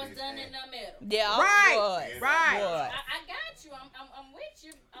 So. It was done in the middle. Yeah, Right, was. right. Was. I got you. I'm with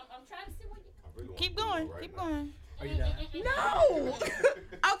you. I'm trying to see what you. Keep going. Keep going. Are you done? No.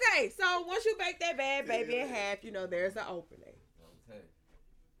 Okay, so once you bake that bad baby in half, you know there's an opening.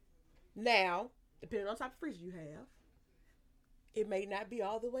 Now, depending on the type of freezer you have, it may not be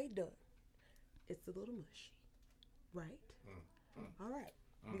all the way done. It's a little mushy, right? All right.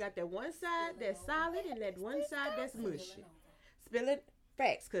 You got that one side that's solid and that one side that's mushy. Spill it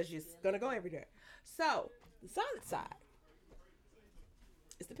facts because you're going to go everywhere. So, the solid side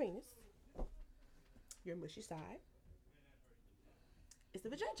is the penis. Your mushy side is the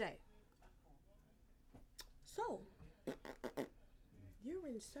vajayjay. So, you're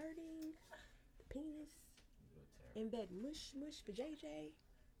inserting the penis in that mush vajayjay.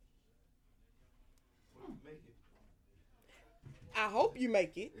 I hope you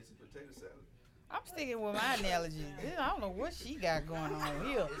make it. It's a potato salad. I'm sticking with my analogy. I don't know what she got going on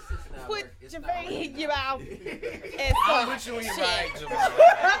here. It's just not Put work- it's your not finger working in your out. mouth and I'm suck. with you when you're Shit. right, Jamal.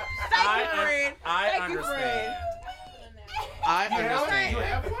 Thank you, friend. I Thank you, understand. friend. I You understand.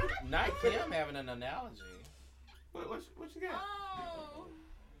 have one? Not Kim having an analogy. What you got? Oh.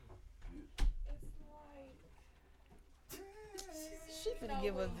 She finna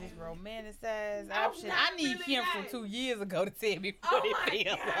give us this romanticized I'm option. not I need really Kim from that. 2 years ago to tell me Oh what it my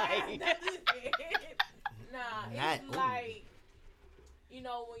feels God. like. Nah, Not- it's like, you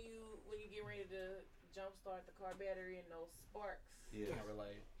know, when you get ready to jumpstart the car battery and those sparks Yeah. Can't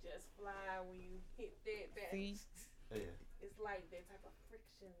relate. just fly when you hit that battery. See? Yeah. It's like that type of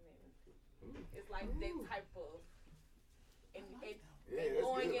friction and it's like that type of and Yeah, that's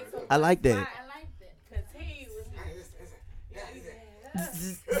going good into right I like that. I like that. continuously.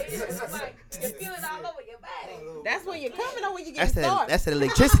 It's like you feel it all over your body. That's when you're coming or when you get That's started. that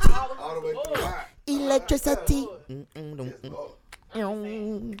electricity. All the way through. Why? Electricity. Yes, Lord.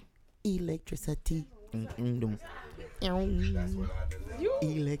 Electricity. That's what I do.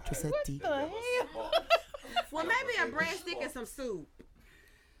 Electricity. What the hell? Well, maybe a breadstick and some soup.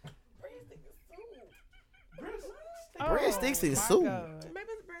 Breadsticks and my soup. God. Maybe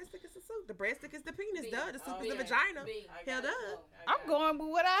it's a breadstick and some soup. The breadstick is the penis, B. duh. The soup Oh, is the yeah. vagina. B. Hell, duh. I'm going with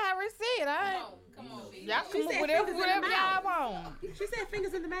what I already said. Come on, B. Y'all She come up said whatever fingers in the y'all mouth. want. She said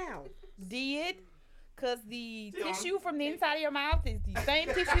fingers in the mouth. Did, cause the tissue from the inside of your mouth is the same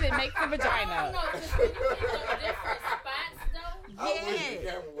tissue that makes the vagina. No, just when you hit those different spots though. I wish the Yes.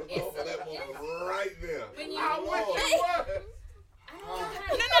 camera was on for that moment right there. When you- I wish it was.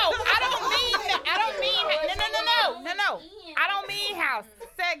 No, I don't mean how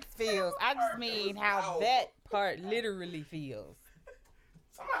sex feels. I just mean how that part literally feels.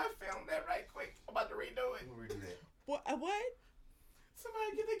 Somebody film that right quick. I'm about to redo it. We'll redo that. What?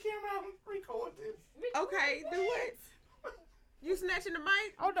 Somebody get the camera out and record this. Okay, do what? You snatching the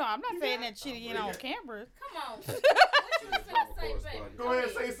mic? Oh no, I'm not saying that shit again on camera. Come on. What you was finna say, baby? Go ahead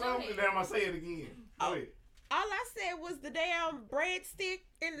and say something, and then I'm gonna say it again. Go ahead. All I said was the damn breadstick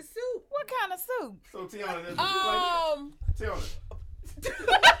in the soup. What kind of soup? So Tiana, that's what you like.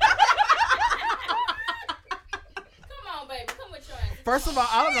 Tiana. Come on, baby. Come with your ass. First of all,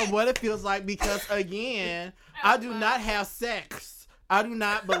 I don't know what it feels like because again, I do not have sex. I do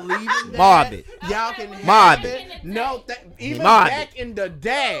not believe in that. Morbid. Y'all can have Morbid. it. No, even Morbid. back in the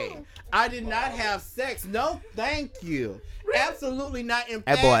day, I did not have sex. No, thank you. Absolutely not. In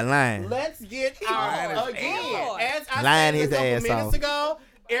That fact, boy lying. let's get lying our his again. ass As I Lying said his a couple ass minutes off. ago,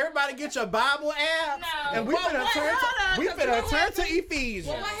 everybody get your Bible apps, No. and we Well, finna wait, turn hold on, to we 'cause finna what turn to happened- Ephesians.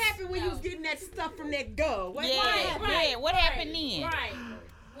 Well, what happened when you was getting that stuff from that girl? What Yeah, happened? yeah. What happened then? Right.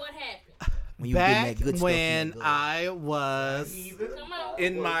 What happened? When you getting Back that good when stuff. from that I was Come on.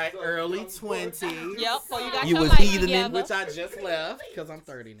 in my early 20s, Yep. So you got You your was life heathening, together. which I just left because I'm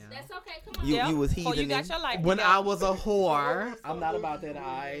 30 now. That's okay. Come on. You Yep. you was So you heathing. got your life When together. I was a whore, I'm not about that.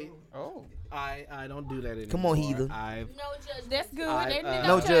 Oh. I don't do that anymore. Come on, heathen. I've No judgment. That's good. I, Ain't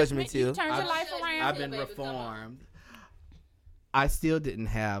no judgment, You too. turned your I've- life around. I've been baby, come on. reformed. I still didn't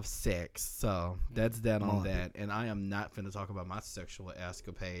have sex, so that's that on Morbid. that. And I am not finna talk about my sexual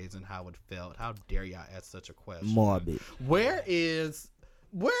escapades and how it felt. How dare y'all ask such a question? Morbid. Where's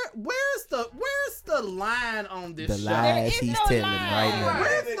the line on this The show? lies is he's no telling line. right now.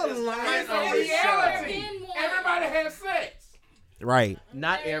 Where's the line on this show? Reality. Everybody has sex. Right.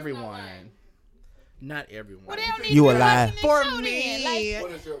 Not everyone. Not everyone. Well, they don't need You to a be lie. watching this For show me, then.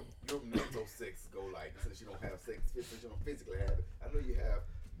 What does your mental sex go like since you don't have sex, since you don't physically have it? I know you have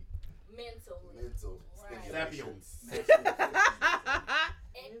Mental. Right.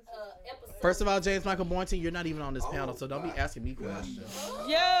 First of all, James Michael Boynton, you're not even on this panel, so don't be asking me questions.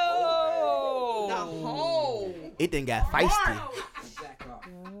 Yo! The whole. It done got feisty.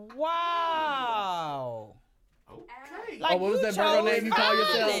 Wow. Okay. Like, what was you that Virgo chose name you call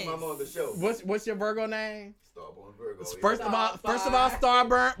yourself? I'm on the show. What's your Virgo name? Starborn Virgo. First of all,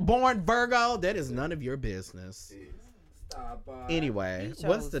 Starborn Virgo. That is none of your business. Anyway, You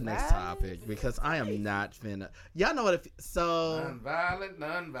what's chose the next violence? topic? Because I am not finna. Y'all know what?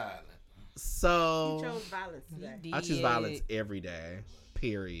 Non-violent. So You chose violence today. I choose violence every day.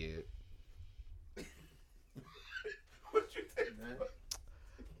 Period. What you think, man?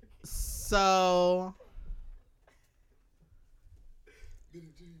 So,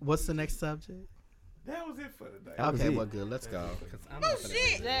 what's the next subject? That was it for today. Okay, well, good. Let's go. 'Cause I'm not finna do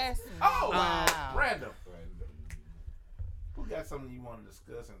this. That's Oh, random. Who got something you want to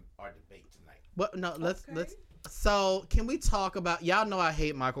discuss in our debate tonight? What? No, let's. So, can we talk about? Y'all know I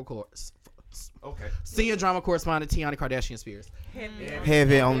hate Michael Kors. Okay. Senior drama correspondent Tiana Kardashian Spears.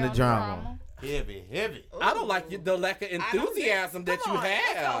 Heavy on the drama. Heavy. I don't like the lack of enthusiasm that you Let's go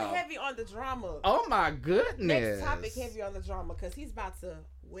have. heavy on the drama. Oh my goodness. Next topic, heavy on the drama, because he's about to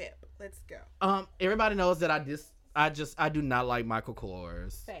whip. Let's go. Everybody knows that I do not like Michael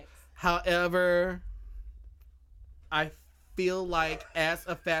Kors. Thanks. However, I feel like as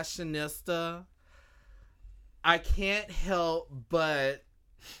a fashionista, I can't help but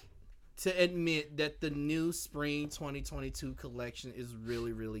to admit that the new spring 2022 collection is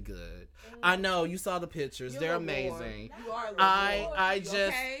really, really good. I know you saw the pictures; they're amazing. You are. So I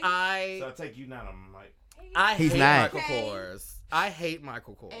take you not on Mike. I He's hate not. Michael Kors. I hate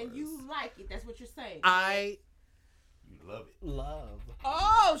Michael Kors. And you like it. That's what you're saying. You love it. Love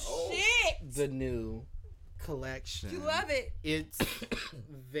Oh, shit. the new collection. You love it. It's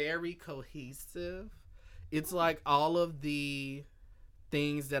very cohesive. It's like all of the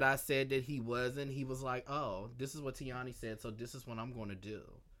things that I said that he wasn't. He was like, oh, this is what Tiani said, so this is what I'm going to do.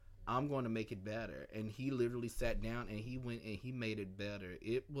 I'm going to make it better. And he literally sat down and he went and he made it better.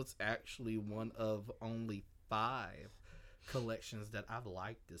 It was actually one of only 5 collections that I've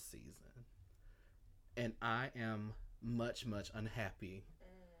liked this season. And I am much, much unhappy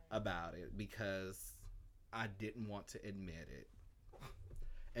about it because I didn't want to admit it.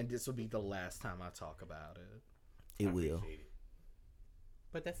 And this will be the last time I talk about it. It will.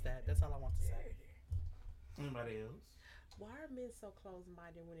 But that's that. That's all I want to say. Anybody else? Why are men so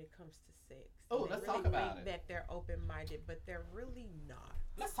closed-minded when it comes to sex? Oh, They let's really talk about think it. that they're open-minded, but they're really not.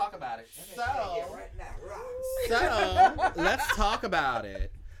 Let's talk about it. So, right now, let's talk about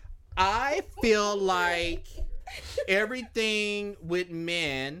it. I feel like everything with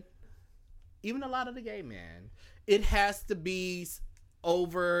men, even a lot of the gay men, it has to be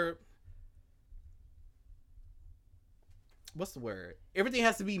over. What's the word? Everything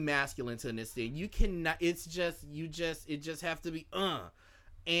has to be masculine to an extent. You cannot. It's just it just have to be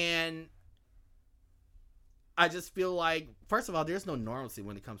and I just feel like, first of all, there's no normalcy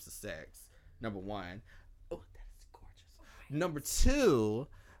when it comes to sex. Number one. Oh, that is gorgeous. Number two,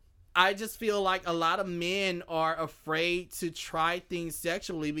 I just feel like a lot of men are afraid to try things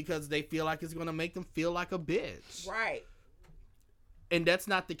sexually because they feel like it's going to make them feel like a bitch. Right. And that's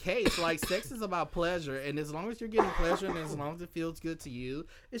not the case. Like, sex is about pleasure, and as long as you're getting pleasure and as long as it feels good to you,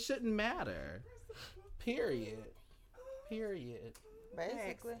 it shouldn't matter. Period.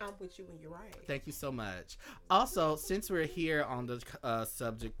 basically. I'm with you when you're right. Thank you so much. Also, since we're here on the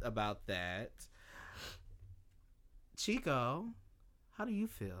subject about that, Chico, how do you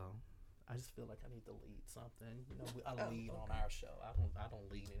feel? I just feel like I need to lead something. You know, I lead on our show. I don't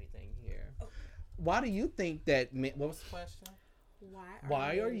lead anything here. Why do you think that men, what was the question?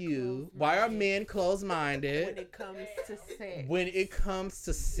 Why are men closed-minded when it comes to sex? When it comes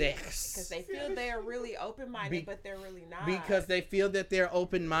to sex. Because they feel they're really open-minded, but they're really not. Because they feel that they're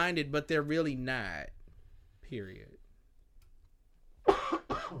open-minded, but they're really not. Period. I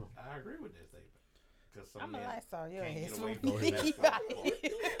agree with that statement. Because some I'm men a Lysol. Your can't ass get away will from be- that.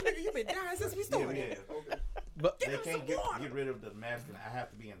 Nigga, you been dying since we started. Yeah. But They can't get rid of the masculine. I have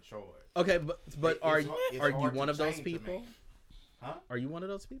to be in charge. okay, but are It's you hard one to of those change a people? man. Huh? Are you one of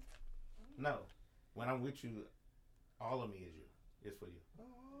those people? No. When I'm with you, all of me is you. It's for you.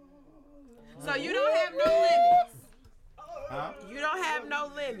 So you don't have no limits. Huh? You don't have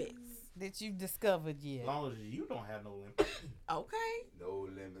no limits. that you've discovered yet. As long as you don't have no limit. Okay. No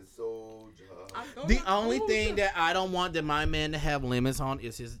limit soldier. The only thing that I don't want that my man to have limits on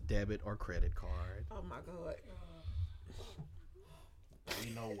is his debit or credit card. Oh my God. We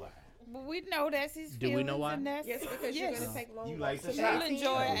know why. But we know that's his Do we feelings know why? and that's, Yes, because you're gonna take long You like walks to to the shop. You'll ATM.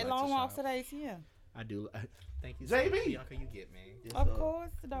 enjoy I do like long to walks shop. to the ATM. I do. Thank you, JB. Bianca, you get me. Of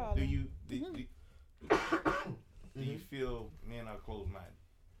course, darling. Do you do you feel men are closed-minded?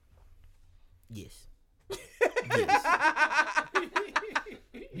 Yes.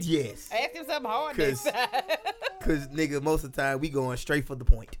 Yes. Ask him something hard next time. Cause nigga, most of the time we going straight for the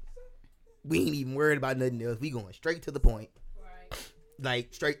point. We ain't even worried about nothing else. We going straight to the point. Right.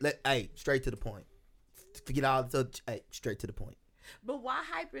 Like straight to the point. Forget all the other, straight to the point. But why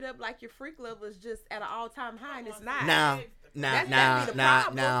hype it up like your freak level is just at an all-time high and it's not? Now That be the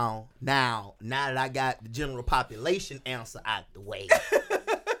problem. now that I got the general population answer out the way.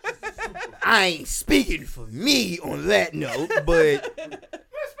 I ain't speaking for me on that note, but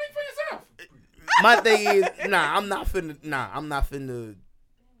Speak for yourself. my thing is, I'm not finna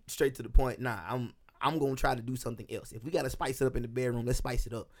straight to the point. I'm gonna try to do something else. If we gotta spice it up in the bedroom, let's spice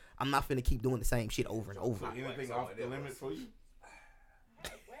it up. I'm not finna keep doing the same shit over and over. So anything off the limit for you?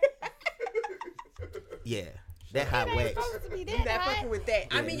 Yeah, that hot It ain't wax. supposed to be You that that high. fucking with that.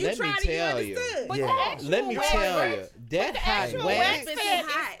 I Yeah, mean, you let me tried it, you tell you. understood. But Yeah. the actual Let me wax, tell you, that the hot actual wax. wax Wax said is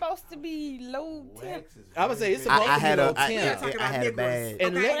hot. it's supposed to be low temp. Wax is I would say it's very supposed I to had be a low I, temp. yeah, talking I about had a niggas. bad.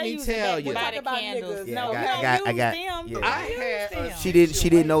 And Okay, let they me use tell that you, body Talk about candles. niggas. Yeah, No, I we got- don't I use got- them. yeah. but I we use had a them. She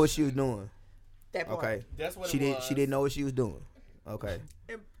didn't know what she was doing. That part. Okay, That's what she it was. didn't know what she was doing. Okay,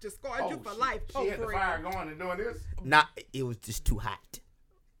 And just scarred you for she- life. She had the fire going and doing this. not it was just too hot.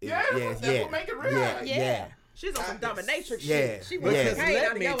 Yeah, that's what make it real. Yeah, Yeah. yeah. She's on some dominatrix Yeah, shit. She was yeah. Because paid out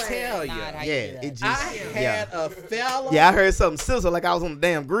let of me your tell ass. you, Nah, Yeah, I it just I yeah. had a fella. Yeah, I heard something sizzle like I was on the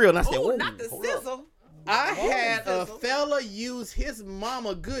damn grill, and I said, Oh, "Ooh, not the hold up." sizzle. I had a sizzle. fella use his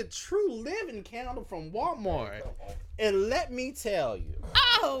mama good true living candle from Walmart, and let me tell you,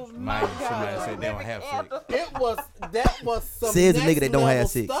 Oh my Somebody God. said they don't have sex. that was some Says the next nigga that don't have level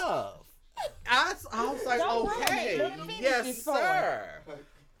sex. stuff. I was like, Don't worry, okay, let him finish yes before. sir,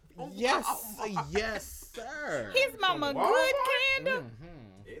 yes sir. His mama good candle.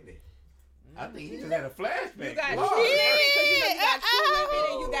 I think he just had a flashback. You got Lord, because you got true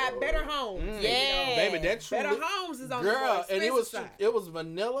living and you got better homes. Yeah. Baby, that true Better li- homes is on the girl, more and expensive side. it was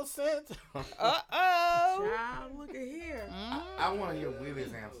vanilla scent. Uh-oh. Child, look at here. I want to hear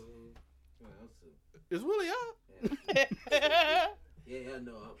Willie's answer. Is Willie up? Yeah, I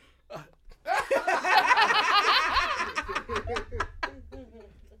know.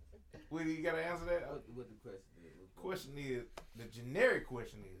 Willie, you got to answer that? What the question is? Question is, the generic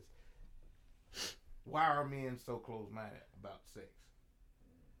question is, why are men so close-minded about sex?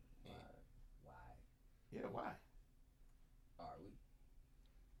 Why Yeah, why? are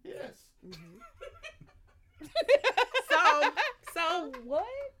we? Yes. So What?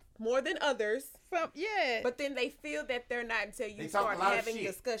 more than others, Yeah. but then they feel that they're not until you They talk start a lot of having shit.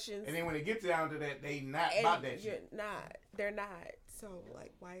 discussions. And then when it gets down to that, they not and about that you're shit. not. They're not. So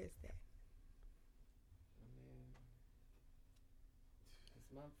like, why is that? This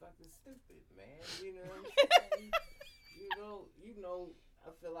motherfucker's stupid, man. You know what I'm saying? you know, I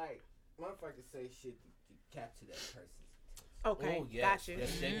feel like motherfuckers say shit to capture that person's Okay, Oh, yes. got you.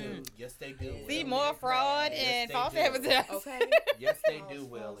 Yes, they do. Yes, they do. See, Willie. more fraud Yes, and they false do. advertising. Okay. Yes, they do,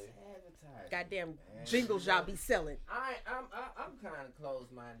 Willie. Goddamn jingles y'all be selling. I'm kind of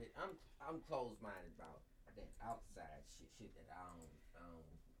closed-minded. I'm closed-minded about that outside shit that I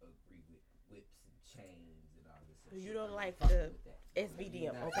don't agree with, whips and chains and all this. You shit. don't I'm like fucking the with that. SBDM. You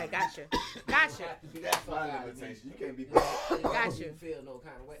Okay, know, gotcha. you Gotcha. have to be That's my outside of me. limitation. You can't be. Got you. Feel no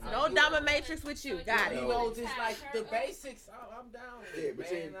kind of way. No dominatrix with you. Got You it. know, just like the basics. I'm down with Yeah, it, but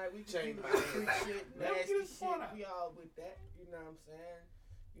man. you Like we change can my do the freak shit, Never nasty get his shit. point out. We all with that. You know what I'm saying?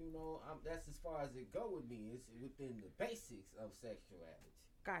 You know, that's as far as it go with me. It's within the basics of sexuality.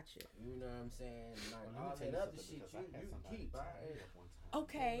 Gotcha. You know what I'm saying? Like Well, all let me that tell other you shit, something, because I you had somebody keep. tell Right? me that one time.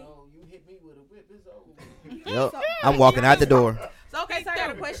 Okay. You know, you hit me with a whip, it's over. with. Yep. I'm walking out the door. So okay, so I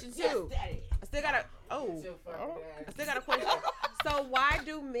got a question too. Yes, daddy. I still got a Your fucking ass. I still got a question. So why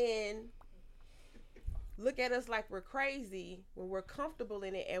do men look at us like we're crazy when we're comfortable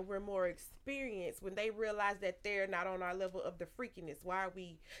in it and we're more experienced when they realize that they're not on our level of the freakiness? Why are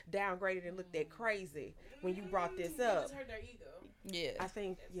we downgraded and looked at crazy when you brought this up? Just hurt their ego. Yeah. I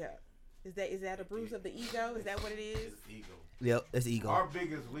think Is that a bruise of the ego? Is that what it is? It's ego. Yep, that's ego. Our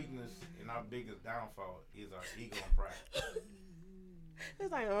biggest weakness and our biggest downfall is our ego and pride.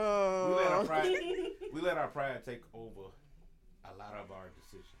 It's like, We let our pride take over a lot of our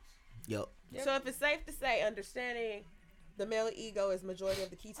decisions. Yep. So if it's safe to say, understanding the male ego is majority of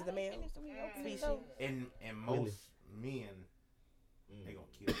the key to the male species. And most men, they gonna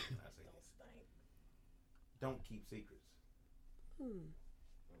kill you when I say this. Don't keep secrets.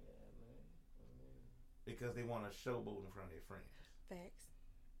 because they want to showboat in front of their friends. Facts.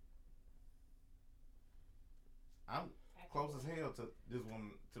 I'm close as hell to this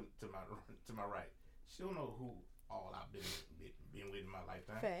woman to my right. She don't know who all I've been with in my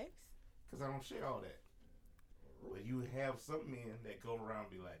lifetime. Facts. Cause I don't share all that. But you have some men that go around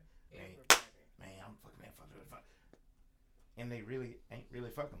and be like, man, I'm fucking that fucking. And they really ain't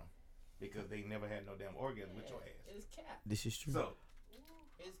really fucking them because they never had no damn orgasm with your ass. It's cap. This is true. So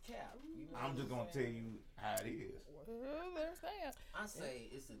It's cap. You know I'm just what gonna tell you how it is. I say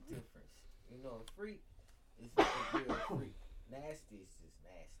it's a difference. You know, a freak is a real freak. Nasty is just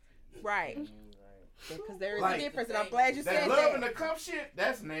nasty. Right. Because there is Like, a difference, and I'm glad you That said love that. and the cup shit,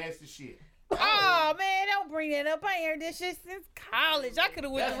 that's nasty shit. Oh man, don't bring that up. I ain't heard this shit since college. I could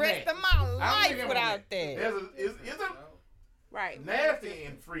have went That's the rest nasty. of my I'm life thinking without There's that. it's a Right. nasty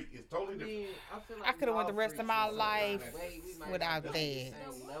and freak is totally different. I could have went the rest of my life without that.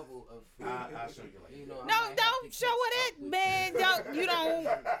 Level of freak. I'll show you later. You know, I No, might have don't to show catch it, man.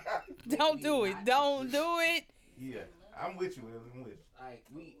 Don't do it. Don't do it. Yeah, I'm with you, Will. I'm with you. Like,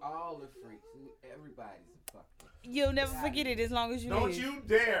 we all are freaks. Everybody's a fucking. You'll never forget it as long as you Don't live. you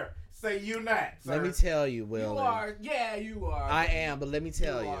dare say you not. Sir. Let me tell you, Will. You are, yeah, you are. I am, but let me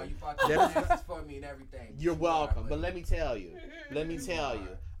tell you. are. You fought your asses for me and everything. You're You welcome, are, but let me tell you.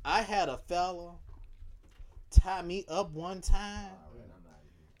 I had a fella tie me up one time.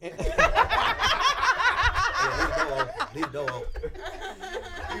 Leave the door open.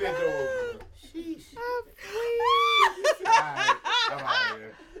 Leave that door open. Sheesh. I'm out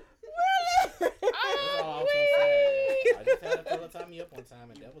here. That's all I was gonna say. I just had a fella tie me up one time,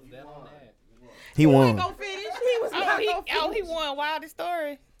 and that was that on that. He won. Go finish. He was not gonna finish. He won Wildest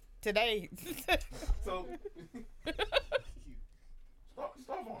Story today. So, stop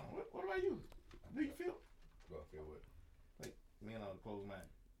on. What about you? How do you feel? Well, I feel what? Like, men on a closed mind.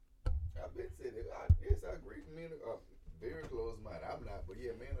 I've been saying it. Yes, I agree. Men are very closed-minded. I'm not, but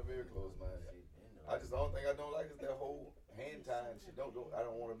yeah, men are very closed-minded. I just the only thing I don't like is that whole hand tying shit. I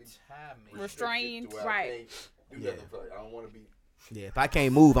don't want to be Restrained, to where right? I can't do nothing for it. I don't want to be. Yeah, if I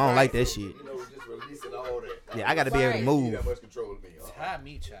can't move, I don't like that shit. You know, just releasing all that. Yeah, I gotta be able to Need move. that much control of me. Tie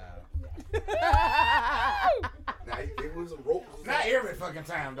me, child. Now, it was some ropes. Not every fucking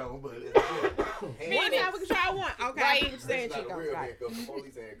time though, but One time we can try one. Okay. Right. I get what you're saying, That's not Chico. a real Right. handcuff. The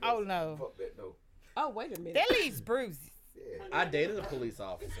police handcuffs. Oh, no. Fuck that, no. Oh, wait a minute. That leaves bruises. Yeah. I dated a police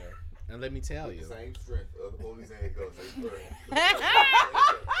officer, and let me tell you. The same strength of the police handcuffs. They burn.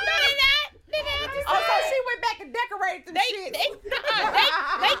 Oh, so she went back and decorated the shit. They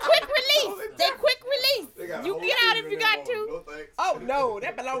quick release. They quick release. They got a You whole get out team if in you there got on to. them. No thanks. Oh, no.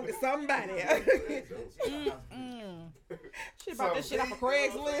 That belonged to somebody. She bought this shit off of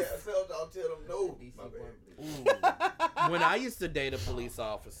Craigslist. I'll tell them no. My bad. When I used to date a police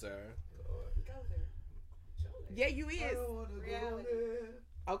officer, Yeah, you is.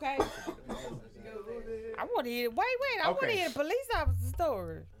 Okay. I want to hear. Wait. I want to Okay. hear the police officer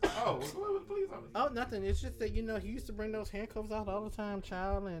story. oh, what was police officer? oh, nothing. It's just that he used to bring those handcuffs out all the time,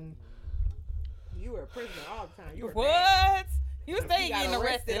 child, and You were a prisoner all the time. You were bad. What? You stayed got getting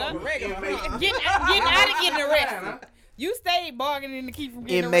arrested. arrested on the regular, huh? Getting out of getting arrested. You stayed bargaining to keep from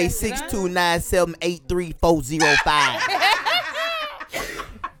getting Inmate arrested. 629783405.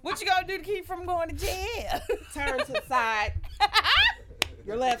 What you gonna do to keep from going to jail? Turn to the side.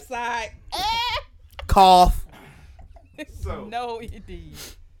 Your left side. Cough. So No, you did.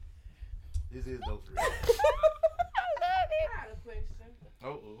 this is those three. I had a question.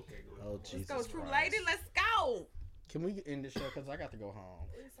 Oh, okay, go ahead. oh Let's Jesus go, true Christ. lady. Let's go. Can we end the show? Cause I got to go home.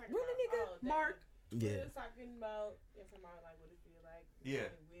 We was talking Really, about nigga? all that. Mark. We Yeah. was talking about like what it feel like. Yeah.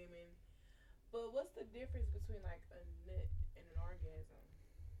 between Women. But what's the difference between like a nut and an orgasm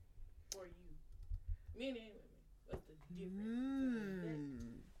for you? Men and women. What's the difference between a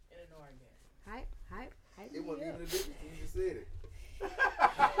nut and an orgasm? Hype. It wasn't even a difference when you said it.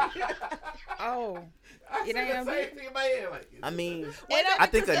 Oh, I It said ain't the no same thing in my head. Like, I mean, It I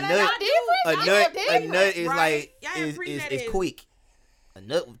think a ain't nut, no difference. a I know nut, the a difference. nut is right? like Y'all ain't reading that is in. quick. A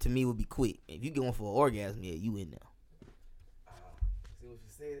nut to me would be quick. If you going for an orgasm, yeah, you in there. See what you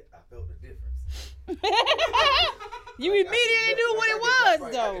said? I felt the difference. You immediately knew what it was, I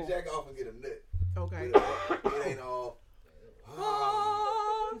can though. jack off and get a nut. Okay. It ain't all.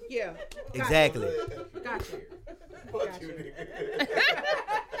 Yeah. Exactly. Gotcha. Fuck you, nigga.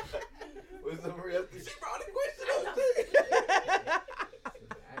 What's the real? She brought the question up.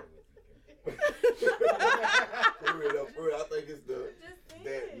 For real, I think it's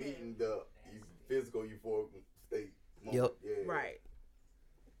that meeting the physical euphoric state. Yep. Yeah. Right.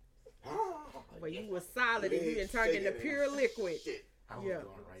 Well, you was solid and you done turned into pure liquid. Shit. I was Yeah.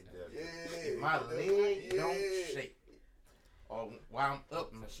 going right If my leg don't shake, or while I'm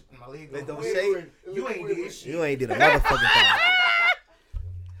up, my leg They don't shake. shake. You ain't did shit. You ain't did a motherfucking thing.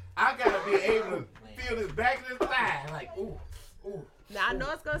 I gotta be able to feel this back of this thigh, like ooh. Now I know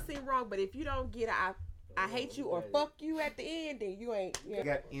it's gonna seem wrong, but if you don't get I hate you or fuck you at the end, then you ain't. You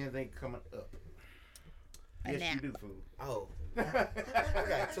got anything coming up? Yes, you do, fool. Oh. I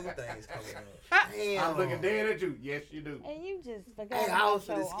got 2 things coming up. Damn. I'm looking dead at you. Yes, you do. And you just forgot. Hey, I was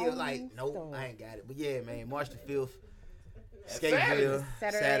about finna your skip own like, nope, stuff. I ain't got it. But yeah, man, March the 5th, Saturday. Skateville,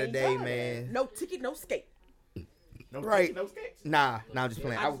 Saturday, man. No ticket, no skate. No Right. ticket, no skates. Nah, I'm just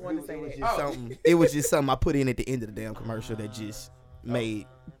playing. I just wanted to say it was that. just something. It was just something I put in at the end of the damn commercial that just made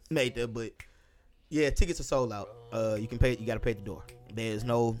that. But yeah, tickets are sold out. You can pay. You gotta pay at the door. There's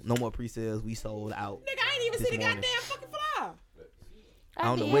no more pre-sales. We sold out. Nigga, I ain't even this see the morning. goddamn fucking fly. I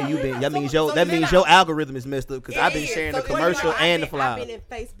don't know where you been. That means So your then your algorithm is messed up because I've been It is. sharing So the it's commercial like, and the I've flyer. been in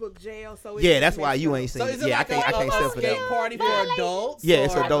Facebook jail, so it's Yeah, just that's why messed you up. ain't seen So it. is it Yeah, like I can't a sell for skate that. party for adults? Yeah,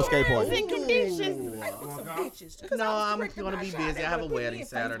 it's or- an adult skate Terms party. and conditions. No, I'm gonna be busy. I have a wedding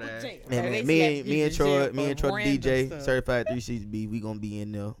Saturday. Yeah, man. Me and Troy, the DJ, certified 360B, we gonna be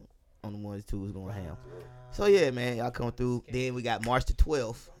in there on the 1s, 2s, going ham. So yeah, man, y'all come through. Then we got March the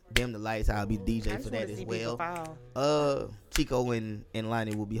 12th. Dim the lights. I'll be the DJ for that as well. Chico and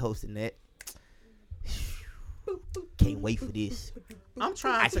Lonnie will be hosting that. Can't wait for this. I'm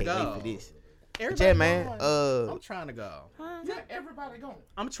trying to I can't go. wait for this. Everybody Yeah, man. going. I'm trying to go. Yeah, everybody going.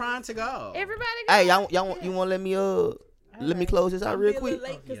 I'm trying to go. Everybody. Hey, you want to let me close this out real quick?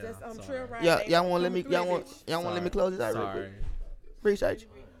 Y'all want to let me close this out real quick? Appreciate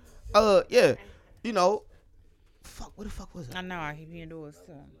you. Yeah, you know, fuck. What the fuck was it? I know. I keep hearing doors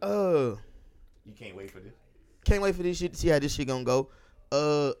too. You can't wait for this. Can't wait for this shit to see how this shit gonna go.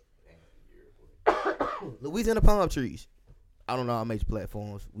 Louisiana palm trees. I don't know our major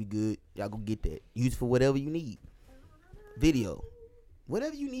platforms. We good. Y'all go get that. Use it for whatever you need. Video.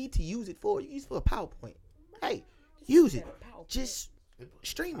 Whatever you need to use it for. You use it for a PowerPoint. Hey, use it. Just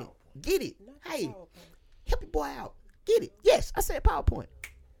stream it. Get it. Hey, help your boy out. Get it. Yes, I said PowerPoint.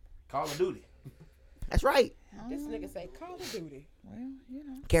 Call of Duty. That's right. This nigga say Call of Duty. Well, you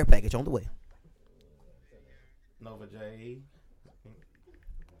know. Care package on the way. Nova J.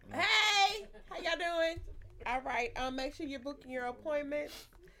 Hey, how y'all doing? All right. Make sure you're booking your appointments.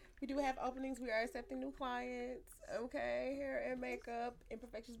 We do have openings. We are accepting new clients. Okay, hair and makeup,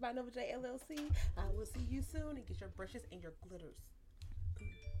 Imperfections by Nova J LLC. I will see you soon and get your brushes and your glitters.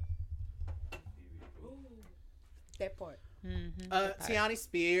 That part. Tiani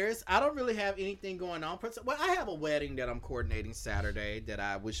Spears. I don't really have anything going on. Well, I have a wedding that I'm coordinating Saturday that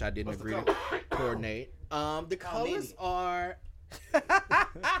I wish I didn't agree to coordinate. The colors are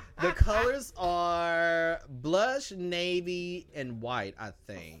the colors are blush, navy, and white. I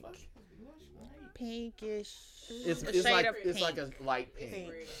think Pinkish. it's A shade like of it's like pink. a light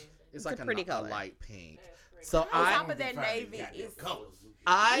pink. It's like a pretty a color. light pink. So On I top of that navy is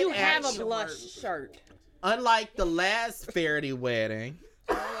You have a actually- blush shirt. Unlike the last Faraday wedding,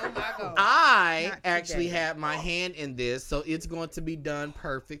 oh my God. I Not actually today. had my hand in this, so it's going to be done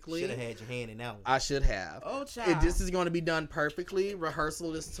perfectly. Should have had your hand in that one. I should have. Oh, And child. this is going to be done perfectly.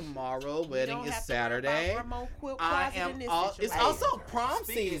 Rehearsal is tomorrow. Wedding Don't is have to worry about Saturday. remote quilt I closet in am. this It's situation. also prom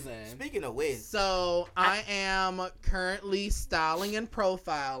season. Speaking of weddings, So I am currently styling and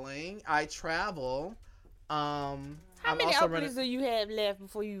profiling. I travel. How I'm many also openings do you have left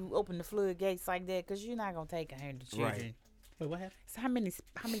before you open the floodgates like that? Because you're not gonna take 100 children. Right. Wait, what happened? So how many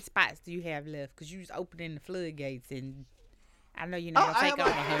spots do you have left? Because you just opening the floodgates, and I know you're not I gonna have take on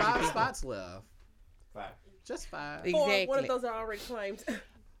like 100 5 people. spots left. 5. Just 5. Or Exactly. one of those are already claimed.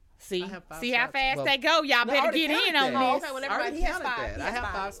 See, I have 5 see how spots. fast Well, they go. Y'all No, I better already get in counted on that. Oh, this. okay, well, I never mind. already He has counted 5. that. He I has have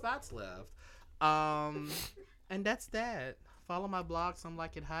 5. 5 spots left. And that's that. Follow my blog, Some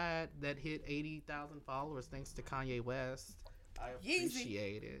Like It Hot, that hit 80,000 followers thanks to Kanye West. I Yeezy.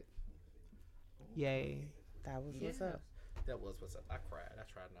 appreciate it. Yay. That was what's up. That was what's up. I cried. I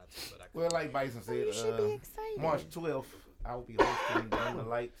tried not to, but I cried. Well, like Bison said, You should be excited. March 12th, I will be hosting Dim the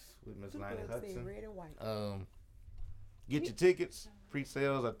Lights with Miss Lonnie Hudson. Red and white. Get your tickets.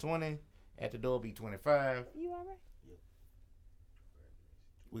 Pre-sales are $20. At the door be $25. You all right?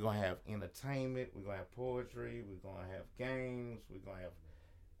 We're going to have entertainment. We're going to have poetry. We're going to have games. We're going to have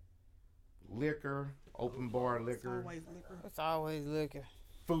liquor, open bar liquor, It's always liquor.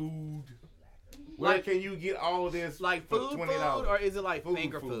 food. Where Like- can you get all this Like for food, $20? or is it like Food,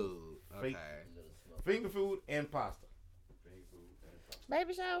 finger food. food? Okay. Finger food and pasta.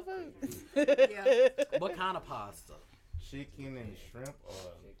 Baby shower food. Yeah. What kind of pasta? Chicken and shrimp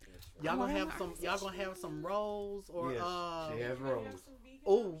or Y'all gonna have some. Y'all gonna have some rolls or Yes, she has rolls.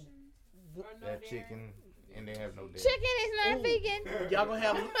 Oh, That chicken, and they have no dairy. Chicken is not vegan.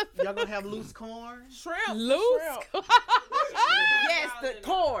 y'all gonna have loose corn. Shrimp. Loose Shrimp. Yes, the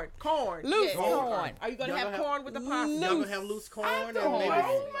corn. Loose Yes. corn. Are you gonna Y'all have gonna corn with the pasta? Y'all gonna have loose corn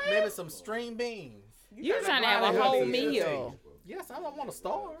and maybe some string beans. You trying to have a whole meal. Yes, I don't want to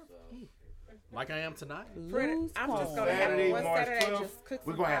starve. Like I am tonight. Loose I'm just corn. gonna have Saturday, one March Saturday 12th, just cook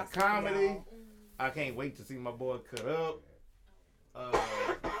we're some gonna have pasta for comedy. y'all. I can't wait to see my boy cut up.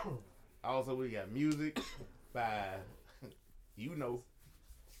 Also, we got music by,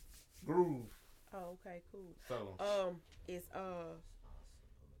 Groove. Oh, okay, cool. So Is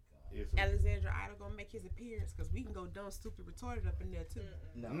it's Alexandra Idol gonna make his appearance? Cause we can go dumb, stupid, retarded up in there too.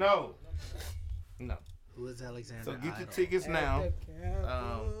 no. Who is Alexander? So get your Idol? tickets now.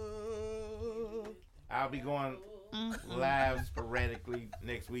 I'll be going live sporadically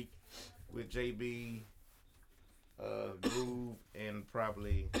next week with JB, Groove, and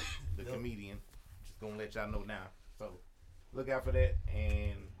probably the comedian. Just gonna let y'all know now. So look out for that,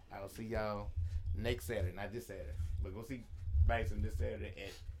 and I'll see y'all next Saturday. Not this Saturday, but go see Bison this Saturday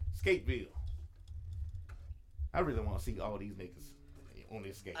at Skateville. I really want to see all these niggas on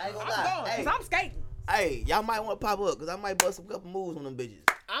this skate. I ain't gonna I'm lie. going, Hey, cause I'm skating. hey, y'all might want to pop up because I might bust a couple moves on them bitches.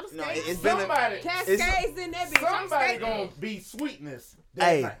 I'm No, skating. it's been Somebody, Cascades in that bitch. I'm somebody skating. gonna be sweetness that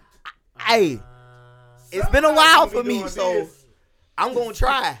Hey, night. hey, it's been a Somebody while gonna for be me, doing so this I'm gonna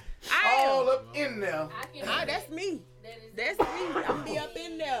try. all up in there. Ah, that's me. That's me. I'm gonna be up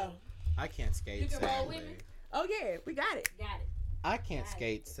in there. I can't skate. You can roll with Sadly. me? Oh yeah, we got it. Got it. I can't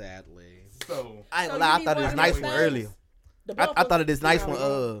skate. Sadly. So I ain't So gonna lie, I you thought need of this one of nice those one things? earlier. The I bumper. thought of this nice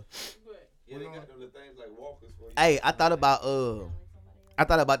one. Yeah, they got them little things like walkers for you. Hey, I thought about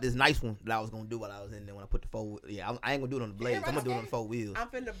this nice one that I was gonna do while I was in there when I put the four. Yeah, I ain't gonna do it on the blades. I'm gonna do it on the four wheels. I'm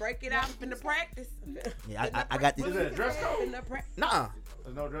finna break it out. I'm finna practice. Yeah, I got is this. it a dress code? Finna practice. Nah,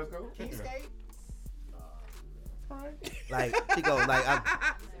 There's no dress code. Can you skate? like she goes like,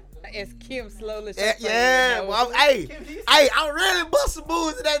 As Kim slowly. yeah. Well, hey, I'm really busting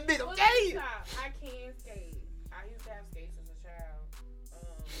moves in that bitch. I'm telling you. I can skate. I used to have skates as a child.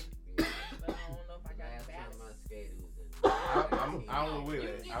 But I don't know if I got balance. I don't know where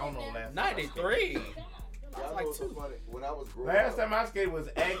that. I don't know last. 93. Y'all know what's funny? When I was growing Last up, time I skated was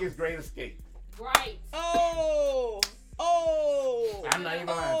Aggies Greatest Skate. Right. Oh. I'm not even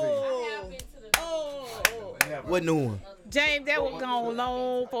lying to you. I have been to the. Oh. Never. What new one? James, that was gone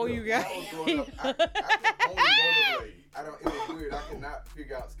long for you guys. I was growing up, I could only rollerblade. It was weird. I could not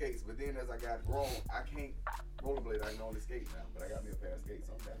figure out skates, but then as I got grown, I can't rollerblade. I can only skate now, but I got me a pair of skates.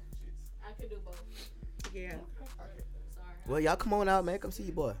 I'm down for shits. I could do both. Yeah. Sorry. Well, y'all come on out, man. Come see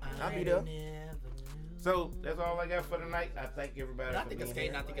your boy. I'll be there. So that's all I got for tonight. I thank everybody. I for think of being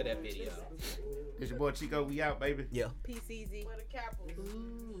skating. here. I think of that video. It's your boy Chico. We out, baby. Yeah. Peace easy. With a capitals.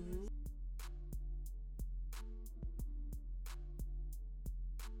 Ooh.